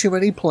 don't buy too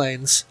many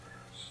planes.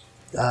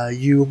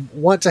 You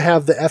want to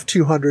have the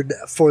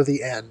F-200 for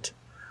the end.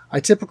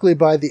 I typically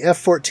buy the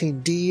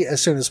F-14D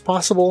as soon as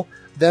possible,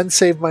 then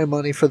save my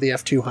money for the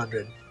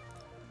F-200.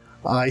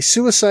 I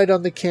suicide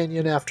on the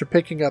canyon after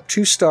picking up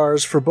 2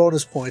 stars for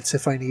bonus points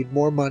if I need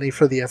more money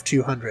for the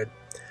F-200.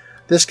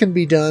 This can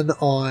be done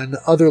on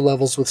other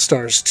levels with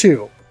stars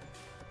too.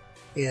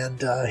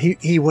 And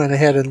he went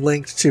ahead and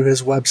linked to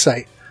his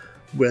website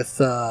with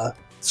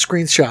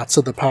screenshots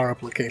of the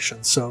power-up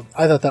locations. So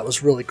I thought that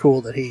was really cool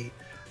that he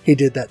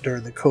did that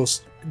during the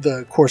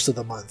course of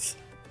the month.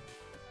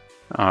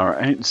 All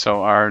right,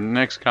 so our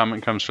next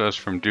comment comes to us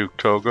from Duke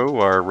Togo,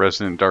 our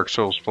resident Dark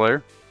Souls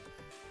player.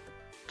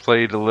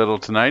 Played a little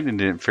tonight and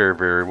didn't fare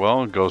very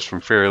well. It goes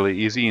from fairly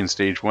easy in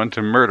stage 1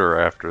 to murder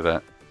after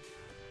that.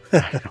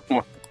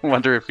 I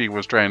wonder if he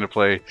was trying to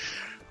play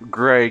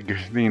Greg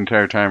the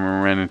entire time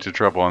and ran into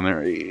trouble on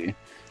there.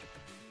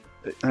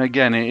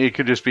 Again, it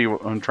could just be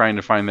trying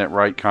to find that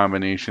right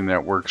combination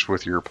that works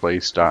with your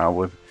play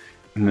style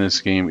in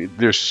this game.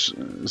 There's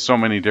so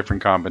many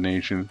different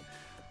combinations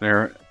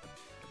there.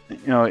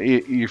 You know,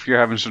 if you're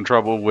having some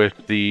trouble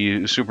with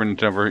the Super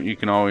Nintendo, you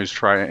can always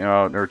try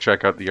out or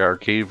check out the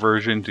arcade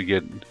version to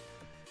get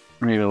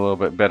maybe a little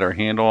bit better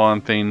handle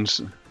on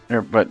things.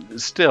 But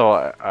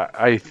still,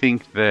 I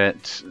think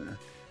that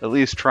at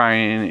least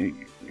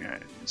trying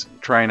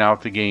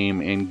out the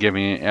game and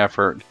giving it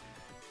effort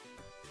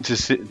to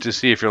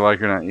see if you like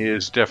it or not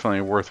is definitely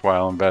a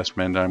worthwhile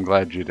investment. I'm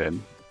glad you did.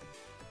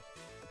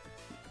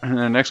 And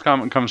the next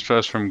comment comes to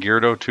us from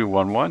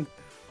Geardo211.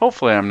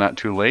 Hopefully I'm not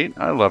too late.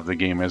 I loved the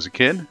game as a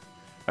kid.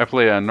 I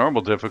played on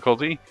normal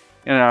difficulty,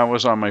 and I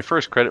was on my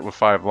first credit with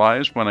 5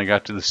 lives when I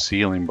got to the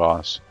ceiling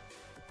boss.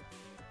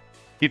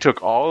 He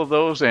took all of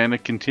those and a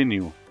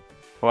continue.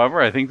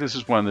 However, I think this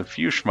is one of the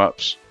few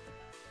shmups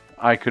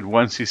I could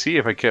 1cc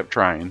if I kept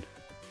trying.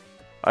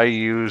 I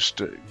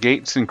used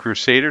Gates and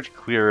Crusader to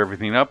clear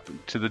everything up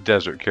to the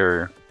Desert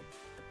Carrier.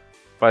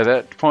 By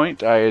that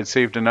point, I had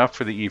saved enough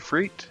for the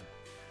Ifrit.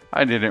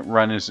 I didn't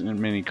run as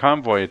many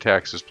convoy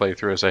attacks as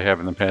playthrough as I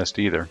have in the past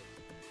either.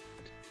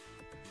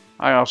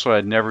 I also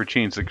had never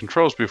changed the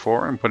controls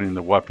before, and putting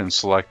the weapon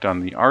select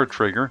on the R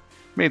trigger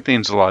made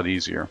things a lot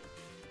easier.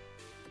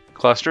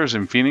 Clusters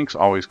and Phoenix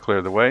always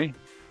clear the way,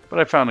 but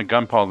I found a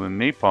Gunpowder and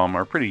Napalm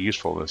are pretty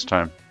useful this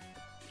time.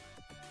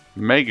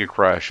 Mega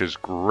Crash is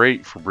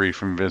great for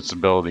brief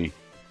invincibility.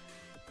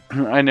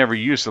 I never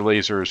used the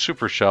laser or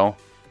super shell,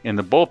 and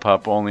the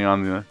bullpup only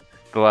on the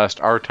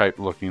last R-type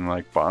looking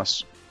like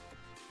boss.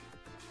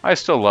 I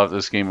still love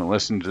this game and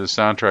listen to the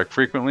soundtrack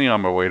frequently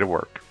on my way to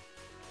work.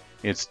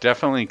 It's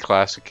definitely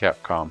classic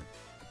Capcom.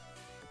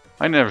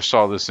 I never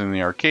saw this in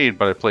the arcade,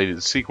 but I played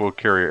the sequel,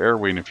 Carrier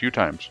Airwing, a few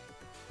times.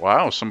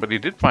 Wow, somebody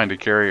did find a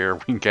Carrier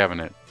Airwing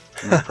cabinet.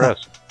 I'm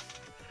impressed.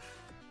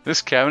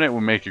 This cabinet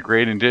would make a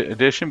great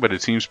addition, but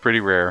it seems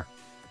pretty rare.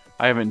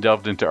 I haven't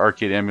delved into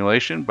arcade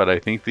emulation, but I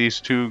think these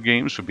two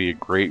games would be a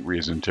great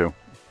reason to.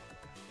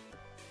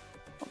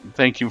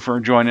 Thank you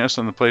for joining us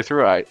on the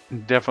playthrough. I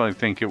definitely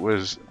think it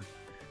was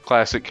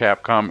classic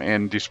Capcom,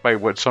 and despite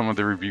what some of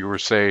the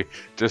reviewers say,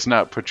 does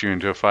not put you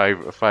into a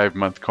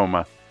five-month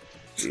coma.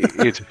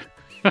 It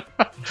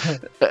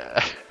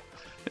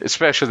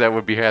especially that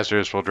would be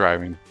hazardous while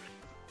driving.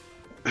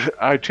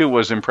 I too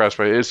was impressed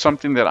by it. It's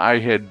something that I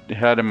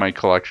had in my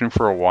collection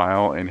for a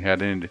while and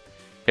hadn't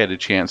had a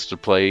chance to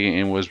play,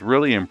 and was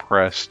really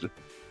impressed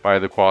by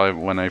the quality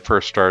when I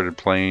first started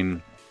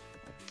playing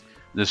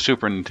the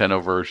Super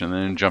Nintendo version,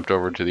 and then jumped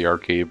over to the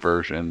arcade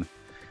version.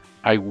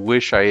 I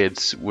wish I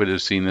would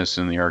have seen this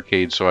in the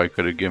arcade so I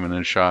could have given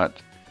it a shot.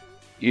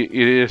 It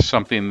is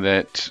something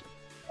that,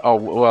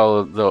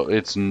 though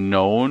it's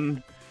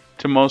known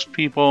to most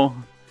people,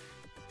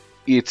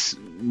 it's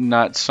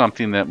not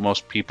something that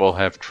most people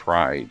have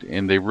tried,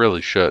 and they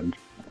really should.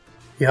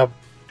 Yep.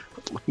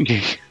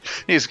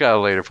 He's got a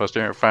later post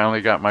there.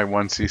 Finally got my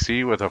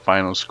 1cc with a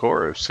final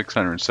score of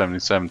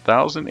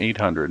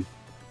 677,800.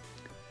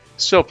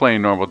 Still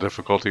playing normal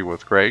difficulty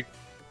with Craig.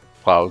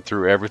 Plowed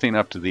through everything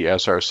up to the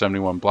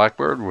SR-71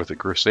 Blackbird with a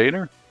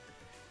Crusader.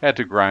 Had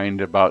to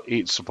grind about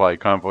 8 supply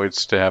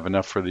convoys to have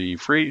enough for the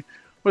free,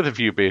 with a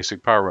few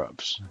basic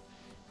power-ups.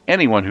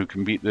 Anyone who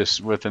can beat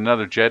this with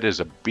another jet is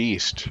a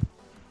beast.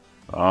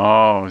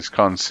 Oh, he's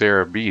calling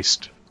Sarah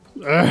Beast.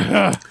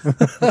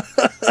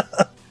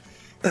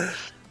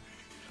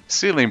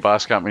 Ceiling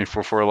boss got me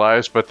for 4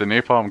 lives, but the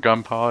Napalm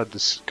Gunpowder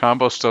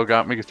combo still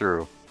got me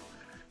through.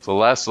 The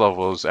last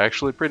level is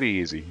actually pretty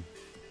easy.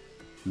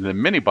 The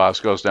mini boss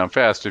goes down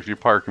fast if you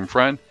park in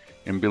front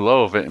and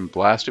below of it and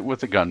blast it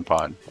with a gun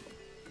pod.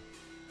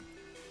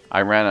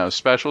 I ran out of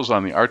specials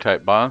on the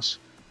R-Type boss,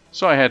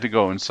 so I had to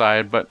go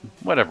inside, but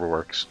whatever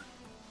works.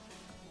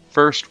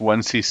 First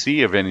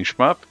 1cc of any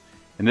shmup,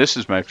 and this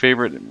is one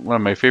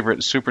of my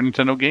favorite Super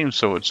Nintendo games,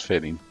 so it's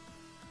fitting.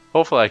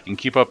 Hopefully I can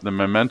keep up the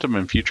momentum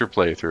in future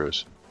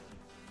playthroughs.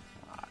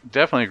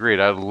 Definitely agreed.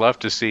 I'd love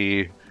to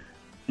see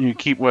you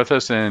keep with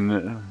us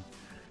and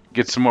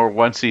get some more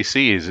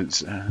 1cc's.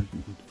 It's a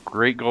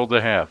great goal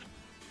to have.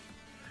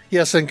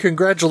 Yes, and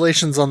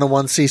congratulations on the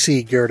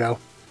 1cc, Gyardo.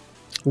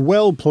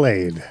 Well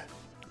played.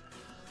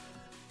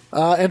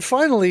 And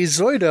finally,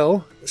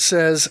 Zoido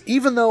says,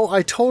 even though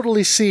I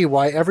totally see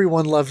why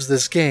everyone loves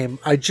this game,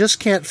 I just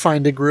can't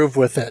find a groove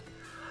with it.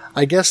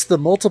 I guess the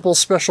multiple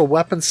special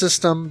weapon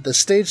system, the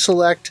stage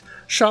select,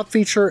 shop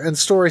feature, and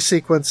story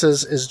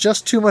sequences is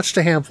just too much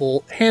to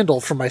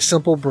handle for my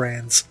simple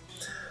brains.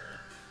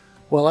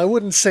 Well, I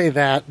wouldn't say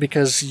that,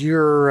 because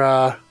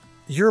you're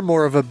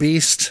more of a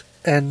beast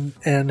and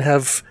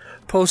have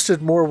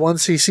posted more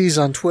 1cc's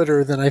on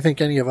Twitter than I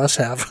think any of us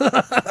have.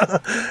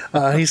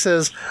 He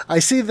says, I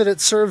see that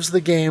it serves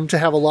the game to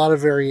have a lot of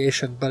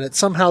variation, but it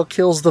somehow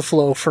kills the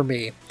flow for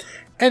me.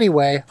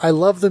 Anyway, I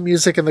love the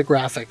music and the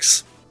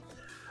graphics.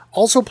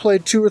 Also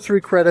played 2 or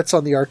 3 credits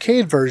on the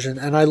arcade version,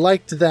 and I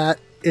liked that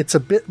it's a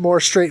bit more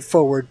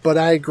straightforward, but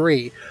I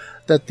agree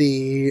that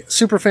the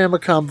Super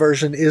Famicom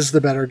version is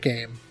the better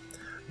game.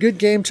 Good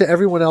game to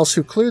everyone else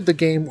who cleared the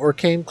game or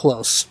came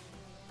close.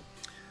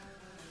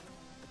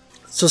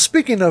 So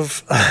speaking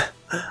of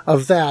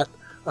that,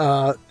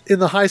 in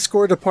the high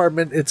score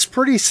department, it's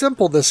pretty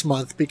simple this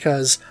month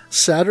because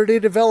Saturday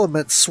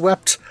Development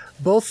swept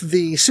both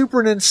the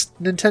Super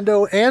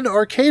Nintendo and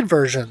arcade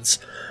versions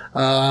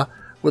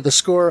with a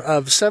score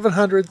of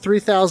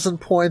 703,000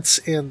 points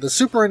in the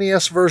Super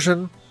NES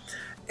version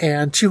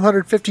and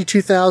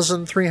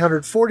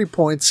 252,340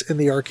 points in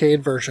the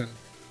arcade version.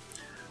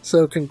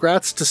 So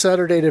congrats to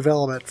Saturday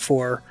Development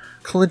for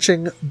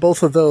clinching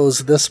both of those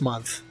this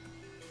month.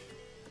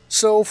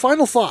 So,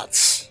 final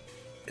thoughts.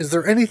 Is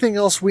there anything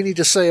else we need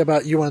to say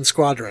about UN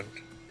Squadron?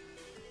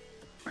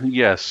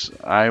 Yes,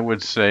 I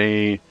would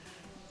say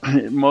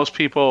most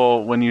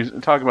people, when you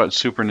talk about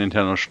Super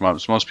Nintendo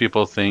shmups, most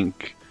people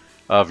think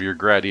of your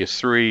Gradius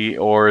 3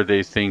 or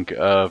they think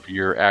of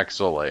your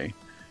Axelay.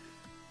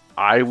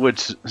 I would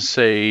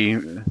say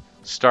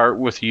start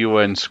with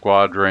UN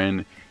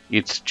Squadron.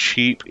 It's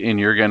cheap and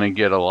you're going to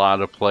get a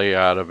lot of play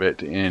out of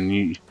it,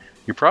 and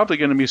you're probably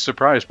going to be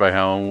surprised by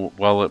how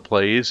well it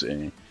plays.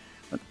 And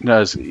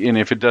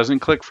if it doesn't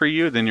click for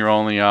you, then you're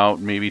only out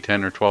maybe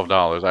 $10 or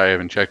 $12. I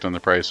haven't checked on the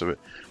price of it,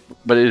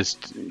 but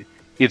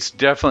it's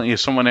definitely, if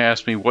someone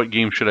asked me what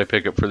game should I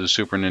pick up for the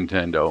Super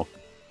Nintendo,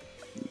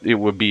 it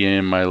would be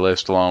in my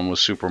list along with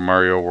Super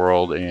Mario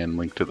World and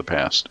Link to the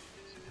Past.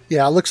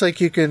 Yeah, it looks like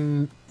you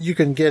can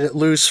get it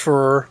loose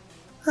for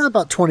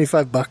about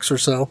 $25 or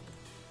so.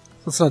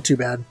 That's not too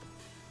bad.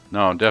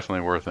 No,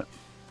 definitely worth it.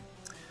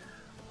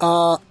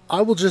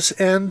 I will just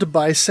end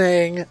by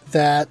saying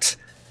that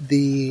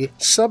the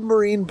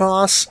submarine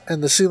boss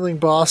and the ceiling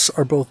boss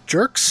are both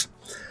jerks.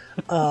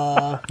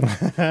 Yeah,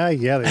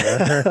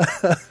 they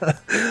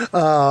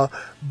are.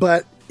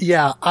 But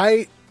yeah,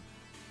 I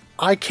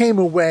came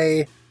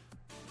away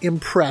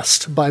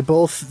impressed by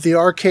both the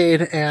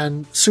arcade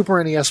and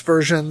Super NES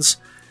versions,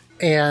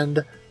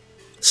 and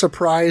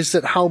surprised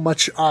at how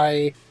much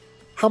I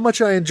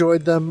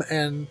enjoyed them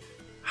and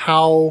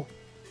how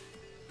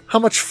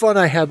much fun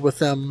I had with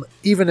them,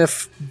 even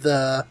if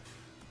the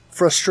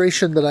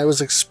frustration that I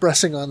was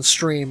expressing on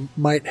stream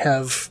might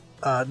have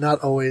not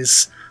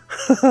always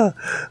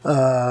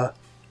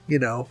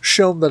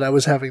shown that I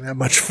was having that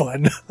much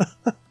fun.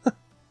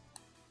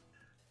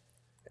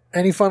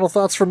 Any final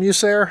thoughts from you,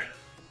 Sarah?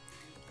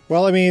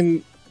 Well, I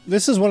mean,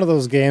 this is one of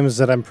those games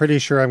that I'm pretty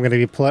sure I'm going to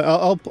be play.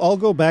 I'll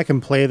go back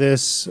and play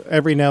this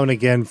every now and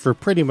again for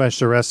pretty much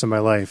the rest of my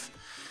life.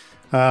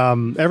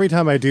 Every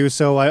time I do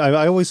so,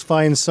 I always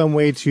find some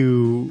way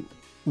to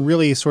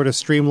really sort of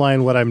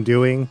streamline what I'm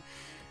doing.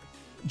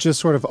 Just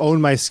sort of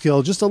own my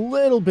skill just a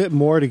little bit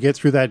more to get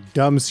through that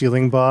dumb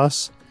ceiling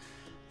boss.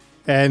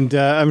 And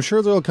I'm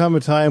sure there will come a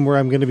time where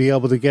I'm going to be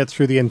able to get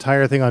through the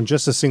entire thing on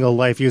just a single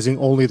life using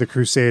only the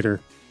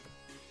Crusader.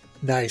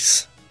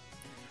 Nice.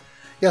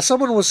 Yeah,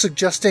 someone was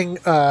suggesting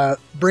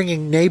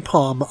bringing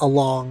napalm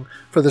along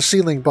for the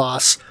ceiling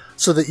boss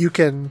so that you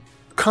can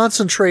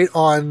concentrate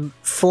on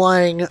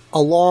flying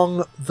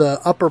along the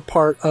upper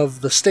part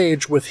of the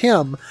stage with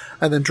him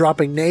and then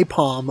dropping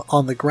napalm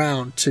on the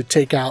ground to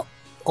take out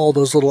all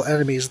those little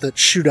enemies that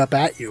shoot up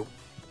at you.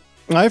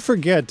 I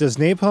forget, does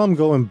napalm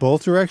go in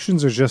both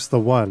directions or just the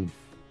one?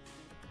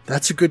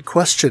 That's a good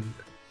question.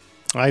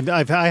 I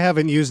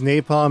haven't used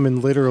napalm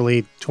in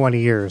literally 20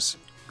 years.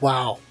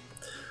 Wow.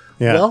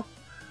 Yeah. Well,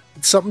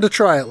 it's something to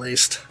try at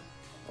least.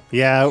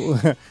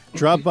 Yeah,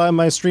 drop by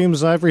my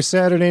streams every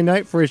Saturday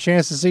night for a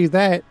chance to see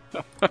that.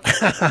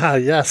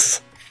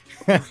 Yes.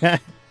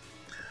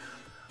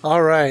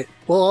 All right.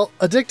 Well,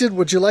 Addicted,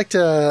 would you like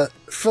to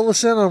fill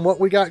us in on what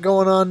we got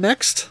going on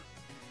next?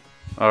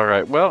 All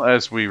right. Well,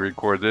 as we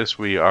record this,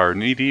 we are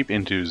knee-deep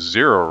into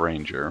Zero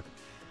Ranger,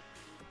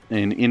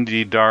 an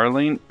indie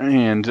darling,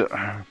 and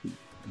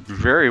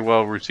very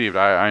well received.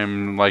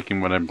 I'm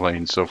liking what I'm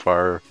playing so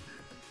far.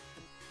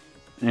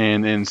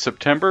 And in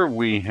September,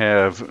 we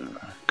have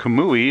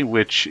Kamui,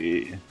 which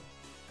is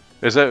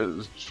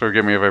that.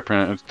 Forgive me if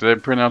did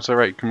I pronounce that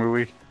right?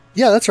 Kamui?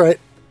 Yeah, that's right.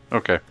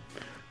 Okay.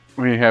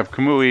 We have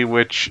Kamui,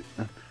 which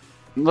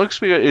looks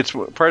to be it's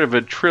part of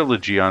a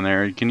trilogy on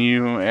there. Can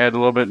you add a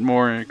little bit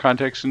more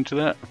context into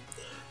that?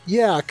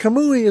 Yeah,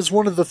 Kamui is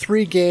one of the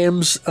 3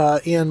 games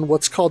in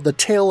what's called the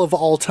Tale of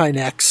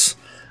Altynex.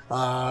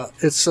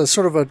 It's a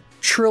sort of a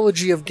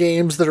trilogy of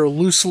games that are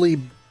loosely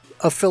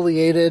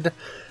affiliated,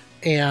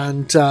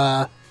 and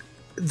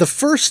the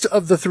first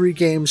of the 3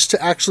 games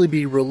to actually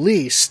be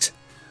released,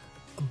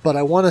 but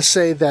I want to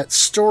say that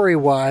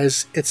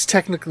story-wise, it's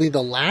technically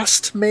the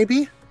last,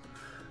 maybe?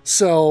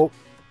 So...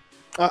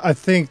 I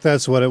think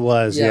that's what it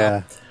was,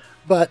 yeah.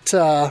 But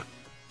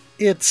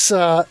it's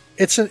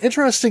an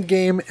interesting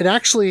game. It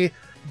actually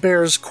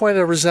bears quite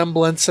a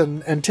resemblance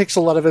and takes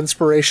a lot of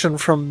inspiration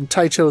from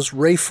Taito's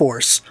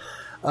Rayforce.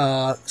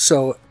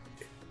 So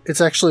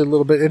it's actually a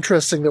little bit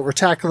interesting that we're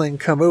tackling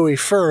Kamui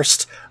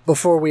first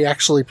before we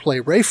actually play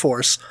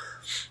Rayforce.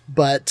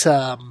 But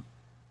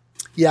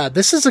yeah,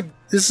 this is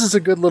a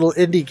good little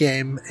indie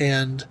game,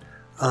 and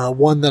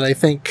one that I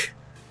think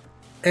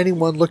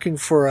anyone looking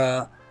for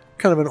a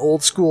kind of an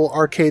old school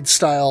arcade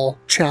style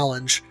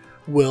challenge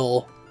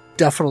will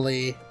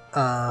definitely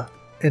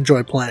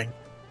enjoy playing.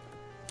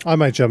 I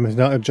might jump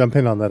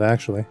in on that,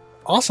 actually.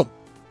 Awesome.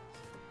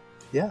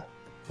 Yeah,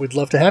 we'd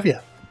love to have you.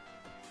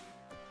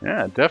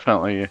 Yeah,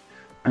 definitely.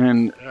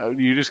 And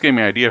you just gave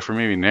me an idea for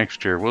maybe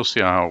next year. We'll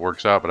see how it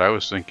works out. But I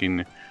was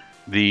thinking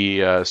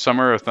the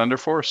Summer of Thunder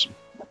Force.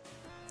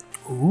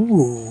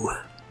 Ooh.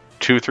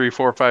 2, 3,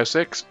 4, 5,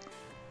 6.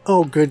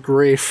 Oh, good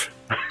grief.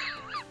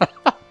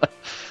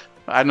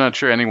 I'm not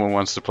sure anyone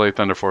wants to play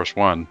Thunder Force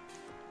 1.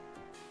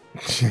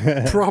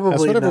 Probably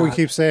That's whatever not. we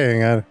keep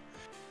saying.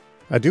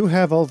 I do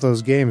have all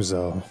those games,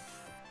 though.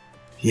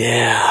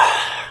 Yeah.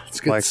 It's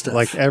good stuff.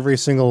 Like every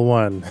single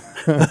one.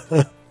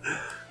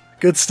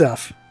 Good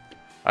stuff.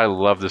 I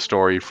love the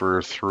story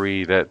for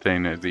 3. That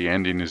thing, the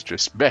ending is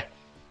just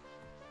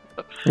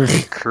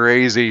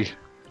crazy.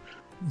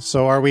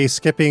 So are we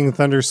skipping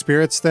Thunder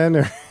Spirits then?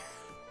 Or?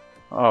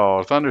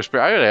 Oh, Thunder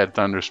Spirit! I would add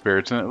Thunder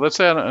Spirits in it. Let's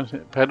add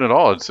it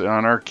all. It's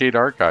on Arcade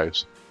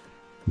Archives.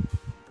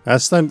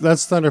 That's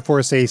Thunder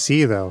Force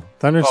AC though.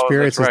 Thunder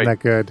Spirits isn't that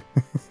good.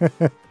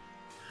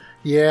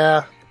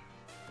 Yeah,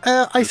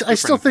 I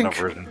still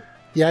think.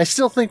 Yeah, I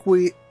still think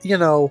we,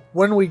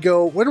 when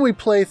we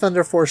play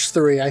Thunder Force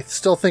 3, I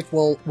still think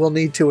we'll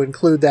need to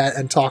include that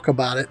and talk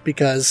about it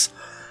because,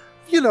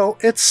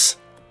 it's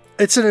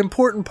an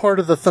important part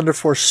of the Thunder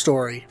Force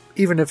story,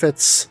 even if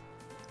it's,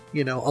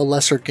 a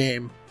lesser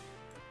game.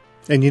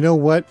 And you know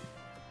what?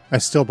 I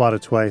still bought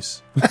it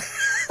twice.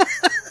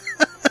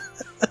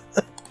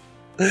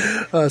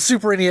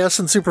 Super NES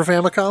and Super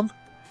Famicom?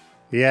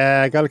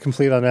 Yeah, I got it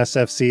complete on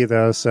SFC,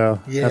 though, so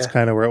Yeah. that's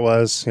kind of where it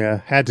was.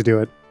 Yeah, had to do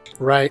it.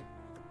 Right.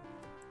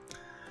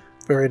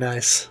 Very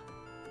nice.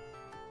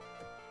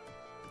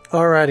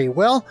 Alrighty,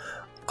 well,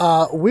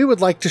 we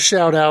would like to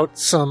shout out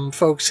some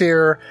folks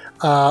here.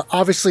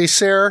 Obviously,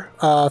 Sarah,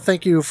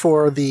 thank you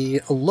for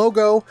the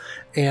logo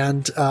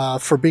and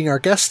for being our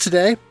guest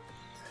today.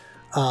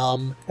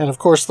 And of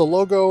course, the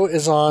logo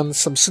is on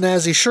some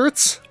snazzy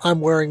shirts.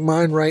 I'm wearing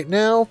mine right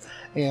now.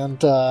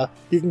 And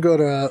you can go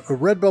to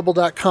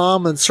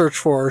redbubble.com and search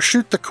for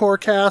Shoot the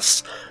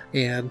Corecast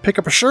and pick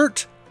up a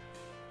shirt,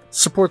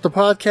 support the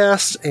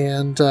podcast,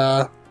 and,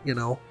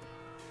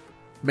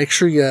 make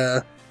sure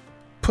you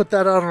put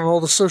that out on all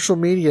the social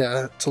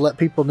media to let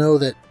people know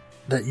that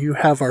you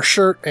have our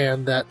shirt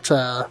and that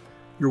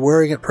you're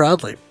wearing it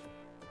proudly.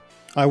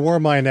 I wore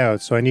mine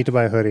out, so I need to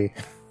buy a hoodie.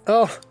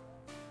 Oh,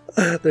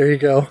 there you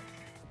go.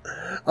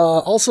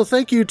 Also,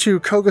 thank you to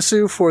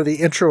Kogasu for the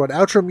intro and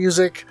outro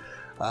music,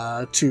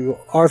 to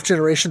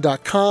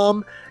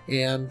rfgeneration.com,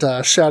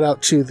 and shout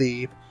out to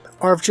the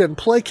RFGen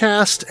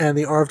Playcast and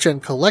the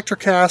RFGen Collector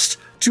Cast,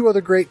 two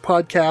other great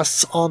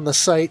podcasts on the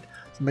site.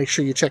 So make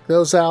sure you check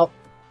those out.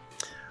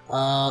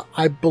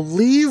 I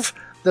believe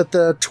that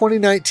the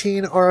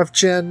 2019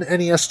 RFGen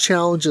NES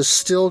Challenge is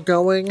still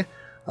going.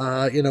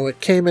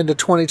 It came into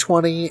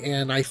 2020,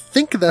 and I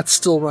think that's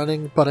still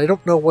running, but I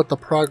don't know what the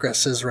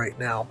progress is right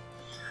now.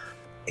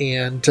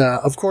 And,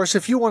 of course,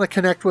 if you want to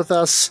connect with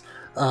us,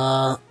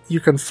 you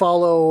can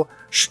follow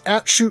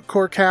at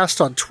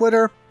ShootCoreCast on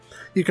Twitter.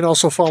 You can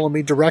also follow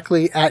me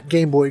directly at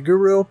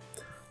GameBoyGuru.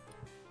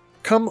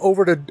 Come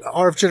over to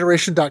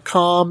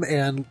rfgeneration.com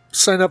and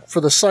sign up for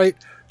the site.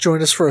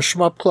 Join us for a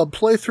Shmup Club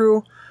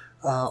playthrough.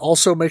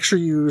 Also, make sure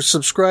you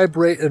subscribe,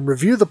 rate, and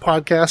review the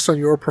podcast on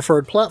your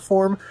preferred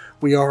platform.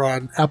 We are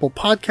on Apple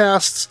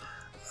Podcasts,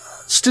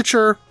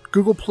 Stitcher,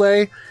 Google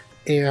Play,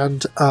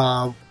 and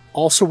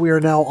also we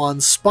are now on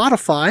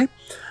Spotify.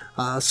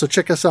 So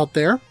check us out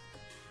there.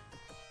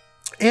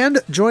 And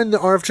join the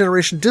RF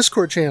Generation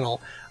Discord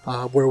channel,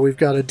 where we've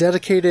got a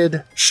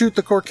dedicated Shoot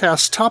the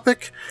Corecast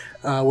topic,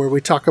 where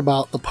we talk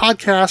about the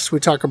podcast,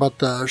 we talk about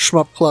the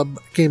Shmup Club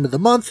Game of the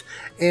Month,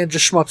 and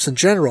just shmups in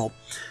general.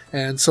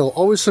 And so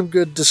always some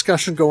good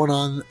discussion going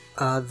on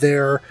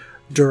there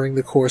during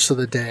the course of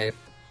the day.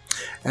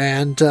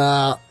 And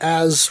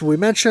as we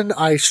mentioned,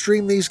 I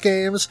stream these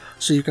games,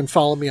 so you can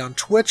follow me on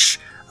Twitch,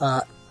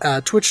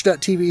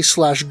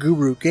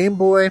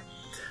 twitch.tv/GuruGameBoy,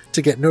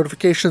 to get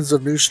notifications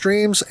of new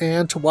streams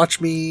and to watch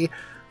me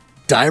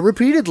die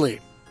repeatedly.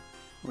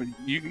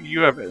 You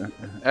have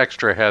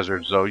extra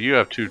hazards, though. You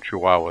have two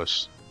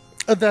chihuahuas.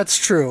 That's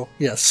true,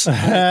 yes.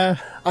 I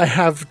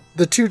have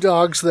the two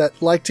dogs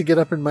that like to get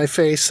up in my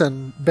face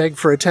and beg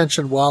for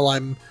attention while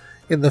I'm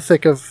in the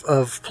thick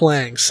of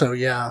playing. So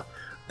yeah,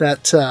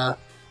 that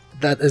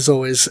is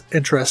always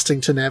interesting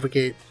to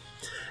navigate.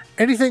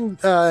 Anything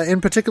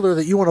in particular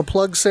that you want to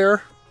plug,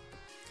 Sarah?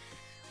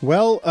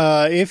 Well,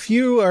 if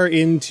you are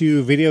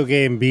into video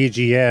game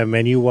BGM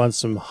and you want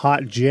some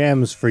hot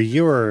jams for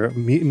your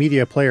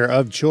media player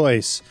of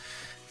choice,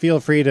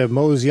 feel free to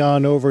mosey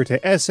on over to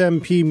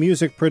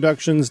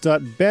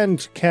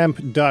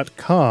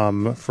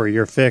smpmusicproductions.bandcamp.com for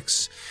your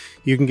fix.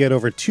 You can get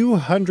over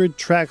 200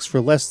 tracks for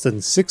less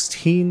than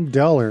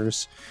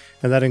 $16,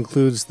 and that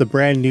includes the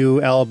brand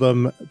new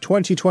album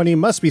 2020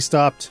 Must Be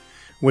Stopped,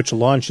 which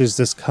launches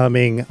this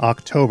coming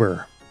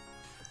October.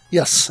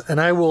 Yes, and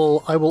I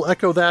will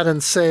echo that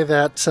and say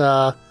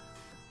that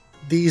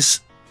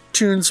these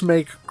tunes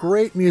make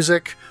great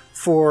music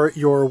for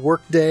your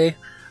workday.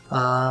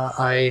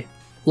 I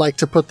like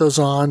to put those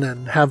on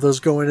and have those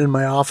going in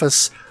my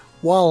office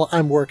while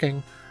I'm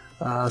working.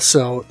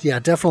 So yeah,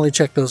 definitely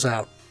check those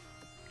out.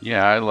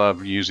 Yeah, I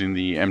love using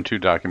the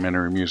M2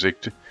 documentary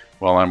music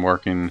while I'm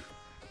working.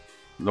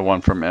 The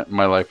one from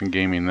My Life in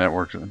Gaming, that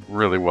works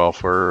really well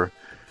for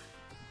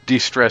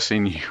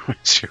de-stressing you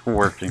as you're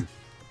working.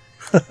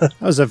 That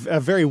was a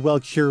very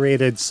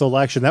well-curated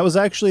selection. That was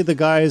actually the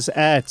guys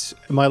at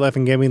My Life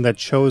in Gaming that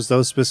chose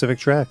those specific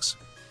tracks.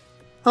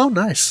 Oh,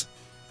 nice.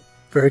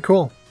 Very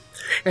cool.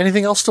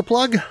 Anything else to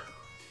plug?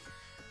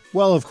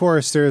 Well, of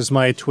course, there's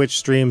my Twitch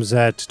streams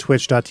at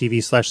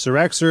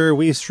twitch.tv/Sirexer.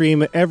 We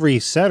stream every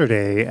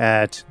Saturday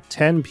at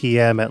 10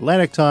 p.m.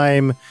 Atlantic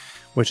Time,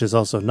 which is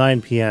also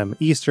 9 p.m.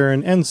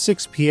 Eastern and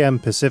 6 p.m.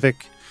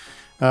 Pacific.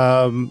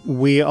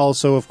 We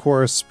also, of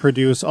course,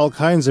 produce all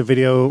kinds of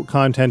video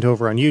content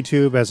over on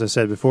YouTube, as I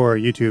said before,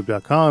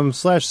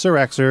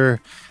 youtube.com/Sirexer,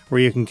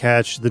 where you can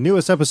catch the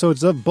newest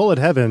episodes of Bullet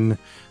Heaven,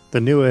 the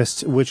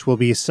newest, which will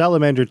be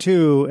Salamander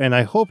 2, and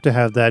I hope to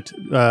have that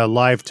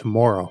live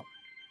tomorrow.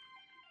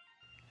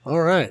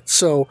 All right,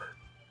 so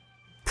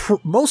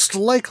most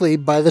likely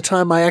by the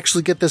time I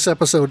actually get this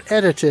episode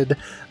edited,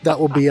 that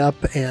will be up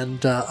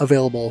and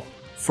available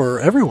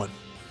for everyone.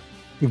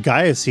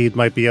 Gaia Seed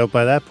might be out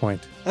by that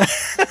point.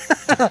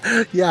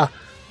 Yeah,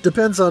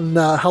 depends on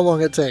how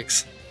long it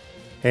takes.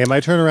 Hey,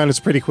 my turnaround is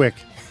pretty quick.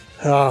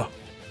 Well,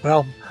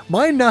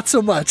 mine not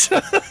so much.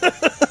 All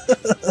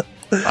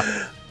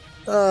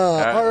right.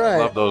 I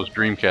love those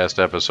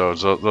Dreamcast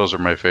episodes. Those are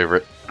my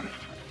favorite.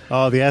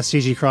 Oh, the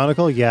STG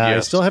Chronicle? Yeah, I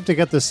Yes. still have to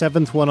get the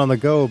 7th one on the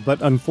go,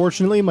 but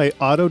unfortunately my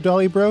auto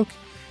dolly broke,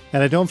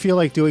 and I don't feel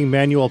like doing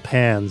manual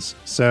pans,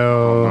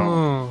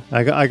 so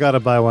I gotta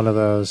buy one of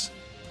those.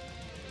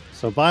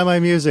 So buy my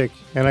music,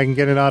 and I can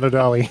get an auto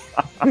dolly.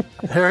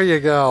 There you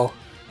go.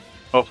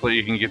 Hopefully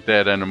you can get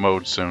that in a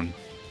mode soon.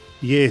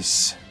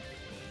 Yes.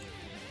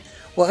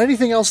 Well,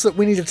 anything else that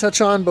we need to touch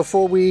on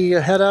before we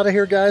head out of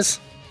here, guys?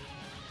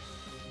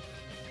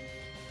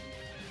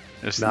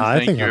 Just Nah, I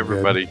thank think you, I'm good.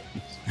 everybody.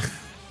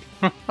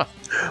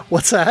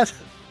 What's that?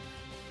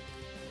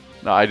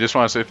 No, I just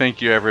want to say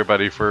thank you,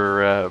 everybody,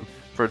 for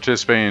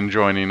participating and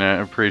joining.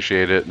 I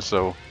appreciate it.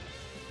 So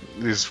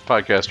these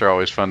podcasts are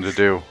always fun to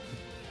do.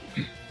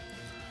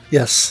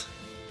 Yes.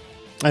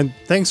 And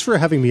thanks for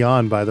having me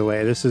on, by the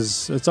way.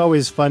 It's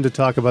always fun to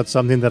talk about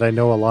something that I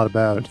know a lot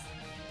about.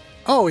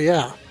 Oh,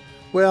 yeah.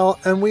 Well,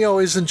 and we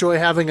always enjoy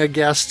having a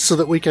guest so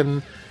that we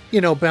can,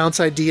 bounce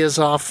ideas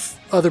off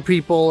other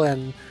people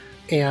and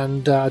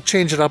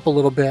change it up a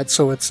little bit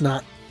so it's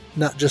not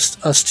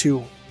just us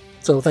two.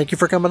 So thank you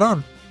for coming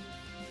on.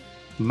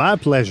 My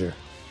pleasure.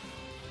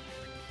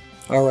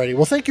 Alrighty.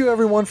 Well, thank you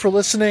everyone for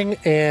listening,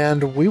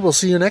 and we will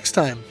see you next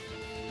time.